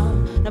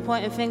system. No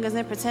pointing fingers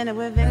and pretending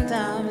we're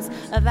victims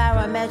of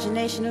our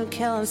imagination who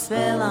kill and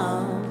spill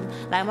on.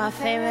 Like my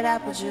favorite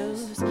apple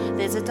juice.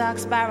 There's a dark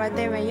spot right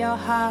there in your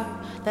heart.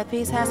 That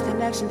peace has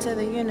connection to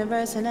the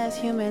universe, and as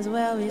humans,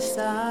 well, we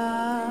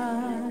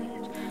start.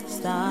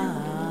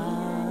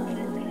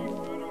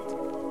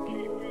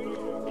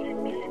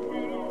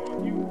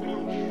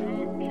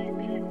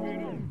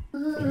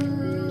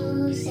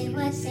 Ooh, say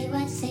what, say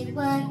what, say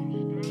what?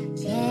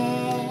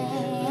 Yeah,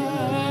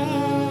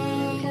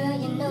 girl,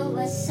 you know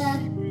what's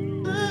up.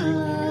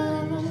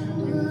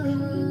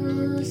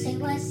 Ooh, say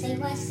what, say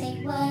what,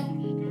 say what?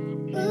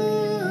 Ooh,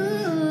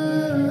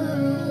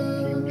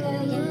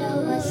 girl, you know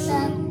what's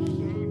up.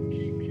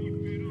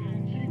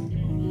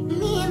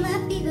 Me and my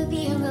people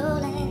be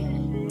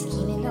rolling,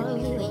 keeping on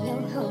you and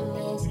your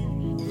homies.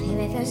 The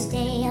very first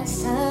day of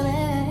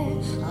summer,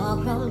 all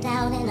chromed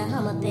out in a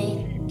Hummer, babe.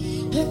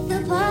 Hit the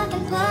park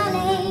and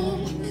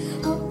parlay.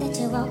 Hope that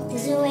you walk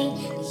this way.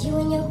 Cause you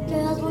and your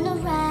girls wanna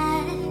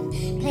ride.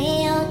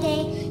 Play all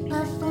day,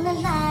 puff on the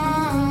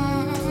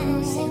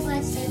line. Say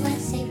what, say what,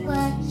 say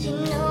what? You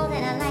know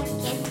that I like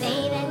it,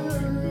 baby.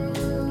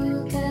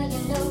 Ooh, girl,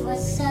 you know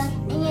what's up.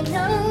 And you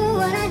know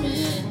what I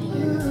need.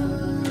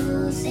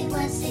 Ooh, say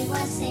what, say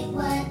what, say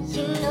what?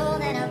 You know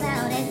that I'm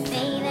about it,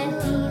 baby.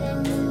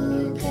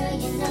 Ooh, girl,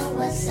 you know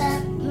what's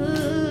up.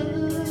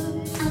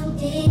 I'm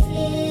digging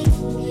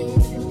you.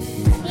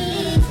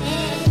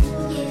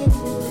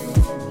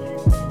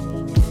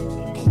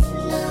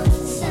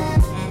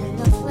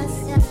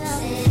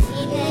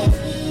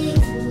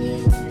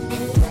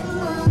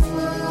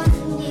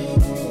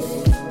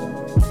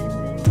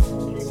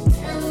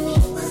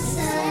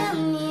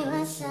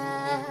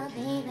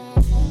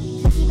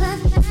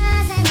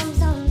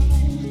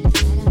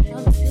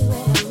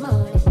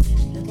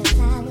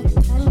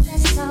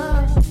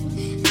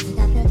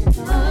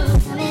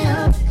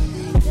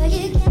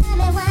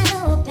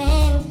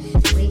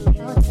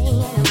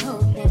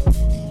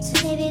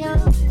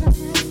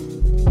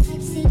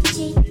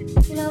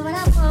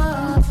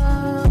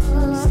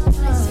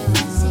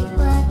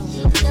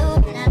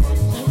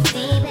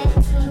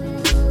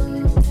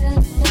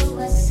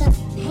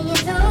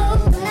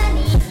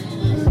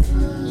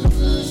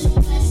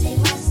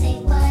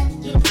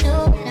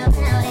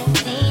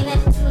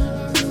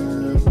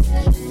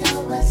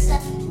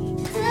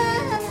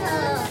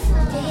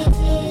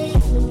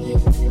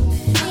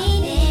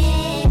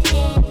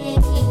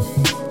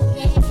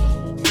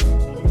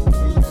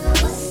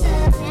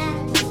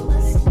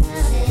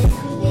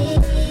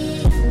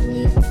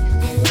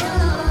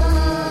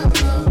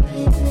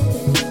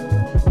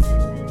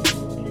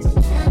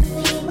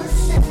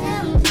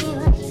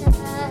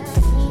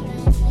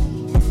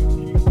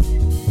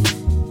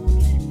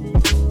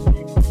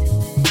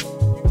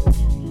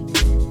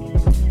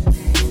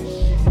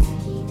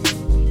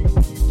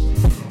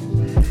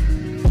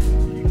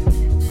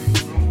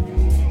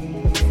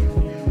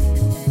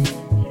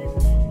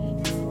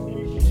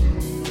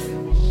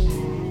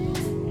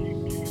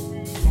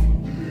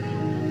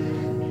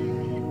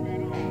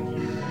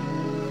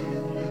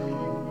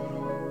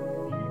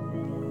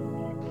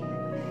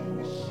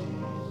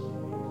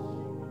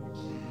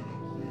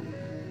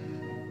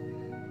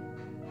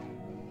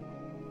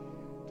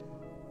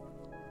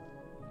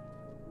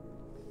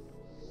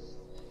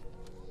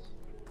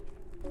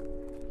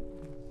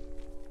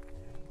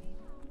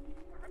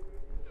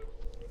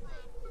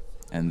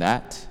 And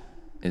that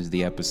is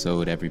the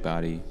episode,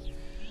 everybody.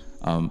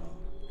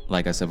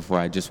 like I said before,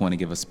 I just want to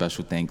give a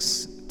special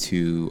thanks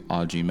to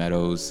Audrey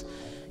Meadows.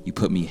 You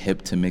put me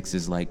hip to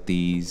mixes like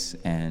these,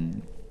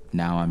 and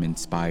now I'm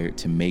inspired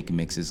to make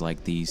mixes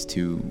like these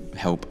to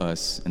help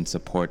us and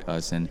support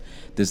us. And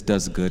this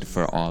does good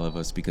for all of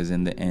us, because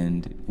in the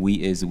end,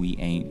 We Is We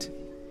Ain't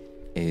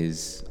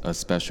is a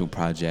special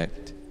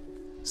project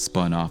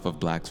spun off of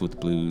Blacks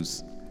with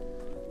Blues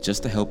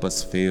just to help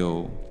us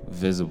feel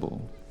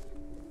visible.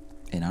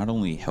 And not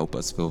only help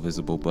us feel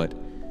visible, but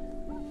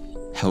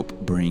help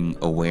bring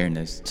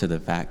awareness to the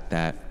fact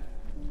that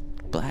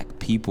Black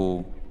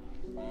people,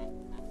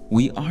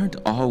 we aren't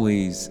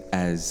always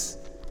as,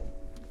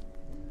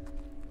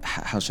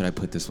 how should I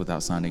put this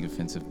without sounding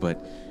offensive, but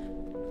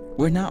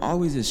we're not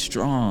always as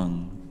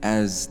strong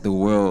as the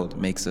world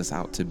makes us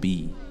out to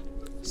be.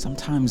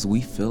 Sometimes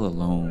we feel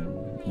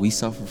alone. We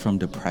suffer from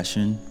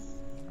depression.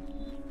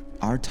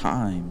 Our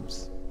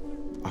times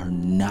are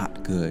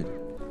not good.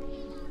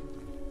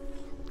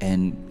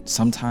 And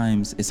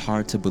sometimes it's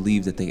hard to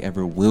believe that they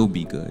ever will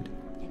be good.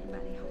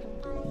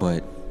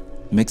 But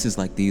mixes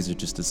like these are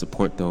just to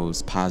support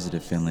those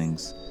positive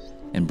feelings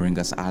and bring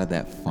us out of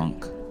that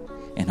funk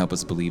and help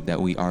us believe that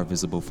we are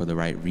visible for the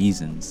right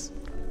reasons.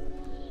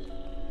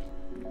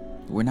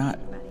 We're not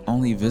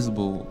only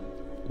visible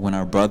when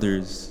our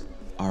brothers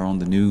are on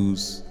the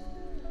news,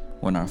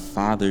 when our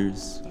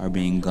fathers are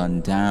being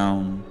gunned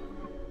down,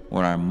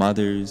 when our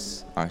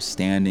mothers are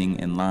standing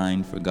in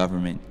line for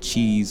government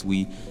cheese.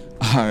 We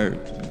are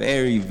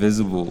very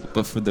visible,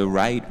 but for the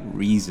right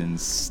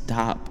reasons.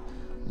 Stop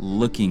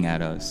looking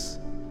at us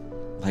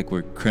like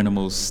we're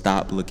criminals.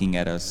 Stop looking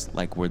at us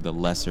like we're the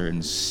lesser,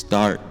 and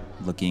start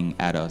looking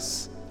at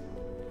us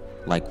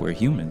like we're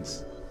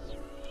humans.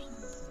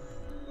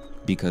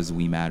 Because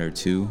we matter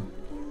too.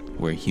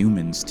 We're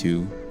humans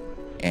too.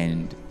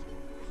 And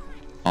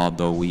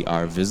although we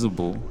are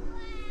visible,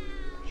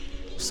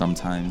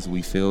 sometimes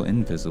we feel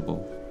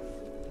invisible.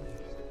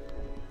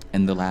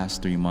 In the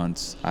last 3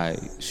 months, I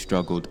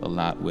struggled a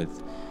lot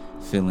with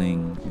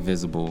feeling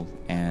visible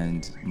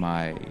and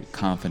my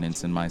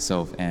confidence in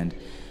myself. And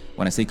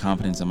when I say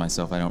confidence in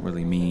myself, I don't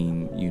really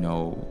mean,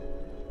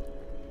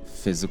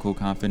 physical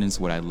confidence,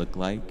 what I look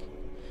like,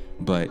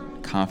 but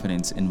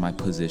confidence in my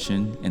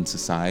position in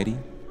society.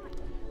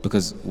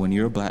 Because when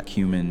you're a Black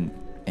human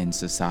in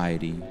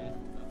society,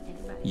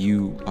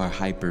 you are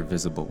hyper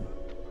visible,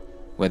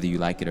 whether you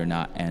like it or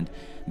not. And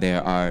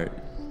there are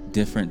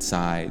different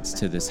sides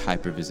to this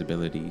hyper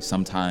visibility.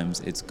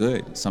 Sometimes it's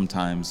good.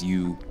 Sometimes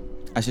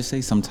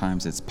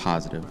sometimes it's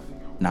positive,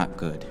 not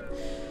good.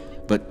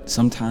 But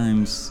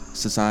sometimes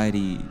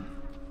society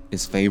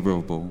is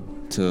favorable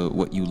to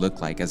what you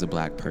look like as a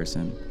Black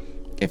person.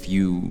 If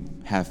you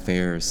have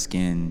fair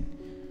skin,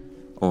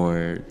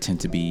 or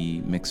tend to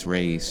be mixed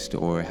raced,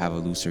 or have a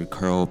looser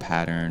curl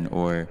pattern,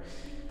 or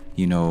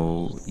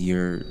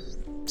your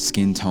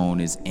skin tone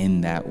is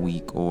in that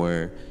week,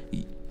 or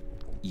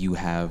you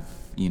have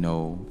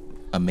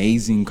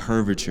amazing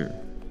curvature,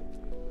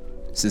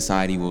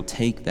 society will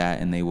take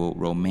that and they will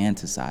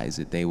romanticize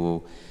it. They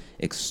will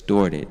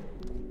extort it,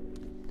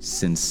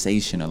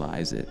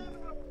 sensationalize it.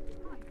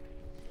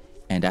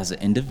 And as an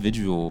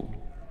individual,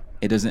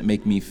 it doesn't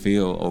make me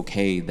feel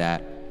okay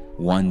that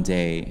one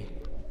day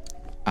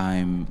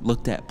I'm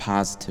looked at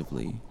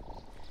positively.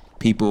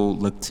 People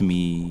look to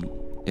me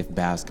if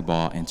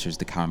basketball enters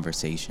the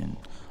conversation,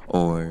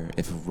 or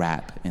if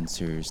rap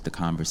enters the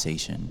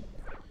conversation,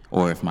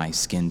 or if my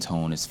skin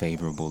tone is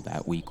favorable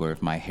that week, or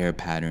if my hair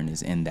pattern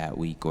is in that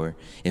week, or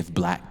if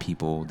Black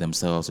people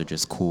themselves are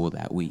just cool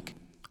that week.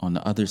 On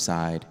the other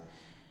side,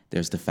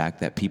 there's the fact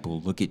that people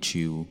look at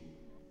you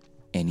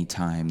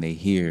anytime they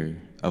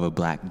hear of a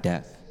Black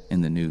death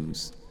in the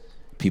news.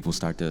 People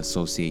start to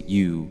associate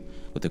you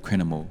with a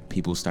criminal.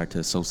 People start to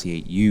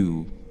associate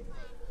you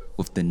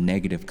with the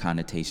negative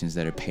connotations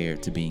that are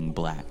paired to being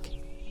Black.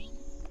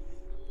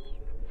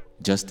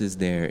 Just as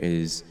there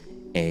is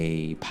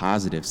a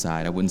positive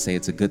side, I wouldn't say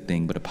it's a good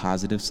thing, but a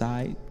positive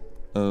side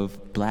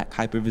of Black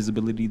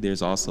hypervisibility,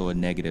 there's also a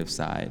negative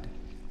side,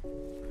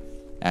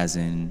 as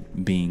in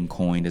being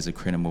coined as a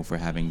criminal for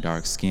having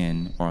dark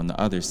skin, or on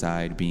the other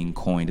side, being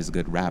coined as a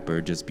good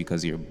rapper just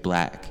because you're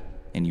Black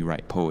and you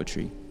write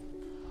poetry.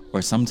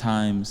 Or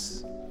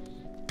sometimes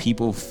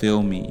people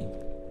fill me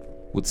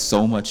with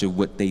so much of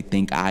what they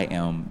think I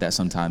am that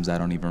sometimes I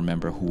don't even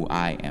remember who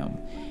I am.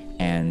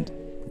 And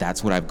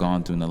that's what I've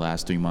gone through in the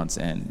last 3 months.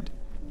 And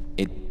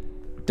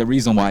the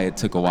reason why it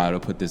took a while to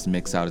put this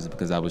mix out is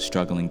because I was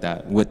struggling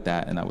with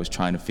that, and I was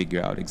trying to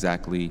figure out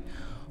exactly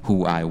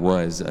who I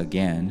was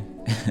again.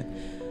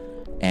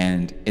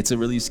 And it's a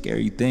really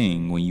scary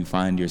thing when you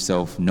find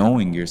yourself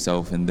knowing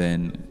yourself, and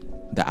then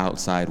the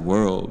outside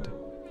world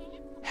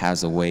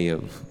has a way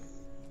of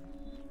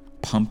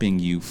pumping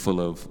you full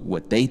of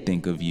what they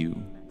think of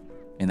you,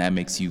 and that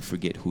makes you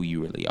forget who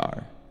you really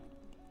are.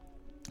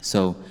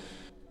 So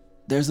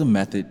there's a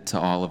method to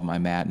all of my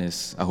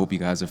madness. I hope you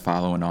guys are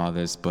following all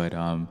this, but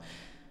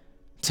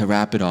to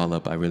wrap it all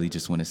up, I really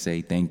just want to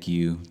say thank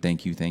you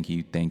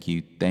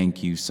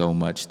so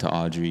much to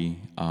Audrey.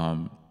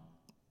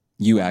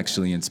 You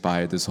actually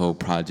inspired this whole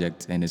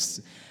project, and it's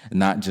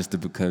not just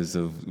because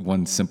of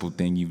one simple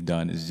thing you've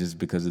done. It's just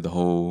because of the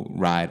whole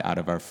ride out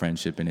of our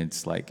friendship, and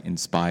it's like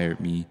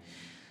inspired me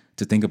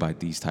to think about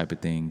these type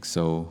of things.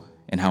 So,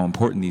 and how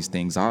important these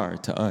things are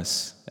to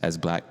us as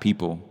Black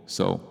people.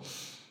 So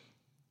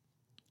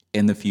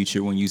in the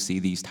future, when you see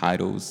these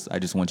titles, I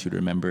just want you to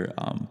remember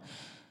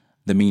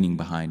the meaning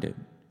behind it,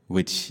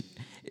 which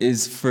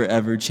is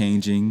forever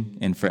changing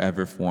and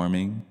forever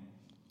forming.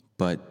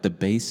 But the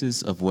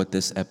basis of what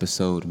this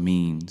episode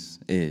means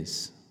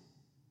is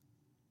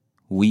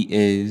we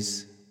ain't,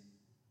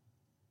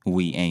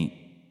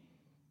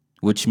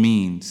 which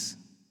means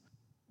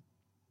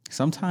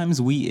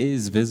sometimes we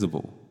is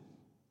visible.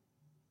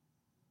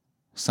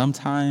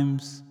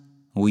 Sometimes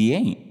we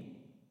ain't.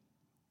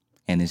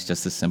 And it's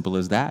just as simple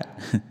as that.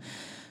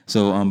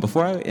 So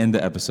before I end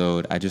the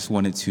episode, I just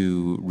wanted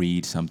to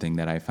read something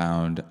that I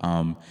found.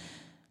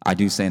 I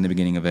do say in the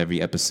beginning of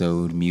every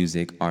episode,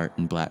 music, art,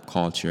 and Black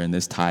culture, and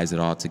this ties it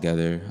all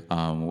together,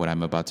 what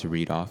I'm about to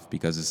read off,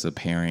 because it's a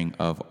pairing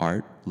of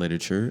art,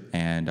 literature,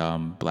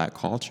 and Black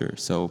culture.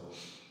 So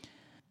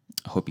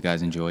I hope you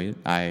guys enjoy it.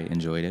 I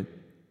enjoyed it.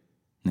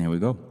 And here we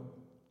go.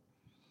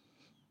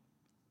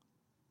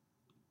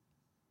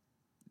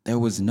 There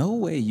was no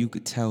way you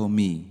could tell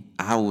me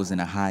I was in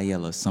a high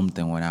yellow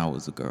something when I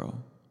was a girl.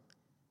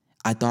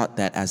 I thought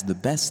that as the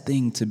best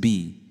thing to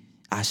be,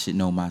 I should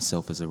know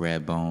myself as a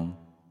red bone.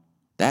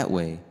 That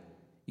way,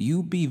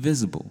 you be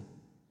visible,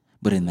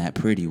 but in that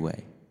pretty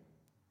way.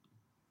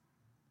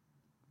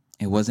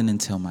 It wasn't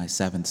until my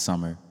 7th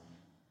summer,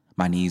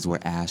 my knees were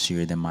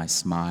ashier than my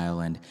smile,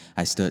 and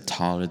I stood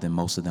taller than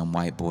most of them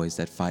white boys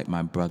that fight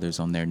my brothers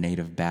on their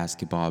native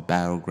basketball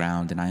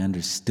battleground, and I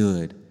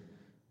understood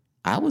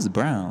I was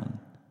brown,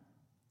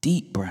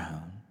 deep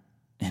brown,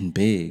 and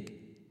big.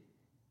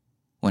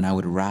 When I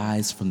would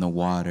rise from the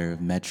water of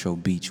Metro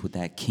Beach with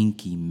that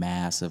kinky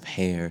mass of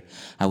hair,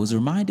 I was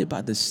reminded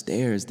by the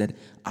stairs that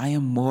I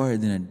am more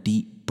than a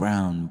deep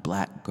brown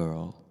Black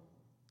girl.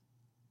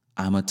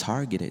 I'm a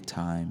target at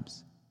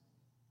times.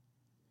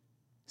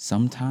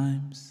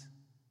 Sometimes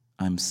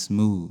I'm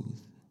smooth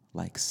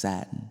like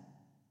satin,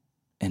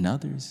 and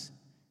others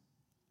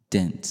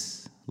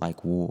dense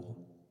like wool.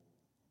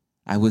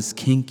 I was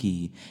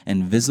kinky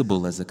and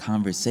visible as a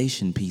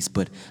conversation piece,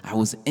 but I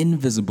was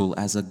invisible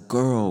as a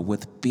girl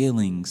with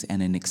feelings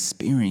and an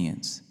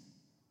experience.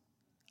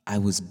 I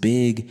was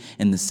big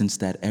in the sense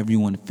that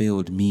everyone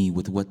filled me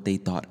with what they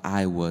thought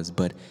I was,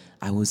 but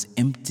I was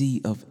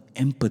empty of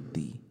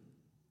empathy.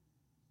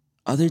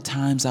 Other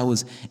times I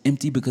was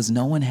empty because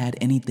no one had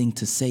anything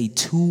to say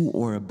to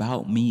or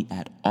about me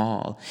at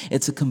all.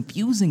 It's a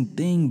confusing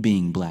thing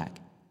being Black.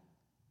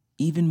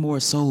 Even more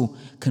so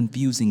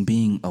confusing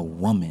being a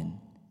woman.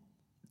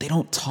 They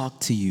don't talk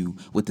to you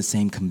with the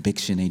same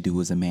conviction they do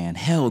as a man.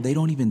 Hell, they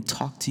don't even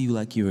talk to you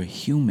like you're a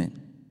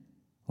human.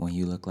 When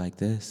you look like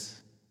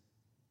this,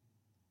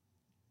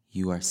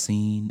 you are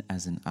seen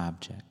as an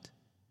object.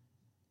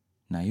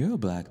 Now, you're a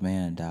Black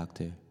man,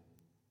 doctor,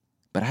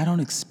 but I don't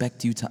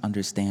expect you to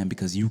understand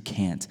because you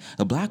can't.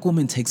 A Black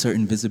woman takes her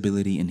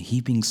invisibility in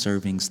heaping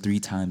servings 3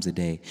 times a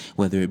day,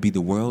 whether it be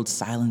the world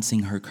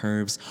silencing her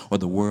curves or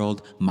the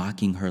world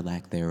mocking her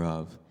lack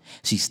thereof.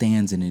 She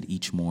stands in it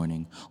each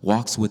morning,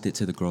 walks with it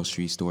to the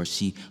grocery store.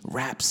 She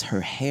wraps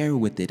her hair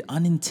with it,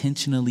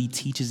 unintentionally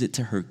teaches it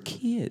to her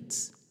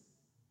kids.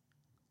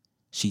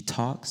 She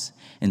talks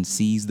and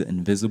sees the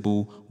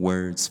invisible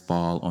words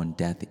fall on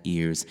deaf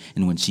ears.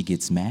 And when she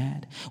gets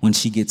mad, when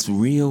she gets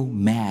real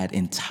mad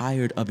and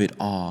tired of it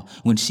all,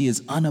 when she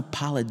is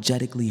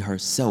unapologetically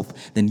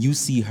herself, then you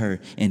see her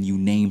and you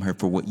name her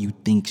for what you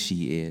think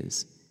she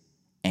is.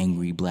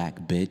 Angry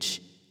Black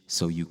bitch,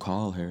 so you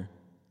call her.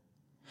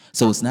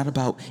 So it's not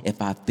about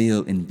if I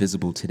feel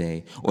invisible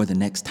today or the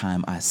next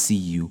time I see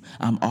you.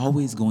 I'm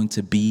always going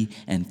to be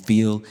and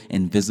feel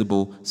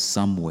invisible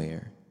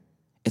somewhere.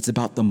 It's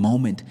about the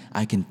moment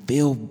I can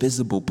feel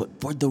visible, but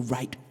for the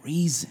right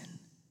reason.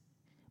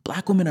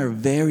 Black women are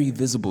very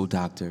visible,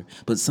 doctor,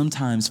 but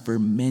sometimes for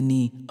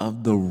many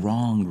of the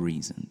wrong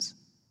reasons.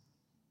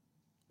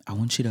 I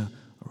want you to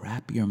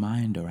wrap your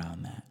mind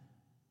around that.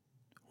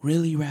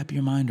 Really wrap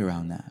your mind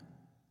around that.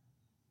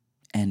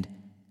 And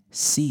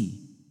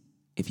see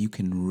if you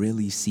can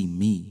really see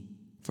me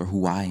for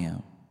who I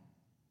am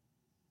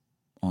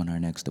on our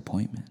next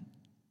appointment.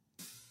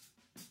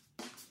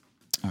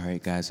 All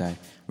right, guys, I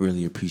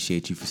really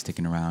appreciate you for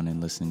sticking around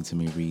and listening to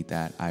me read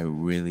that. I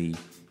really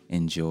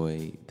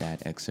enjoy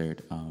that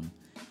excerpt.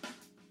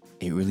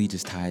 It really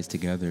just ties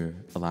together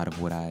a lot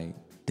of what I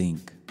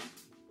think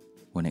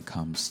when it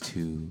comes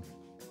to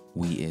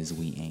we is,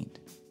 we ain't,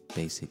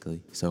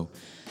 basically. So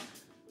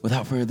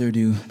without further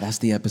ado, that's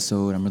the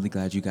episode. I'm really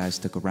glad you guys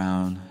stuck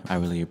around. I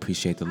really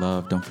appreciate the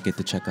love. Don't forget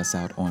to check us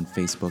out on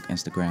Facebook,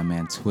 Instagram,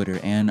 and Twitter,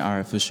 and our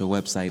official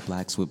website,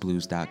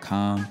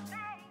 blackswithblues.com.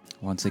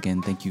 Once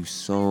again, thank you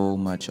so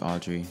much,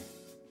 Audrey.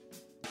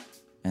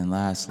 And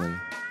lastly,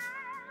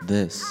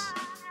 this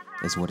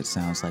is what it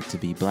sounds like to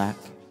be Black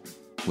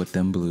with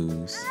them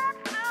blues.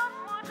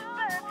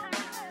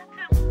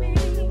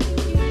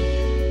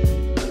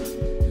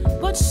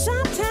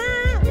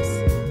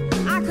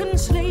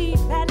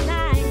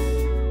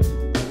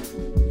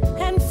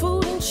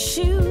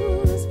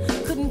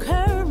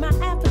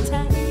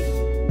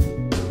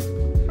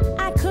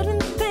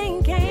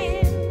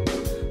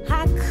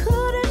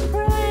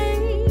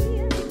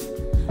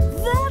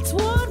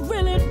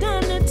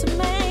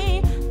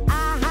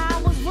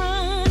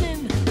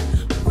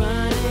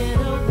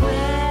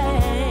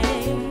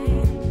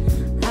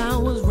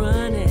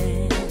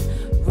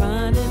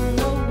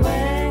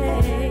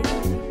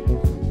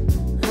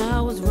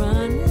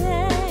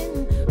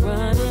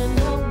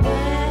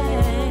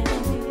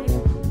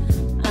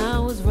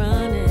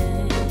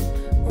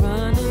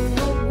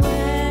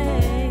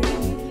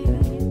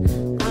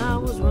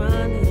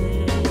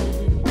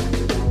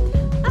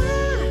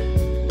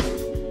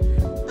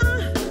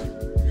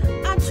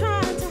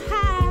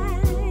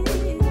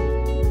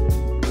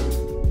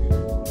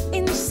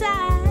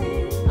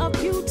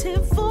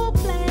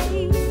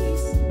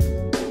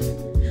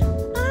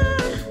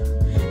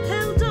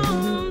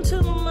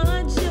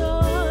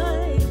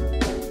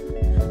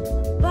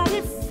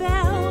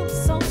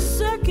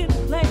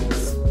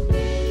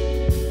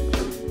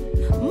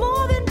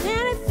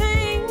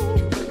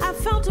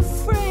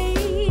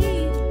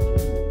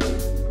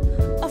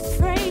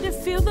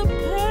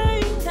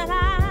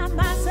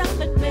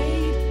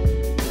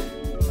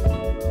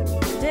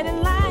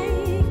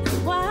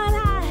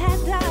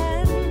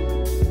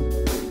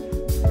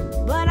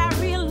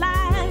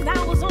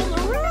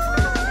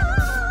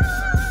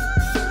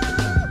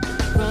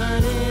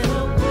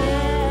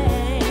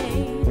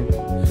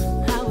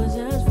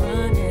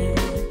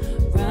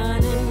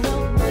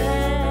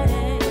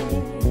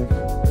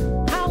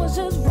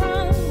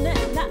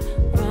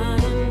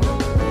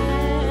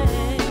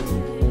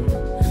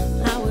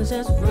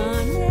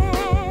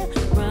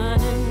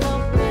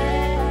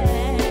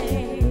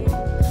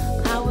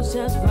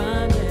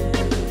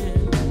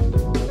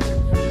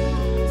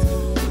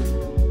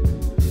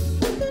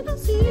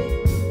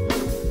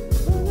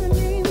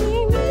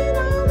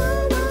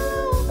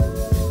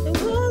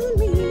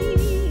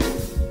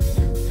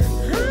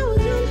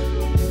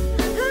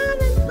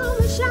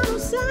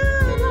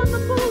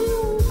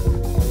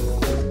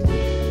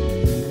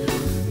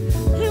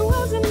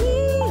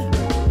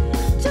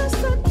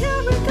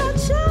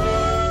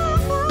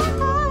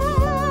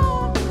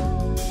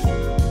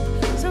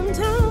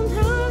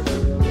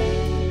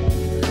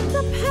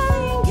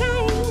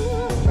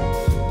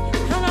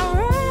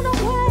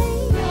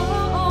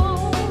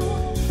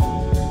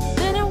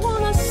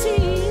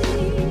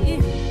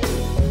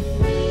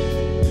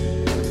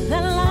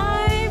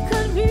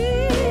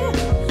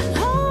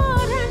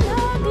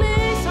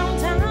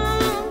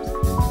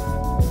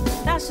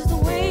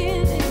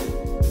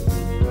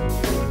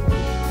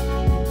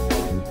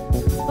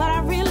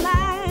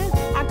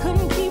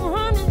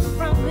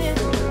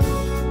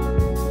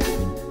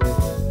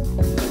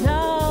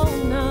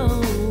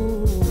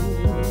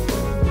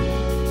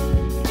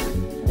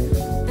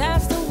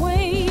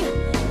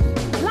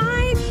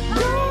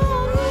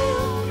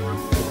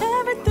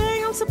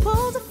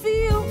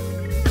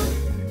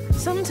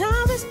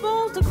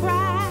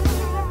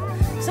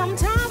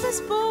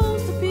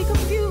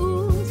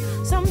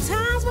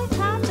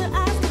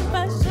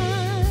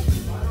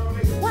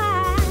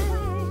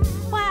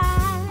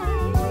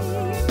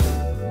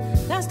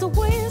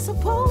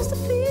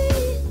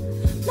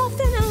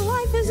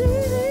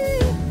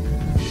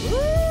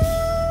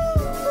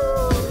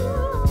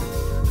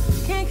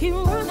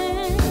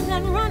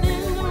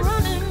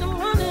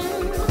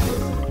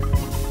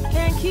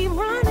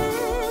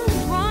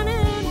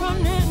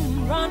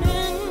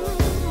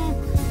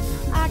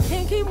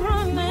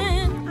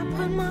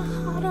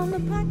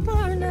 back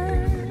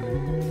burner.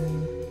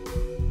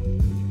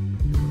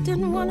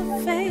 Didn't want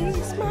to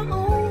face my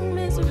own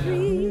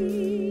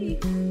misery.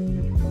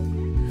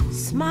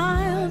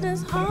 Smiled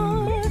as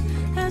hard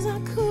as I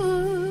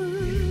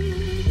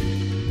could.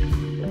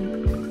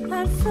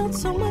 That felt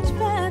so much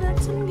better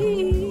to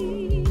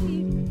me.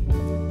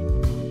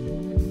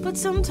 But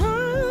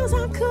sometimes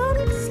I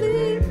couldn't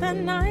sleep at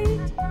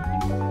night.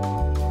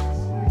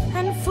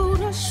 And food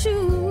or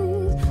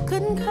shoes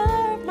couldn't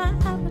curb my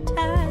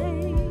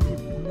appetite.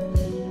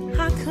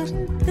 I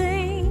couldn't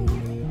think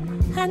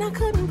and I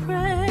couldn't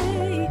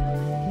pray.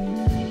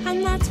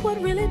 And that's what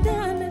really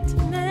done it to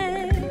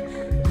me.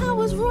 I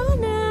was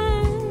running.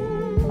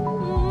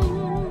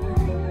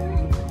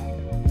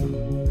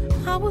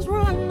 I was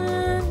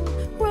running,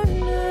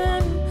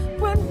 running,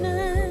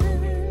 running.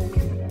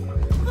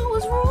 I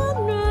was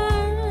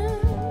running,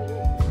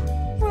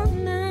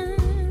 running.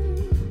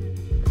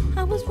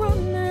 I was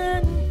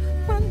running,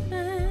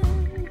 running,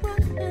 running,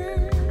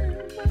 running.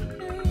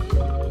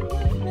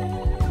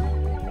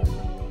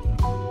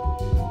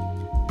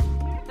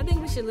 I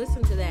think we should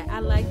listen to that. I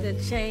like the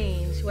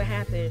change. What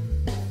happened?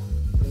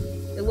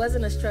 It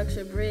wasn't a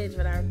structured bridge,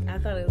 but I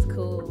thought it was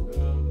cool.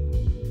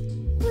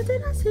 What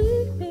did I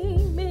see? Me.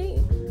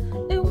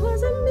 It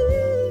wasn't me.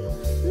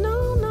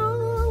 No,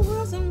 it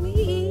wasn't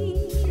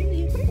me.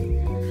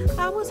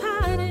 I was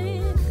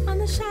hiding on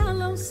the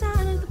shallow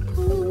side of the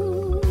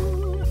pool,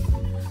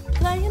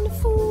 playing the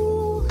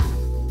fool,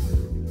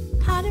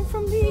 hiding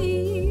from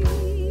me.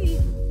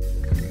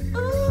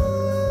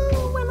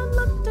 Oh, when I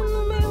looked in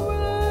the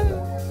mirror,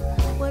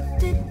 what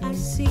did I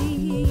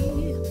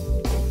see?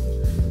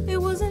 It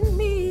wasn't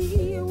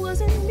me, it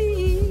wasn't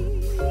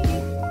me.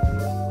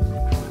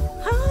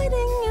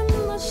 Hiding in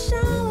the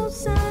shallow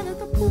side of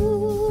the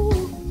pool,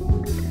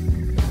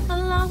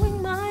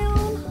 allowing my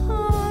own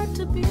heart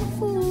to be a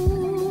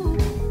fool.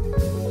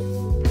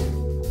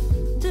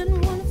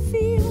 Didn't want to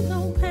feel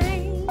no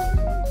pain.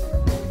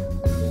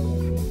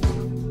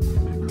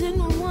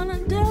 Didn't want to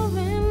delve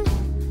in.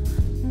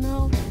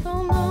 No.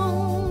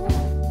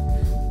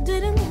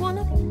 Didn't want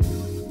to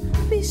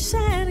be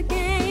sad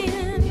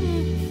again.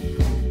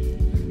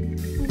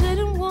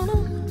 Didn't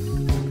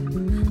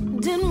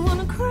want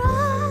to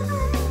cry.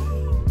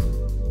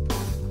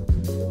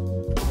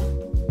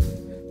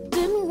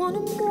 Didn't want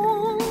to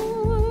mourn.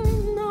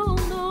 No.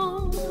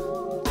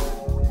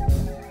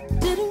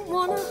 Didn't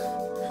want to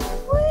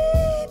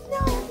weep.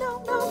 No.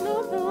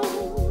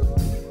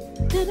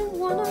 Didn't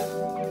want to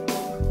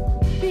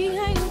be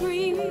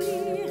angry.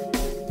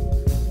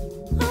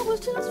 I was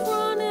just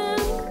running.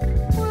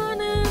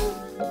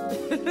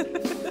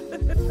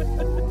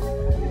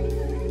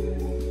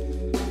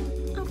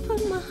 I put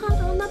my heart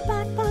on the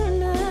back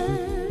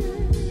burner.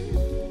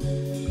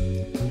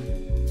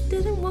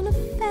 Didn't want to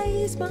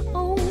face my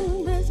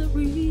own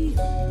misery.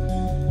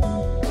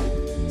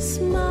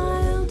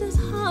 Smiled as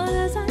hard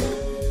as I could.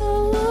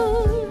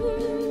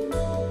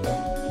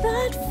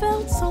 That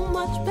felt so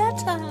much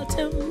better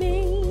to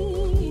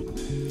me.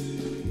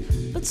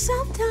 But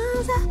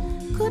sometimes I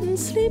couldn't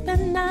sleep at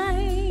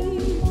night.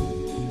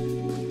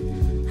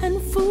 And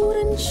food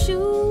and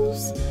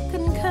shoes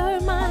couldn't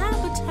curb my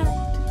appetite.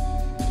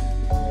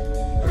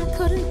 I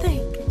couldn't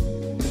think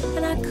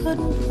and I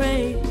couldn't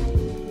pray.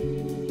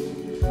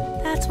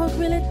 That's what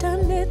really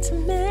done it to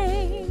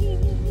me.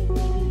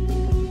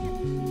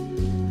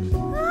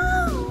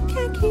 Oh,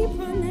 can't keep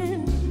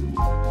running.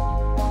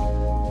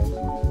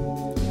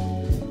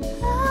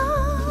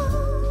 Oh,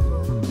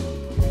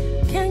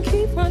 can't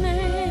keep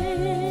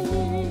running.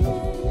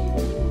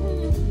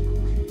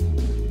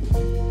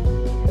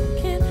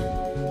 Can't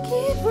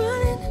keep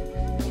running.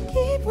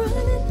 Keep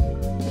running.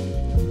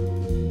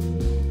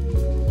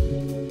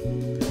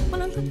 When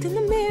I looked in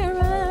the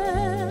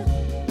mirror,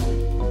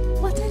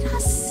 what did I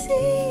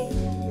see?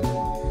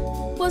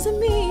 Wasn't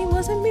me,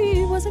 wasn't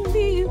me, wasn't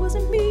me,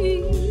 wasn't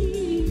me.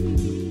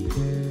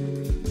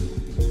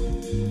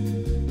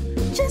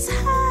 Just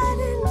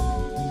hiding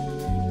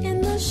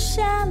in the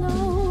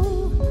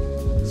shallow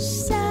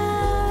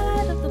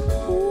side of the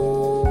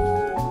pool,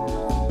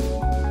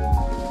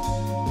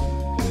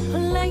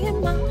 playing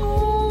my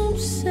own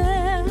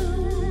self,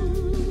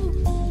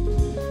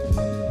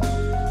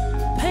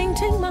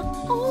 painting my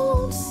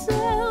own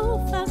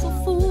self as a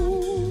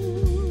fool.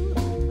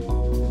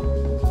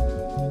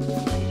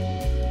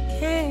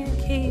 Can't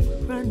keep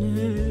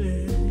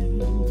running.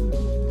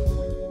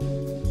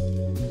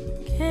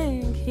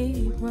 Can't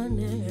keep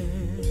running.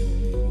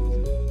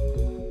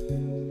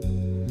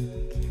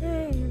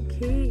 Can't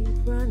keep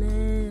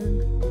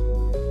running.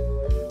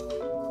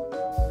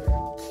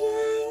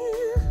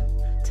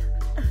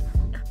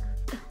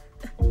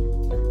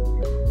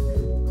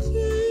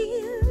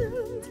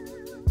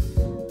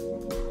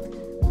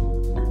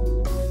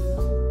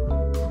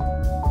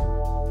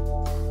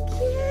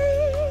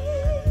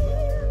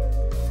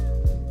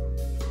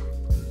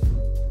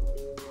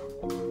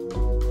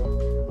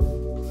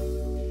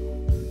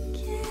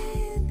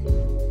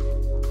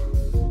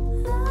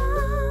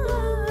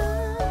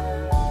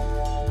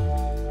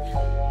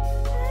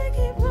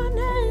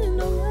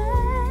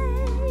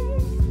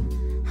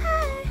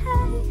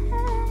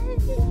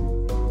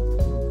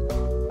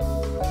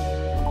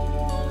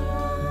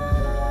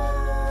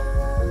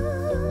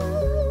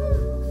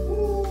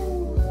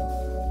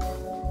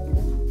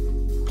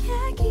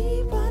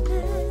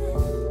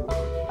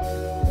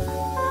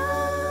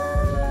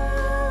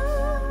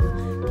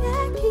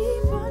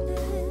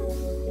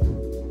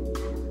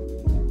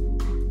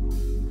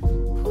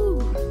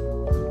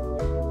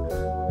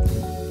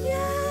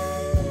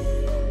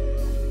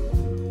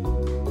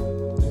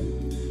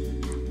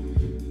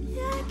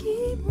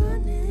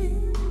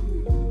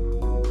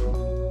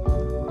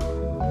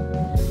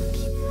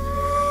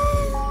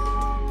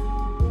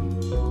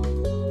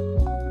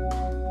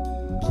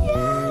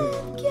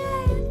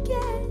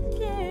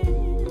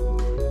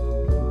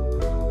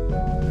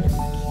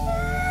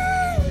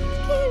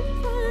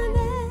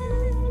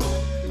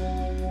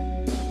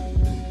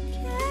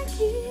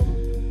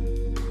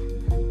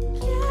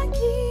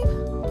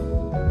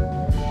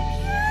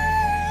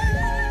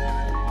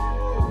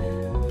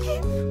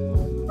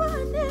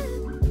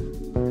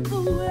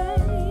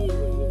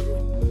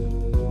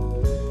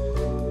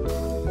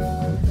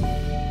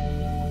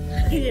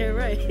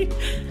 right.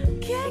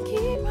 Can't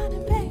keep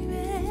running, baby.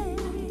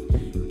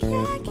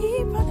 Can't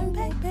keep running,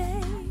 baby.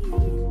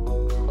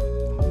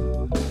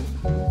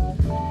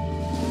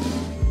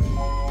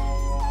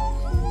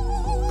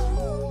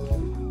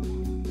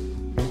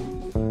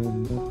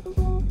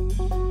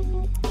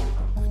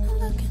 When I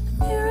look in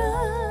the mirror,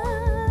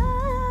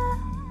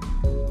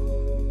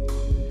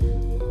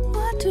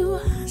 what do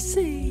I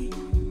see?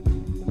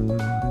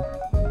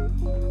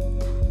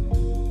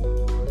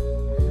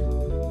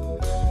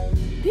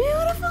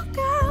 Beautiful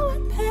girl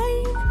with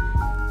pain,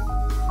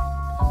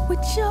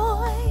 with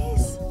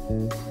joys,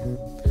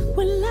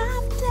 with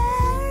laughter,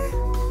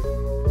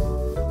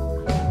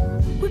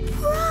 with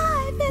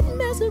private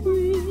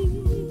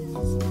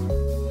miseries.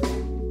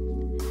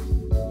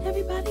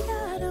 Everybody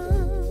got 'em.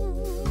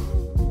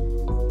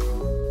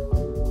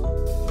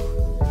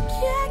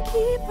 Can't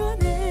keep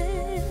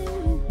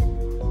running.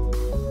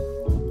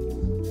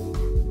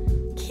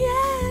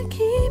 Can't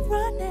keep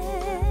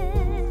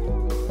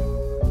running.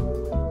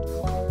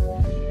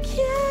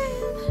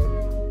 Can't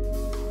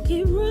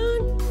keep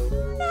running.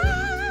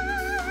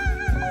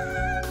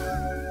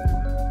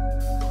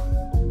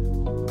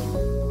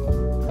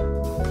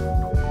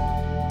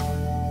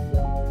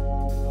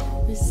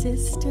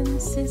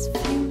 Resistance is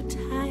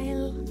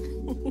futile.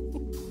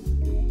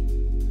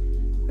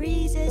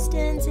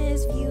 Resistance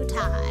is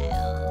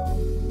futile.